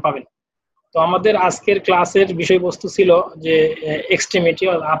ইনফরমেশন পাবেন। তো আমাদের আজকের ক্লাসের বিষয়বস্তু ছিল যে এক্সট্রিমিটি,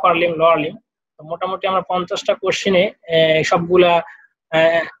 আপার লিম, লোয়ার লিম। মোটামুটি আমরা 50টা কোশ্চেনে সবগুলা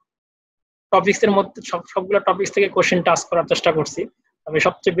টপিক্স এর মধ্যে সবগুলো টপিক্স থেকে কোশ্চেন টাস্ক করার চেষ্টা করছি। তবে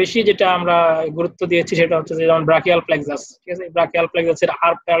সবচেয়ে বেশি যেটা আমরা গুরুত্ব দিয়েছি সেটা হচ্ছে যে যেমন ব্রাকিয়াল প্লেক্সাস, ঠিক আছে, ব্রাকিয়াল প্লেক্সাসের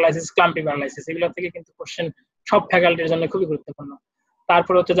আর্ক প্যারালাইসিস, ক্লাম্পি প্যারালাইসিস, এগুলো থেকে কিন্তু কোশ্চেন সব ফ্যাকাল্টির জন্য খুবই গুরুত্বপূর্ণ।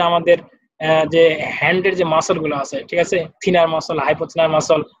 তারপর হচ্ছে যে আমাদের যে হ্যান্ডের যে মাসল গুলো আছে, ঠিক আছে, থিনার মাসল, হাইপোথিনার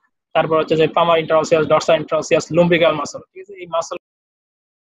মাসল, তারপর হচ্ছে যে পামার ইন্টারওসিয়াস, ডরসাল ইন্টারওসিয়াস, লুম্ব্রিকাল মাসল, ঠিক আছে, এই মাসল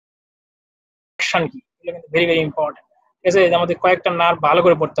অ্যাকশন কি, এগুলো কিন্তু ভেরি ভেরি ইম্পর্টেন্ট। ঠিক আছে, আমাদের কয়েকটা নার্ভ ভালো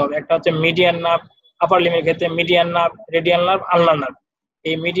করে পড়তে হবে। একটা হচ্ছে মিডিয়ান নার্ভ, আপার লিমের ক্ষেত্রে মিডিয়ান নার্ভ, রেডিয়াল নার্ভ, আলনার নার্ভ।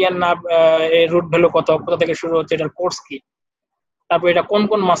 এই মিডিয়ান নার্ভ এর রুট ভ্যালু কত, কোথা থেকে শুরু হচ্ছে, এটার কোর্স কি, তারপর এটা কোন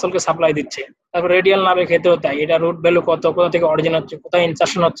কোন মাসলকে সাপ্লাই দিচ্ছে। তারপর রেডিয়াল নার্ভের ক্ষেত্রেও তাই, এটা রুট ভ্যালু কত, কোথা থেকে অরিজিন হচ্ছে, কোথায়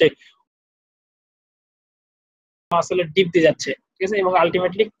ইনসারশন হচ্ছে, মাসলের ডিপ দিয়ে যাচ্ছে, ঠিক আছে, এবং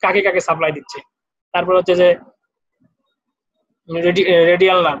আলটিমেটলি কাকে কাকে সাপ্লাই দিচ্ছে। তারপর হচ্ছে যে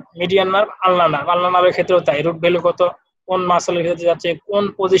রেডিয়াল নার্ভ, মিডিয়ান নার্ভ, আলনার নার্ভ, আলনার নার্ভের ক্ষেত্রেও তাই, রুট ভ্যালু কত, কোন মাসলের ক্ষেত্রে যাচ্ছে, কোন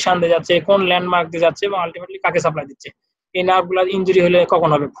পজিশন দিয়ে যাচ্ছে, কোন ল্যান্ডমার্ক দিয়ে যাচ্ছে, এবং আলটিমেটলি কাকে সাপ্লাই দিচ্ছে। এই নার্ভগুলো ইনজুরি হলে কখন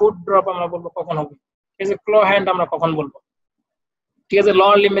হবে, ফুট ড্রপ আমরা বলবো কখন হবে, ঠিক আছে, ক্লো হ্যান্ড আমরা কখন বলবো, ঠিক আছে।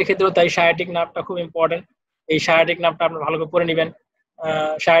 লোয়ার লিম্বের ক্ষেত্রেও তাই, সায়াটিক নার্ভটা খুব ইম্পর্টেন্ট। এই সায়াটিক নার্ভটা আপনারা ভালো করে পড়ে নেবেন।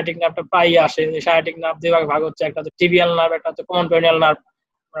 সায়াটিক নার্ভটা প্রায়ই আসে। সায়াটিক নার্ভ দুই ভাগ হচ্ছে, একটা হচ্ছে টিবিয়াল নার্ভ, একটা হচ্ছে কমন পেরিনিয়াল নার্ভ।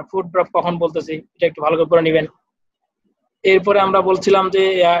 আমরা ফুট ড্রপ কখন বলতেছি এটা একটু ভালো করে পড়ে নেবেন। এরপরে আমরা বলছিলাম যে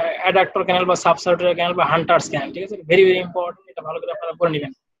অ্যাডাক্টর ক্যানেল বা সাবসার্কুলার ক্যানেল বা হান্টার্স ক্যানেল, ঠিক আছে, ভেরি ভেরি ইম্পর্টেন্ট, এটা ভালো করে আপনারা পড়ে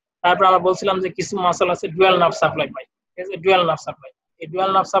নেবেন। তারপর আমরা বলছিলাম যে কিছু মাসল আছে ডুয়াল নার্ভ সাপ্লাই পাই, ঠিক আছে, ডুয়াল নার্ভ সাপ্লাই। এই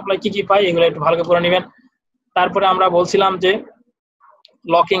ডুয়াল নার্ভ সাপ্লাই কি কি পাই এগুলো একটু ভালো করে পড়ে নেবেন। তারপরে আমরা বলছিলাম যে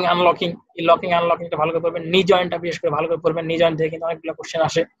লকিং আনলকিং, এই লকিং আনলকিংটা ভালো করে পড়বেন, নি জয়েন্টটা বিশেষ করে ভালো করে পড়বেন, নি জয়েন্ট থেকে কিন্তু অনেকগুলো কোশ্চেন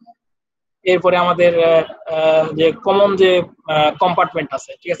আসে। এরপরে আমাদের যে কমন যে কম্পার্টমেন্ট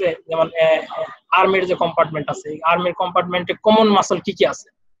আছে, ঠিক আছে, যেমন আর্মির যে কম্পার্টমেন্ট আছে, আর্মির কম্পার্টমেন্টে কমন মাসল কি কি আছে,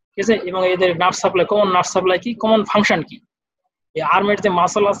 ঠিক আছে, এবং এদের nerve supply, common nerve supply কি, কমন ফাংশন কি। এই আর্মের যে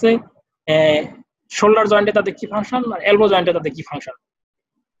মাসল আছে শোল্ডার জয়েন্টে তাদের কি ফাংশন, আর এলবো জয়েন্টে তাদের কি ফাংশন।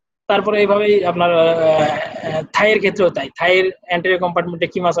 তারপরে এইভাবেই আপনার থাইয়ের ক্ষেত্রেও তাই, থাইয়ের অ্যান্টেরিয়র কম্পার্টমেন্টে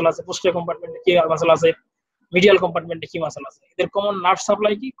কি মাসল আছে, পোস্টেরিয়র কম্পার্টমেন্টে কি মাসল আছে, মিডিয়াল কম্পার্টমেন্টে কি মাসল আছে, এদের কমন নার্ভ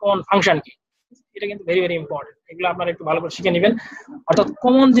সাপ্লাই কি, কমন ফাংশন কি। এটা কিন্তু ভেরি ভেরি ইম্পর্টেন্ট, এগুলো আপনারা একটু ভালো করে শিখে নেবেন। অর্থাৎ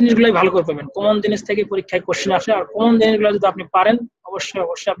কমন জিনিসগুলোই ভালো করে পাবেন, কমন জিনিস থেকে পরীক্ষায় কোশ্চেন আসে, আর কমন জিনিসগুলো যদি আপনি পারেন অবশ্যই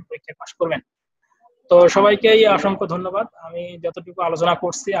অবশ্যই আপনি পরীক্ষায় পাস করবেন। তো সবাইকেই অসংখ্য ধন্যবাদ। আমি যতটুকু আলোচনা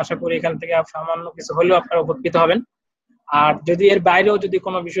করছি আশা করি এখান থেকে সামান্য কিছু হলেও আপনারা উপকৃত হবেন। আর যদি এর বাইরেও যদি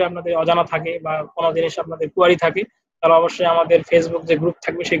কোনো বিষয় আপনাদের অজানা থাকে বা কোনো জিনিস আপনাদের কোয়ারি থাকে, তাহলে অবশ্যই আমাদের ফেসবুক যে গ্রুপ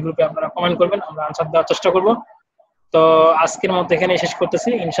থাকবে সেই গ্রুপে আপনারা কমেন্ট করবেন, আমরা আনসার দেওয়ার চেষ্টা করব। তো আজকের মতো এখানেই শেষ করতেছি,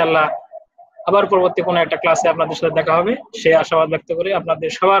 ইনশাল্লাহ আবার পরবর্তী কোনো একটা ক্লাসে আপনাদের সাথে দেখা হবে সেই আশাবাদ ব্যক্ত করে আপনাদের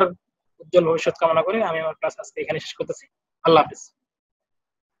সবার উজ্জ্বল ভবিষ্যৎ কামনা করে আমি আমার ক্লাস আজকে এখানে শেষ করতেছি। আল্লাহ হাফিজ।